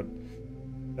 oh my god.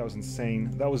 That was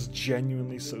insane. That was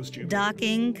genuinely so stupid.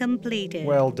 Docking completed.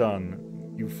 Well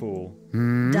done, you fool.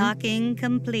 Docking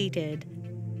completed.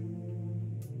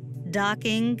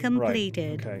 Docking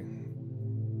completed. Right, okay.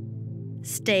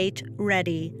 State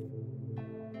ready.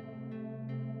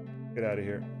 Get out of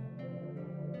here.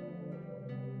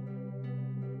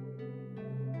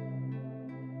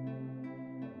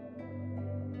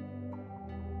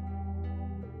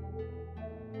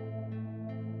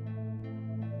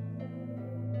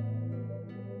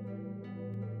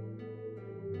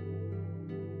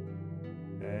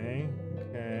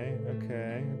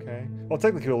 Okay. Well,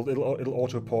 technically, it'll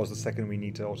auto-pause the second we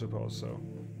need to auto-pause, so...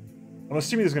 I'm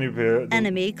assuming there's going to be...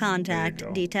 Enemy contact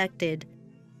detected.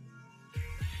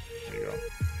 There you go.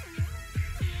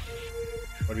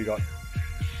 What have we got?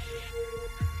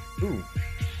 Ooh.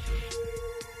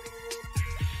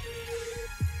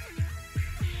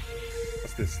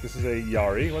 What's this? This is a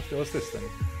Yari. What's this then?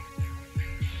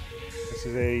 This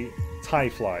is a TIE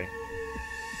fly.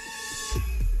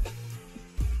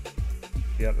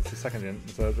 Yeah, that's the second in.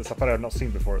 It's a fighter I've not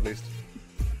seen before, at least.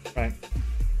 Right.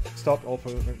 Stop all...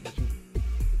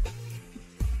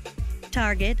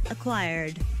 Target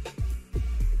acquired.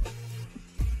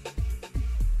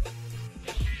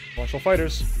 Launch all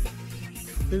fighters.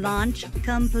 Launch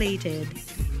completed.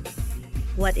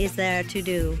 What is there to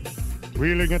do?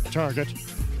 Wheeling at target.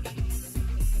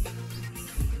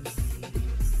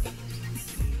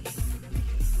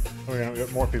 Oh yeah, we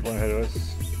got more people ahead of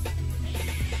us.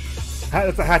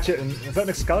 That's a hatchet, and is that an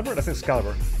Excalibur? That's an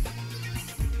Excalibur.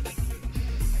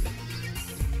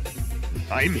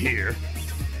 I'm here.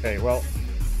 Okay, well,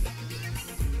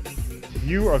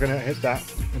 you are gonna hit that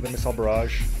with a missile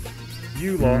barrage.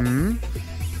 You lot.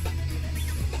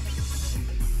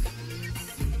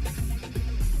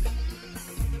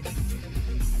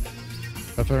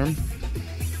 Affirm.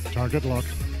 Target locked.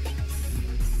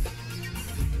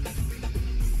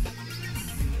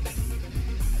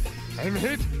 I'm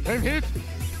hit! I'm hit!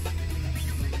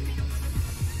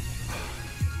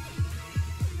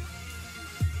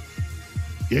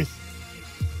 Yes.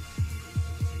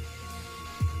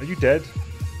 Are you dead?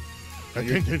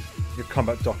 Attentive. You're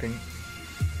combat docking.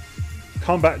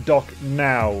 Combat dock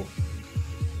now.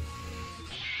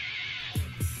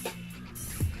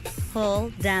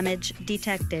 Hull damage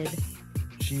detected.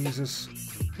 Jesus.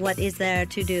 What is there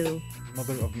to do?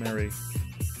 Mother of Mary.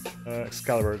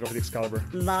 Excalibur. Go for the Excalibur.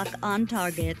 Lock on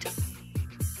target.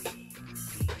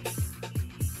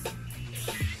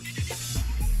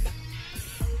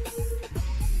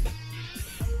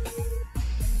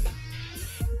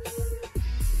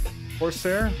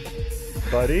 Corsair?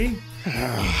 Buddy?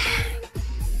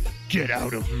 Get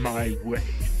out of my way.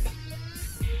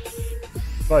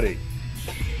 Buddy.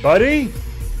 Buddy?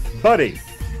 Buddy.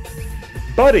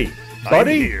 Buddy. Buddy? I'm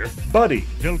here. Buddy.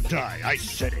 They'll die, I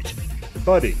said it.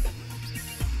 Buddy.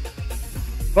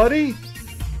 Buddy?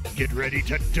 Get ready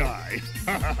to die.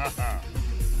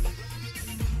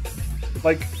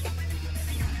 Like,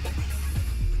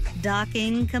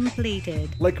 Docking completed.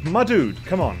 my dude,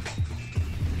 come on.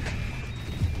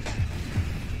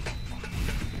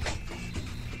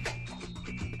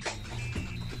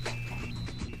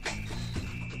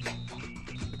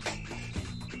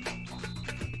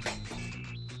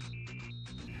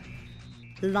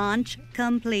 Launch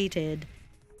completed.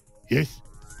 Yes.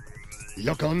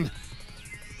 Lock on.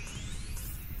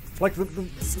 Like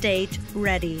State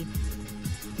ready.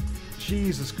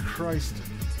 Jesus Christ.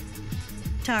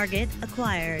 Target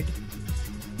acquired.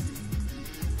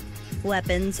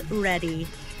 Weapons ready.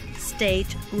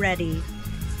 State ready.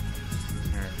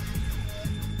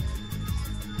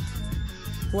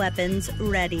 Weapons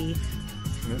ready.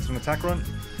 It's an attack run.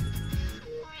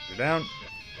 You're down.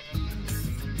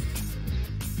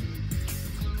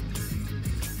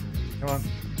 Come on.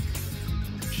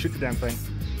 Shoot the damn thing.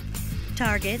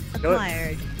 Target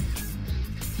acquired.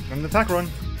 And an attack run.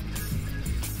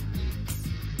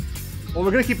 Well,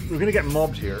 we're gonna get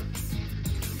mobbed here.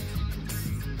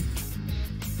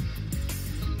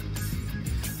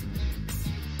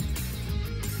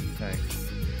 Okay.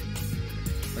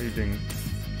 What are you doing?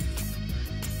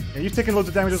 Yeah, you've taken loads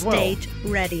of damage as well. State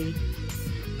ready.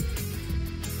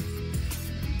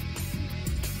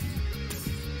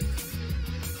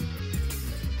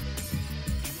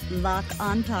 Lock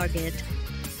on target.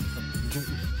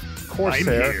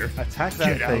 Corsair, I'm here. attack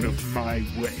that Get thing. out of my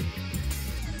way.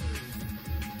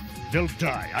 They'll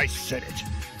die, I said it.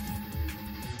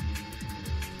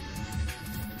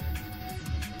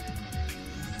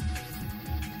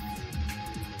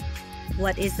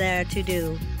 What is there to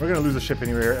do? We're gonna lose the ship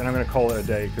anyway, and I'm gonna call it a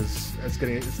day because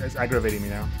it's aggravating me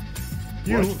now.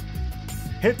 You What?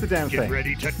 hit the damn Get thing.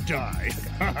 ready to die.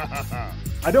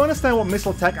 I don't understand what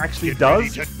missile attack actually Get ready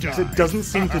does, to because die. it doesn't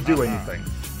seem to do anything.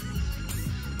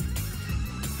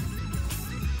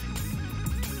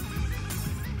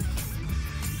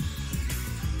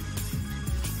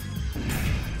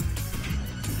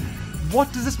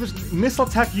 What does this missile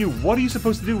attack you? What are you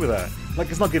supposed to do with that? Like,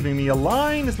 it's not giving me a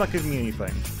line, it's not giving me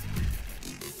anything.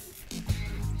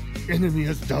 Enemy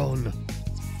is down.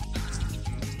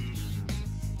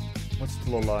 What's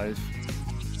still alive?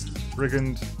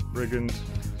 Brigand,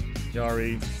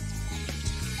 Yari,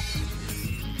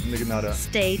 Niganada.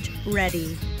 State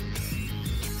ready.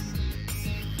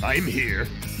 I'm here.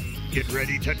 Get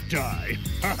ready to die.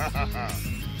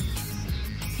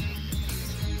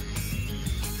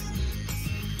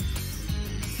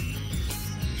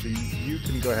 Actually, you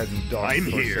can go ahead and dodge.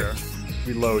 I'm Corsair. here.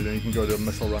 Reload, and you can go to a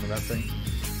missile run of that thing.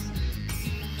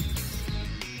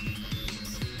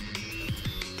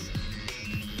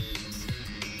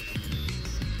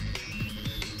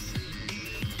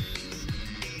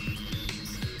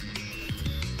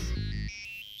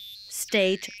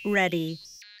 State ready.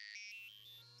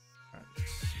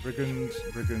 Brigand,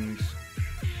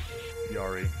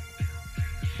 Yari.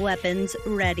 Weapons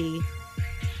ready.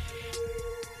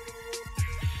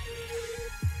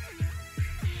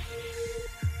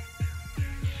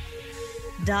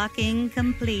 Docking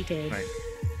completed. Right.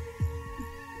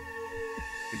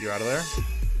 Get you out of there.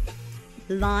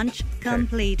 Launch Okay,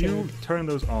 completed. You turn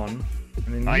those on,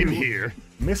 and then I'm you here.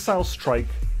 missile strike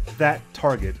that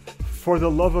target. For the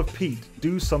love of Pete,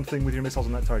 do something with your missiles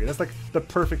on that target. That's like the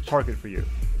perfect target for you.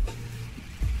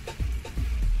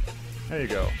 There you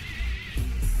go.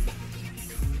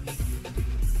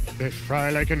 They fry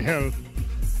like in hell.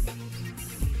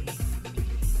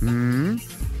 What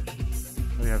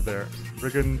do you have there?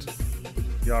 Brigand,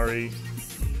 Yari.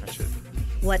 That's it.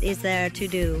 What is there to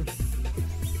do?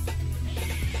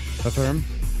 Affirm.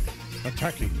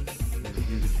 Attacking.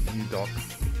 You dock.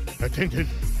 Attentive.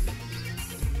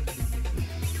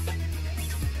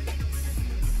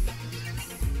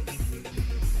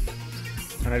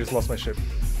 And I just lost my ship.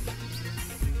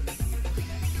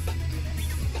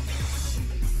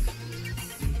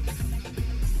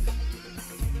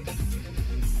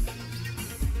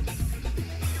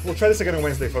 We'll try this again on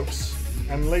Wednesday, folks.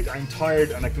 I'm late, I'm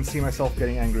tired, and I can see myself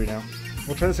getting angry now.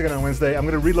 We'll try this again on Wednesday. I'm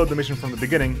going to reload the mission from the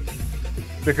beginning,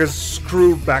 because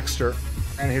screw Baxter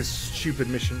and his stupid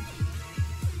mission.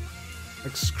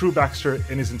 Like, screw Baxter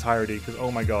in his entirety, because oh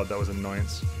my god, that was an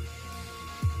annoyance.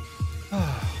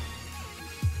 I'm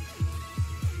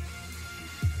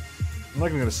not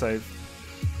even going to save.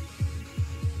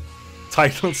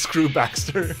 Title, Screw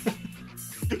Baxter.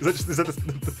 Is that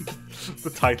the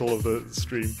title of the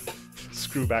stream?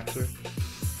 Screw Baxter.